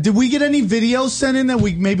the? Did we get any videos sent in that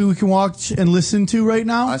maybe we can watch and listen to right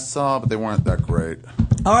now? I saw, but they weren't that great.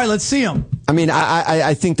 All right, let's see them. I mean,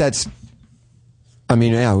 I think that's. I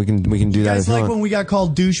mean, yeah, we can do that. Guys, like when we got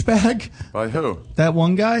called douchebag. By who? That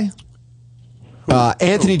one guy.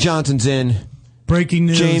 Anthony Johnson's in. Breaking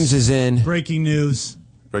news. James is in. Breaking news.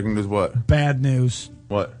 Breaking news. What? Bad news.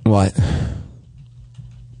 What? What?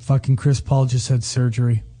 Fucking Chris Paul just had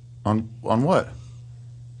surgery. On what?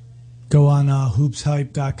 Go on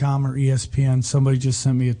hoopshype.com or ESPN. Somebody just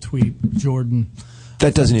sent me a tweet. Jordan.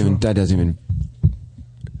 That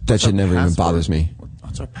shit never even bothers me.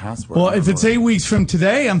 What's our password? Well, if it's 8 weeks from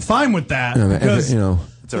today, I'm fine with that. Because,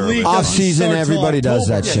 off season, everybody does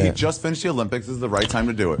that shit. He just finished the Olympics. This is the right time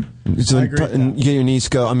to do it. So you get your knees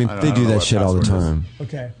go. I mean, they do that shit all the time.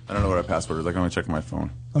 Okay. I don't know what our password is. I'm going to check my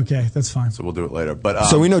phone. Okay, that's fine. So we'll do it later. But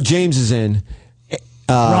so we know James is in.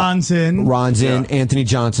 Ron's in. Yeah. Anthony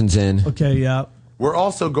Johnson's in. Okay, yeah. We're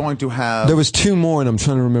also going to have. There was 2 more, and I'm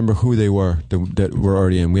trying to remember who they were that were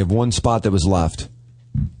already in. We have 1 spot that was left.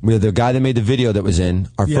 We have the guy that made the video that was in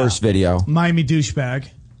our first video. Miami douchebag.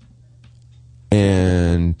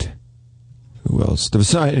 And who else?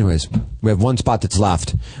 Anyways, we have 1 spot that's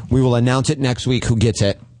left. We will announce it next week who gets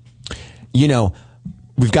it.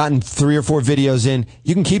 We've gotten 3 or 4 videos in.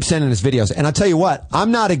 You can keep sending us videos. And I'll tell you what,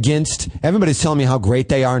 I'm not against, everybody's telling me how great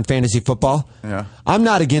they are in fantasy football. Yeah. I'm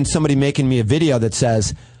not against somebody making me a video that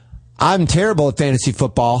says, I'm terrible at fantasy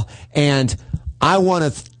football and I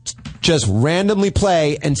want to just randomly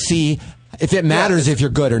play and see if it matters if you're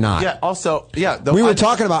good or not. Yeah, also, we were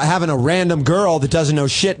talking about having a random girl that doesn't know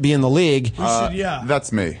shit be in the league.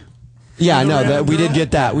 That's me. Yeah, I know that we did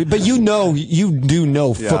get that. But you do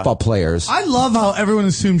know football players. I love how everyone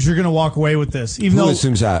assumes you're going to walk away with this. Even Who though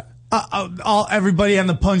assumes that? Everybody on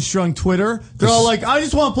the Punch Drunk Twitter, they're all like, I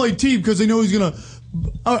just want to play team because they know he's going to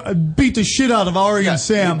beat the shit out of Ari and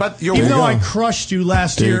Sam. But even though I crushed you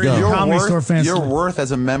last year in Comedy Store Fantasy. Your worth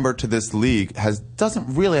as a member to this league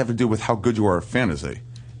doesn't really have to do with how good you are at fantasy.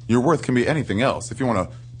 Your worth can be anything else. If you want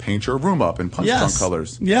to paint your room up in Punch Drunk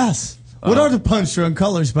colors. Yes. What are the Punch Drunk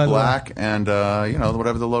colors, by the way? Black and,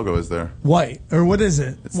 whatever the logo is there. White. Or what is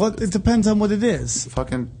it? It depends on what it is.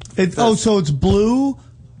 So it's blue,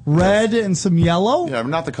 red, and some yellow? Yeah,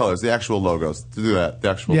 not the colors, the actual logos. To do that, the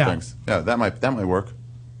actual things. Yeah, that might work.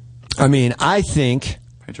 I mean, I think...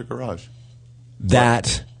 Paint your garage.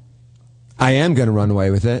 That I am going to run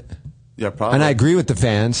away with it. Yeah, probably. And I agree with the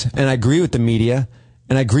fans, and I agree with the media,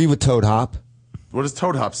 and I agree with Toad Hop. What does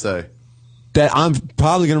Toad Hop say? That I'm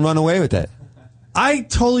probably going to run away with it. I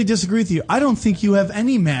totally disagree with you. I don't think you have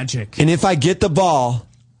any magic. And if I get the ball,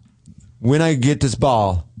 when I get this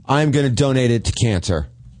ball, I'm going to donate it to cancer.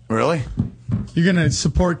 Really? You're going to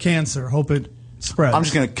support cancer. Hope it spreads. I'm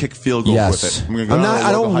just going to kick field goals with it.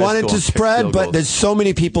 I don't want it to spread, but there's so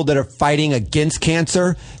many people that are fighting against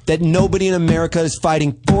cancer that nobody in America is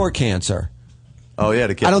fighting for cancer. Oh, yeah.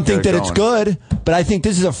 I don't think that it's good, but I think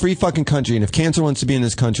this is a free fucking country, and if cancer wants to be in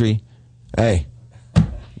this country, hey, we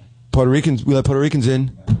let Puerto Ricans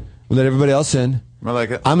in. We let everybody else in. I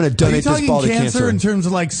like it. I'm going to donate this ball to cancer. Cancer in terms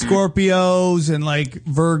of like Scorpios and like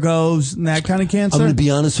Virgos and that kind of cancer? I'm going to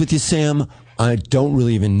be honest with you, Sam. I don't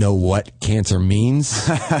really even know what cancer means.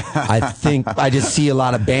 I think I just see a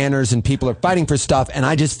lot of banners and people are fighting for stuff, and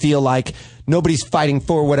I just feel like nobody's fighting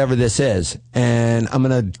for whatever this is. And I'm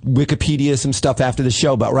going to Wikipedia some stuff after the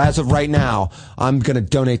show, but as of right now, I'm going to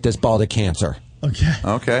donate this ball to cancer. Okay.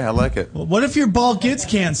 Okay, I like it. What if your ball gets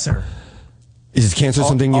cancer? Is cancer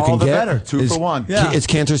something you can the get? better. 2 for 1. Yeah. Is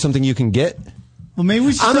cancer something you can get? Well, maybe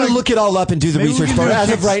we should. I'm going to look it all up and do the maybe we research. can But do a as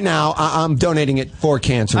of kick- right now, I'm donating it for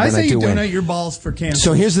cancer I when say I do you win. donate your balls for cancer.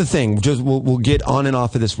 So here's the thing. Just we'll get on and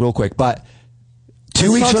off of this real quick, but 2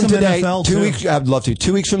 Let's weeks talk from some today, NFL 2 too. weeks. I'd love to.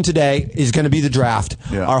 2 weeks from today is going to be the draft.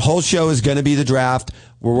 Yeah. Our whole show is going to be the draft.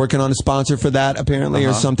 We're working on a sponsor for that, apparently,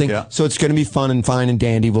 or something. Yeah. So it's going to be fun and fine and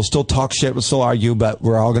dandy. We'll still talk shit. We'll still argue, but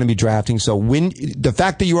we're all going to be drafting. So when the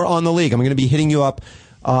fact that you are on the league, I'm going to be hitting you up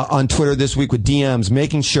on Twitter this week with DMs,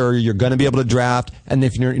 making sure you're going to be able to draft. And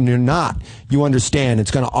if you're not, you understand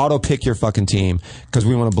it's going to auto pick your fucking team because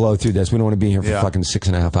we want to blow through this. We don't want to be here for fucking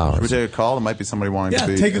 6.5 hours. Should we take a call? There might be somebody wanting to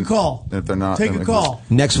be. take a call. And if they're not, Take then a we call.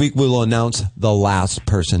 Next week we will announce the last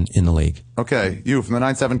person in the league. Okay, you from the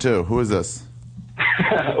 972. Who is this?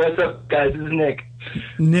 What's up, guys? This is Nick.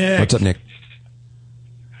 Nick. What's up, Nick?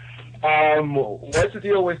 What's the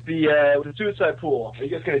deal with the suicide pool? Are you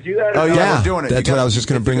guys going to do that? Oh or yeah, not? we're doing it. That's what I was just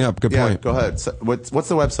going to bring up. Good Yeah, point. go ahead. So, what's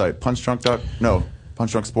the website? Punch Drunk Sports.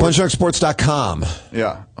 PunchDrunkSports.com.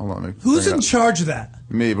 Yeah. Hold on. Who's bring it in up. charge of that?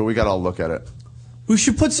 Me, but we got to all look at it. We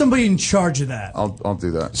should put somebody in charge of that. I'll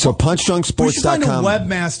do that. So We should find a PunchDrunkSports.com.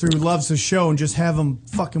 webmaster who loves the show and just have them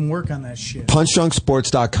fucking work on that shit.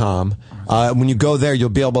 PunchDrunkSports.com. When you go there, you'll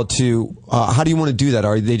be able to. How do you want to do that?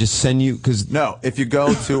 Are they just send you? Because No, if you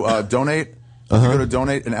go to donate, if you go to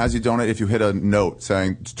donate, and as you donate, if you hit a note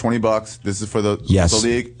saying it's $20, this is for the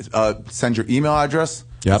league. Send your email address.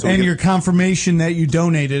 Yep. So we And can- your confirmation that you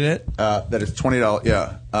donated it. that is $20.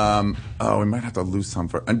 Yeah. We might have to lose some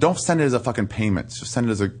for. And don't send it as a fucking payment. Just send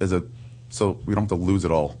it as a so we don't have to lose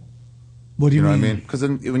it all. What do you know mean? what I mean? Because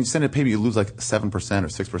when you send a payment, you lose like 7% or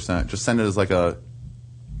 6%. Just send it as like a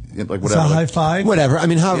whatever. It's a high five. whatever. I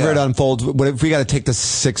mean, however Yeah. it unfolds. What if we got to take the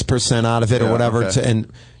 6% out of it or Yeah, whatever? okay. And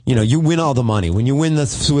you win all the money when you win the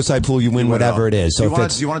suicide pool. You win whatever it is. So do if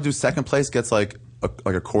it's you want to do second place gets like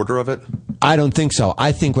a quarter of it? I don't think so.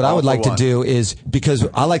 I think what I All would for like to one. do is because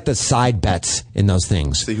I like the side bets in those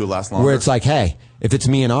things. See who lasts longer. Where it's like, hey, if it's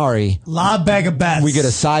me and Ari, Lob bag of bets. we get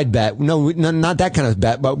a side bet. No, not that kind of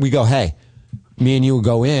bet, but we go, hey, me and you will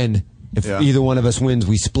go in. If Yeah. either one of us wins,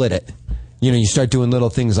 we split it. You start doing little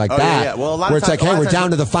things like Oh, that. yeah. Well, a lot where of it's times- like, a lot hey, of we're times down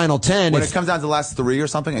to the final 10. When If- it comes down to the last 3 or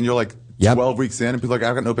something, and you're like Yep. 12 weeks in, and people are like,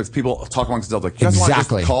 I've got no picks. People talk amongst themselves like, you guys want to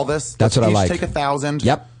Exactly. just call this? That's what I Each like. Take 1,000.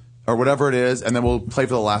 Yep. Or whatever it is, and then we'll play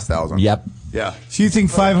for the last 1,000. Yep. Yeah. So you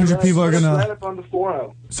think 500 people are Put a going thread to... up on the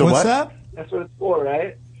forum. So What's what? that? That's what it's for,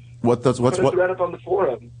 right? What's Put a thread up on the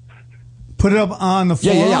forum. Put it up on the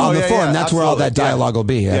Yeah, forum? yeah, on the yeah, forum. yeah, That's where all that absolutely. dialogue will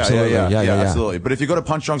be. Yeah, Absolutely. yeah, absolutely. But if you go to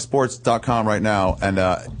punchdrunksports.com right now and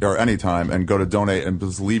or anytime and go to donate and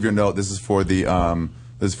just leave your note, this is for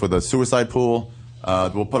the suicide pool.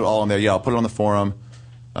 We'll put it all in there. Yeah, I'll put it on the forum.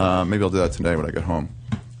 Maybe I'll do that today when I get home.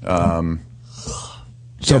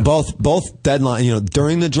 So both deadline,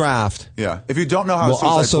 during the draft, Yeah. If you don't know how will a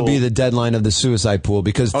suicide also pool, be the deadline of the suicide pool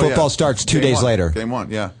because Oh, football yeah. starts 2 Game days one. later. Game one,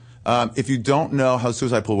 yeah. If you don't know how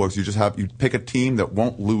suicide pool works, you pick a team that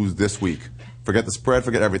won't lose this week. Forget the spread,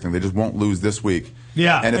 forget everything. They just won't lose this week.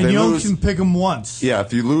 Yeah, and if and they you lose, can pick them once. yeah,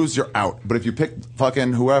 if you lose, you're out. But if you pick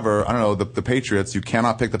fucking whoever, I don't know, the Patriots, you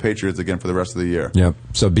cannot pick the Patriots again for the rest of the year. Yep.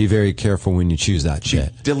 So be very careful when you choose that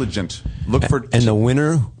shit. Diligent. Look for And the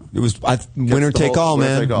winner, it was winner the take whole- all, winner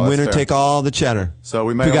man. take all, that's Winner fair. take all the cheddar. So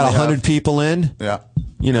we If may we got only 100 have- people in. Yeah.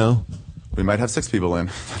 We might have 6 people in.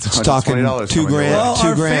 That's talking $20 $2 coming your grand. way. Well, $2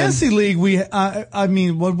 our grand. fantasy league, I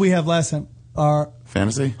mean, what did we have last time? Our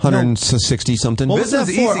Fantasy? 160 something. What was This that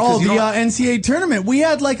is for? easy 'cause Oh, you the don't- NCAA tournament. We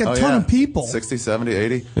had like a Oh, ton yeah. of people. 60, 70,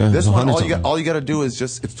 80. Yeah, This it's one, 100 all you got to do is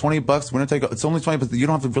just, it's $20, winner take all. It's only 20, but you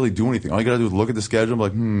don't have to really do anything. All you got to do is look at the schedule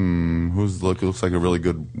and be like, it looks like a really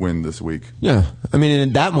good win this week. Yeah. I mean,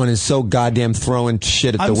 and that one is so goddamn throwing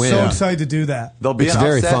shit at I'm the win. so excited to do that. There'll be It's an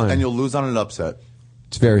very upset, fun. and you'll lose on an upset.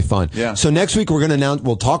 It's very fun. Yeah. So next week we're going to announce,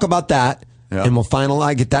 we'll talk about that. Yeah. And we'll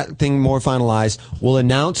get that thing more finalized. We'll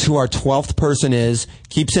announce who our 12th person is.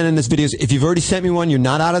 Keep sending us videos. If you've already sent me one, you're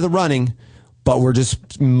not out of the running, but we're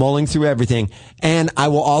just mulling through everything. And I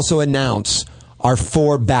will also announce our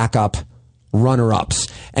 4 backup runner-ups.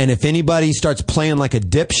 And if anybody starts playing like a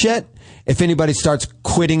dipshit, if anybody starts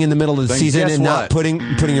quitting in the middle of the Then season guess and not what? putting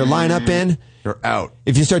your lineup in, You're out.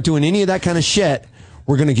 if you start doing any of that kind of shit,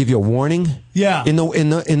 we're going to give you a warning. Yeah. In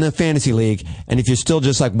the fantasy league, and if you're still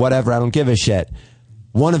just like whatever, I don't give a shit.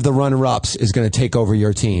 One of the runner-ups is going to take over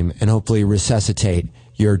your team and hopefully resuscitate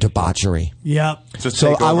your debauchery. Yep. Just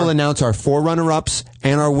So take I over. will announce our 4 runner-ups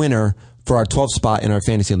and our winner for our 12th spot in our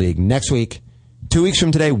fantasy league next week. 2 weeks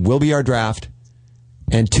from today will be our draft,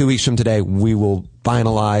 and 2 weeks from today we will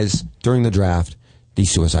finalize during the draft the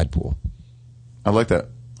suicide pool. I like that.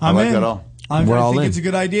 I'm I like in. that all. I all think in. it's a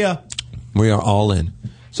good idea. We are all in.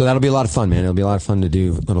 So that'll be a lot of fun, man. It'll be a lot of fun to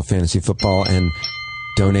do a little fantasy football and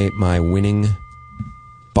donate my winning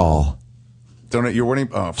ball Donate your winning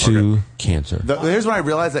to cancer. Here's when I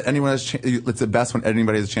realized that anyone has. It's the best when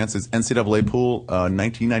anybody has a chance. Is NCAA pool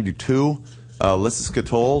 1992. Alyssa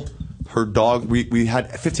Skatoll, her dog. We had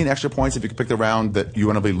 15 extra points if you could pick the round that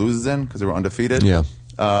UNLV loses in because they were undefeated. Yeah.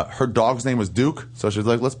 Her dog's name was Duke, so she was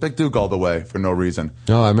like, "Let's pick Duke all the way for no reason."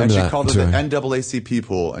 Oh, I remember that. And that. she called it That's the right. NAACP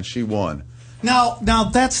pool, and she won. Now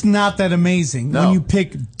that's not that amazing when you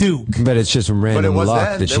pick Duke. But it's just random was luck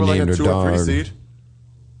then. that They she were like named a her 2 or 3 dog. seed.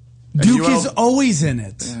 Duke is always in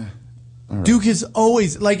it. Duke is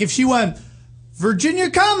always like if she went Virginia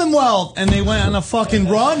Commonwealth and they went on a fucking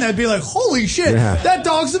run, that'd be like, holy shit, Yeah. that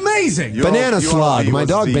dog's amazing. Banana Slug. My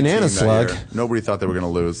dog, the Banana team that Slug. year. Nobody thought they were going to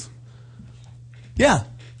lose. Yeah.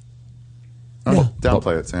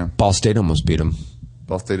 Downplay it, Sam. Ball State almost beat them.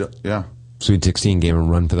 Ball State, yeah. Sweet 16 gave them a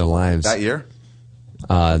run for their lives. That year?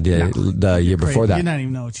 The year before that. You don't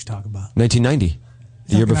even know what you're talking about. 1990.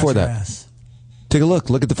 The year Talking before out your that. ass. Take a look.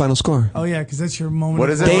 Look at the final score. Oh yeah, because that's your moment. What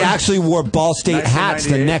is it? They actually wore Ball State hats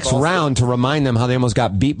the 1998 next Ball State. round to remind them how they almost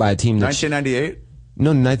got beat by a team that 1998?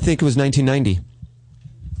 No, I think it was 1990.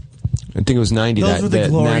 I think it was 90. Those were the that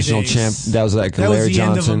glory national days. champ. That was like That Larry was the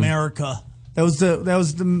Johnson. end of America. That was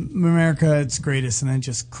the America at its greatest, and then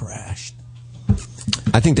just crashed.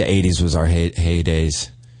 I think the 80s was our heydays.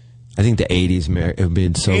 I think the 80s have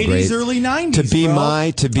been so 80s, great. early 90s.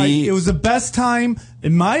 To be bro. It was the best time,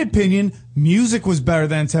 in my opinion. Music was better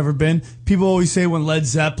than it's ever been. People always say when Led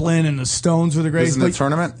Zeppelin and the Stones were the greatest. This is in the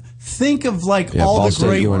tournament? Think of like Yeah, all Ball the State,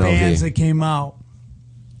 great UNLV. bands that came out.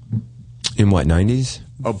 In what, 90s?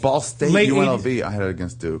 Oh, Ball State, Late UNLV. I had it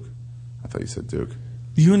against Duke. I thought you said Duke.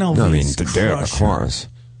 UNLV. No, I mean, is Duke, of crushing. course.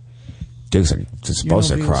 Duke's supposed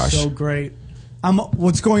to UNLV is crush. so great.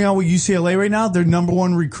 What's going on with UCLA right now? Their number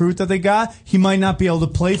one recruit that they got, he might not be able to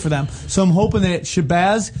play for them. So I'm hoping that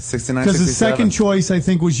Shabazz, 69, because the 67. second choice I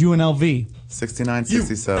think was UNLV. 69,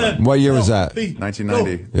 67. What year was that?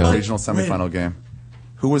 1990. Yeah. Regional semifinal game.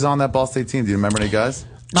 Who was on that Ball State team? Do you remember any guys?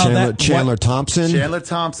 Chandler Thompson. Chandler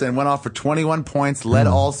Thompson went off for 21 points, led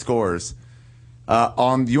all scores.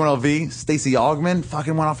 On UNLV, Stacey Augman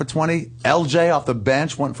fucking went off for 20. LJ off the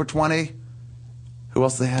bench went for 20. Who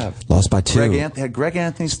else do they have? Lost by 2. They had Greg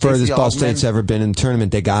Anthony, Furthest Stacey Ball Augman. State's ever been in the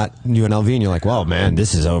tournament. They got UNLV, and you're like, well, man,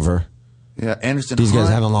 this is over. Yeah, Anderson These guys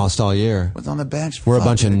Hunt haven't lost all year. was on the bench. We're a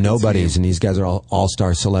bunch of Fucking good nobodies, team. and these guys are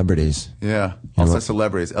all-star celebrities. Yeah, You also know-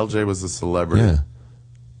 celebrities. LJ was a celebrity. Yeah.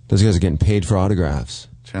 Those guys are getting paid for autographs.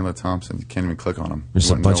 Chandler Thompson, you can't even click on him. There's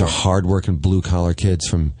You a wouldn't bunch know of him. hard-working blue-collar kids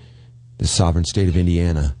from the sovereign state of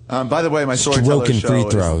Indiana. By the way, my storyteller Stroking show free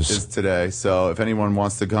throws. is today. So if anyone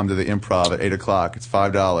wants to come to the Improv at 8 o'clock, it's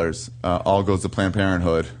 $5. All goes to Planned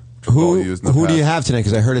Parenthood. Who do you have tonight?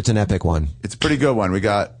 Because I heard it's an epic one. It's a pretty good one. We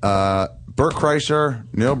got Burt Kreischer,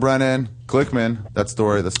 Neil Brennan, Glickman. That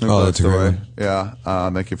story, the Snoop Oh, Dogg that's a great story. one. Yeah.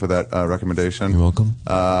 Thank you for that recommendation. You're welcome.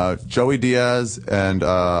 Joey Diaz and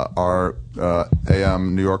our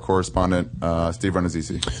AM New York correspondent, Steve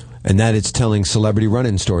Renazzisi. And that it's telling celebrity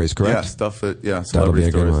run-in stories, correct? Yeah, stuff that, yeah, That'll be celebrity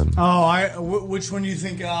a good stories. one. Which one do you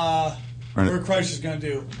think Bert Kreischer's going to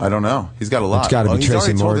do? I don't know. He's got a lot. It's gotta be he's Tracy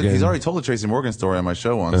already told Morgan. he's already told the Tracy Morgan story on my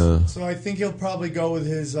show once. So I think he'll probably go with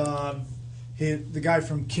the guy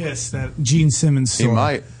from Kiss, that Gene Simmons He story.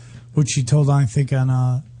 might. Which he told, I think,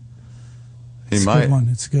 on He it's a might. good one.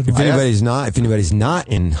 It's a good If one. anybody's not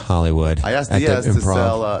in Hollywood, I asked at Diaz the to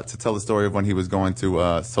Improv, tell the story of when he was going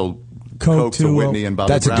to sell Coke Coke to to, Whitney and Bobby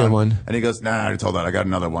That's a Brown. good one. And he goes, "Nah, I already told that. I got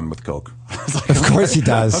another one with Coke." Of course he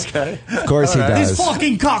does. Okay. Of course he All right. does. These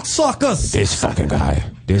fucking cocksuckers. This fucking guy.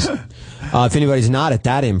 If anybody's not at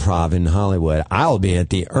that Improv in Hollywood, I'll be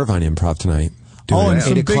at the Irvine Improv tonight. Oh, and at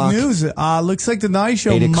some 8 big o'clock. news. Looks like the Night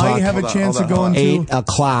Show 8 o'clock. might have a chance of going to. 8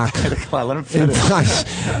 o'clock. 8 o'clock. Let him finish.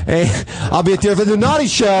 Hey, I'll be at the Naughty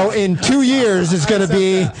Show in 2 years. It's going to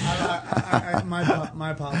be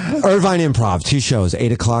My apologies. Irvine Improv. 2 shows.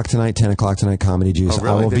 8 o'clock tonight, 10 o'clock tonight, Comedy Juice. Oh,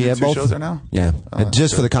 really? I will They be do at 2 both. shows there now? Yeah.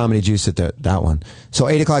 Just for the Comedy Juice at that one. So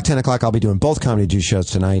 8 o'clock, 10 o'clock, I'll be doing both Comedy Juice shows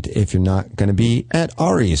tonight if you're not going to be at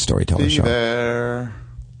Ari's Storyteller Be Show. there.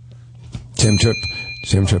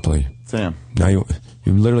 Sam Tripoli. Sam. Now you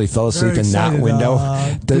literally fell asleep Very in that excited,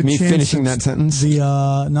 window. good Me chance finishing that sentence. The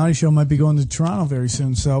Naughty Show might be going to Toronto very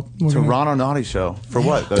soon. So we're gonna- Toronto Naughty Show. For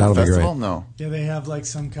what? The That'll be festival? great. No. Yeah, they have like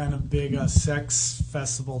some kind of big sex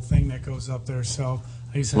festival thing that goes up there. So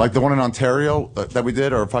I used to Like the one in Ontario that we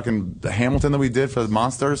did, or fucking Hamilton that we did for the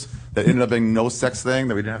Monsters, that ended up being no sex thing,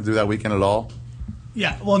 that we didn't have to do that weekend at all.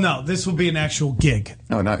 Yeah, well, no, this will be an actual gig.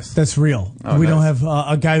 Oh, nice. That's real. Oh, we nice. don't have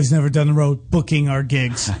a guy who's never done the road booking our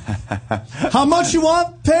gigs. How much you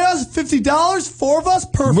want? Pay us $50? 4 of us?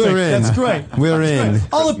 Perfect. We're in. That's great. We're in.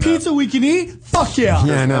 All the pizza we can eat? Fuck yeah.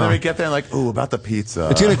 Yeah, I know. And then we get there and like, ooh, about the pizza.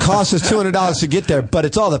 It's going to cost us $200 to get there, but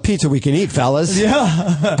it's all the pizza we can eat, fellas.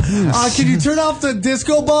 Yeah. Can you turn off the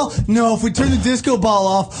disco ball? No, if we turn the disco ball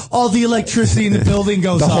off, all the electricity in the building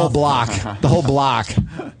goes The off. whole block. The whole block.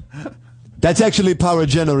 That's actually power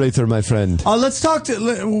generator, my friend. Let's talk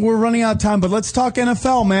we're running out of time, but let's talk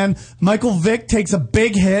NFL, man. Michael Vick takes a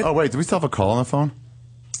big hit. Oh, wait, do we still have a call on the phone?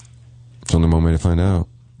 It's only one way to find out.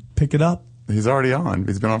 Pick it up. He's already on.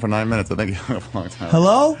 He's been on for 9 minutes. I think he hung up a long time.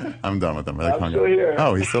 Hello? I'm done with him. I'm still here.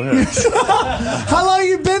 Oh, he's still here. How long have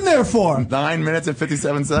you been there for? 9 minutes and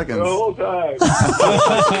 57 seconds. The whole time.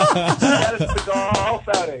 That is the golf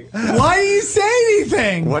outing. Why do you say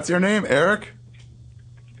anything? What's your name? Eric?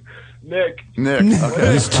 Nick.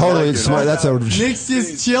 Okay. He's totally smart. That's a. Nick's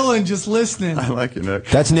just chilling, just listening. I like you, Nick.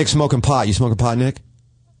 That's Nick smoking pot. You smoking pot, Nick?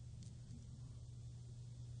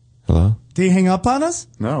 Hello? Did he hang up on us?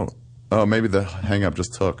 No. Oh, maybe the hang up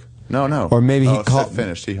just took. No. Or maybe he it called. said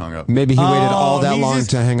finished. He hung up. Maybe he waited all that he long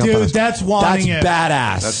just- to hang up dude, on us. that's wanting That's it.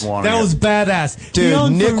 badass. That's wanting That was it. badass. He Dude,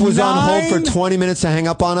 hung Nick for was on hold for 9 20 minutes to hang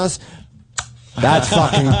up on us. That's how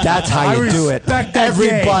I you do it. respect that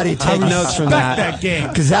Everybody game. take I notes from respect that. that game.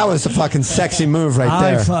 Because that was a fucking sexy move right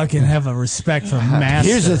I there. fucking have a respect for Master.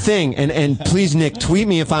 Here's the thing, and please, Nick, tweet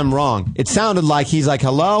me if I'm wrong. It sounded like he's like,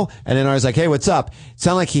 hello, and then I was like, hey, what's up? It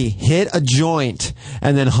sounded like he hit a joint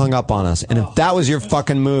and then hung up on us. And if that was your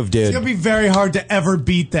fucking move, It's dude, going to be very hard to ever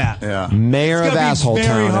beat that. Yeah. mayor It's of gonna be Asshole very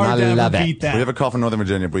Town, and hard to I ever love it. beat that. We have a call from Northern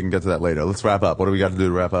Virginia, but we can get to that later. Let's wrap up. What do we got to do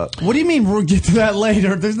to wrap up? What do you mean we'll get to that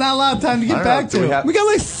later? There's not a lot of time to I get don't back know. Do to. we have- We got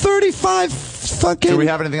like 35 fucking... Do we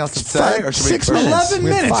have anything else to say? Or should 6 we minutes. 11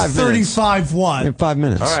 We have minutes, 5 minutes. 35 We what? have 5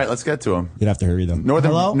 minutes. All right, let's get to him. You'd have to hurry though.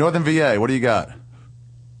 Hello? Northern VA, what do you got?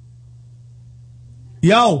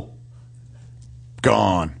 Yo.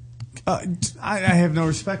 Gone. I have no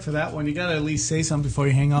respect for that one. You got to at least say something before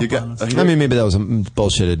you hang up You got- on us. I mean, maybe that was a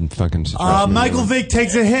bullshitted fucking situation. Michael Vick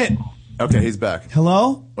takes a hit. Okay, he's back.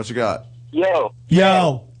 Hello? What you got? Yo.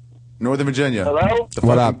 Yo. Northern Virginia. Hello? The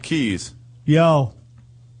What fucking up? Keys. Yo.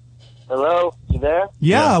 Hello? You there?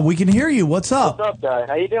 Yeah, we can hear you. What's up? What's up, guy?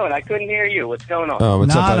 How you doing? I couldn't hear you. What's going on? Oh,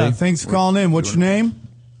 what's up, Nada. buddy? Thanks for calling in. What's your name?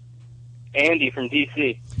 Andy from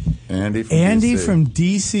DC. Andy from Andy DC. from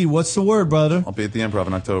DC. What's the word, brother? I'll be at the Improv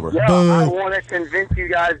in October. Yo, Boo. I want to convince you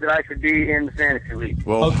guys that I should be in the fantasy league.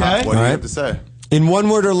 Well, Okay. what do All you right. have to say? In one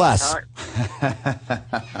word or less.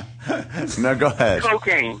 No, go ahead.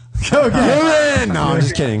 Cocaine. You're in. No, I'm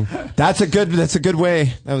just kidding. That's a good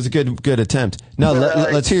way. That was a good attempt. No,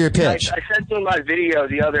 let's hear your pitch. I sent him my video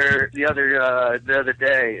the other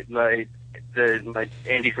day. My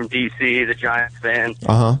Andy from DC, the Giants fan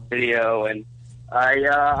video, and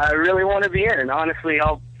I really want to be in. And honestly,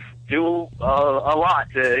 I'll do a lot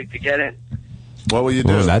to get in. What will you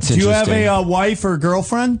do? Oh, that's Do you interesting. have a wife or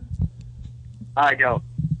girlfriend? I don't.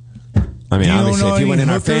 I mean, You don't obviously, know if you any went in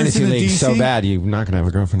our hookers fantasy in the league so DC? bad, you're not going to have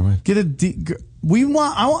a girlfriend or wife. Get a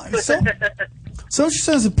I want so she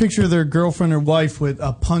sends a picture of their girlfriend or wife with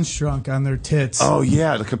a punch drunk on their tits. Oh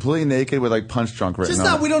yeah, they're completely naked with like punch drunk written Just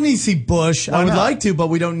on not. it. We don't need to see Bush. I Why would not? like to, but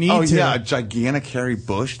we don't need Oh to. yeah, a gigantic hairy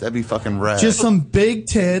bush. That'd be fucking rad. Just some big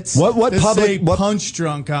tits. What that say public- what- punch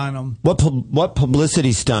drunk on them? What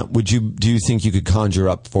publicity stunt do you think you could conjure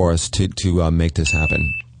up for us to make this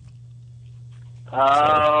happen?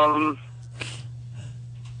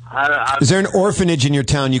 Is there an orphanage in your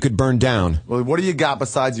town you could burn down? Well, what do you got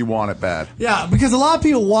besides you want it bad? Yeah, because a lot of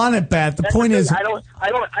people want it bad. The point is, I don't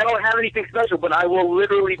have anything special, but I will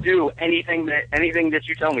literally do anything that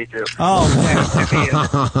you tell me to.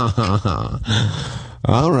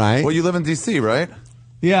 All right. Well, you live in D.C., right?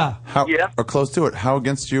 Yeah. Or close to it. How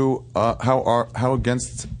against you? How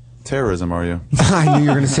against terrorism are you? I knew you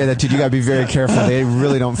were going to say that, dude. You got to be very careful. They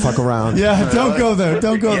really don't fuck around. Yeah, don't go there.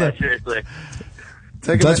 Don't go there. Seriously.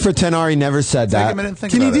 Let's pretend Ari never said that. Take a minute and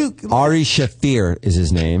think Can about you it. do? Ari Shafir is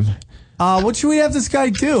his name. What should we have this guy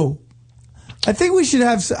do? I think we should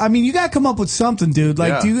have. I mean, you got to come up with something, dude. Like,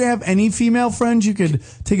 Yeah. do you have any female friends you could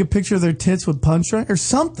take a picture of their tits with punch drunk or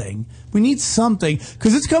something? We need something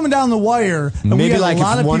because it's coming down the wire. And we Maybe got like a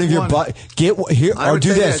lot if of one of people your want- here I or would do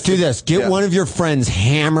say this, do this. Get Yeah. one of your friends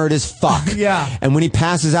hammered as fuck. Yeah. And when he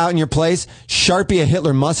passes out in your place, Sharpie a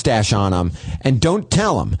Hitler mustache on him and don't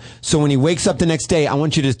tell him. So when he wakes up the next day, I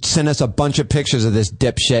want you to send us a bunch of pictures of this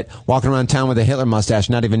dipshit walking around town with a Hitler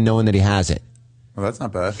mustache, not even knowing that he has it. Well, that's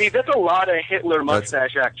not bad. See, there's a lot of Hitler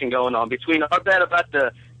mustache action going on between our bet about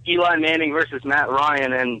the Eli Manning versus Matt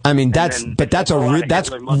Ryan, and I mean that's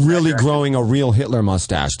really growing a real Hitler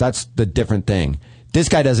mustache. That's the different thing. This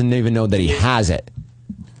guy doesn't even know that he has it.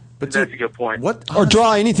 But that's a good point. Or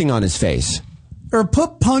draw anything on his face. Or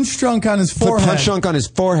put Punch Drunk on his forehead. Put Punch Drunk on his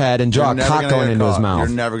forehead and draw a cock going into his mouth.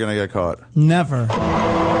 You're never going to get caught. Never.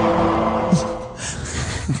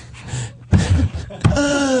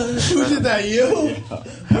 Who did that? You?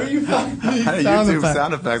 Where are you finding these YouTube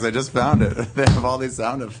sound effects? I just found it. They have all these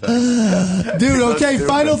sound effects. Dude, okay,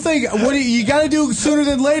 final thing. What you got to do sooner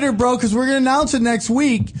than later, bro, because we're going to announce it next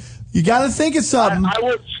week. You got to think of something.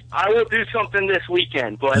 I will do something this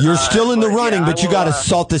weekend. But you're still in the running, but you got to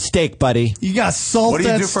salt the steak, buddy. You got to salt that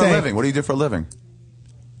steak. What do you do for a living? What do you do for a living?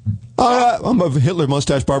 I'm a Hitler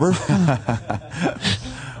mustache barber.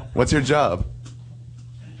 What's your job?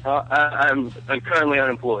 I'm currently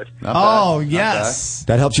unemployed. Oh, yes.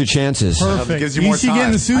 That helps your chances. Perfect. Gives you more time. Get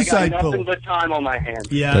in the suicide I got nothing pool. but time on my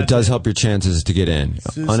hands. Yeah, that does help your chances to get in.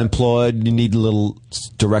 Unemployed, you need a little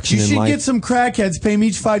direction in life. You should get some crackheads, pay them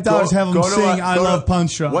each $5, have them sing I Love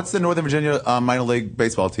Punch Drunk. What's the Northern Virginia minor league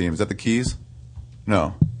baseball team? Is that the Keys?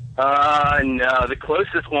 No. No. The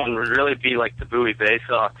closest one would really be like the Bowie Bay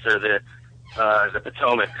Sox or the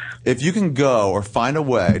Potomac. If you can go or find a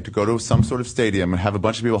way to go to some sort of stadium and have a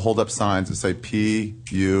bunch of people hold up signs that say P-U-N-C-H.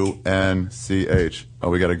 Oh,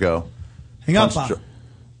 we got to go. Hang up, Bob.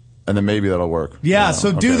 And then maybe that'll work. Yeah,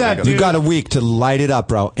 so do that, dude. You got a week to light it up,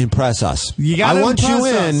 bro. Impress us. I want you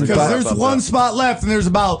in. Because there's one spot left, and there's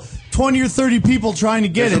about 20 or 30 people trying to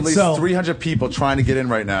get there's it. At least 300 people trying to get in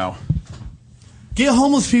right now. Get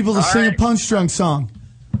homeless people to sing a Punch Drunk song.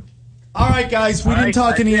 All right, guys, we didn't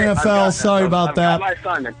talk any NFL. Sorry about that. I've got my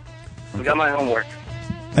assignment. I've got my homework.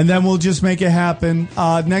 And then we'll just make it happen.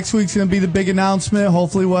 Next week's going to be the big announcement.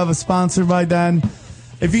 Hopefully we'll have a sponsor by then.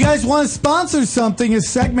 If you guys want to sponsor something, a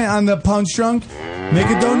segment on the Punch Drunk, make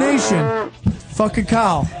a donation. Fuck a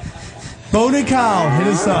cow. Bone a cow. Hit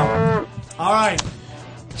us up. All right.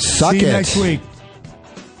 Suck See you it. next week.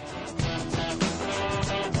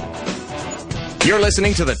 You're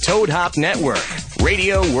listening to the Toad Hop Network,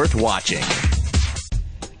 radio worth watching.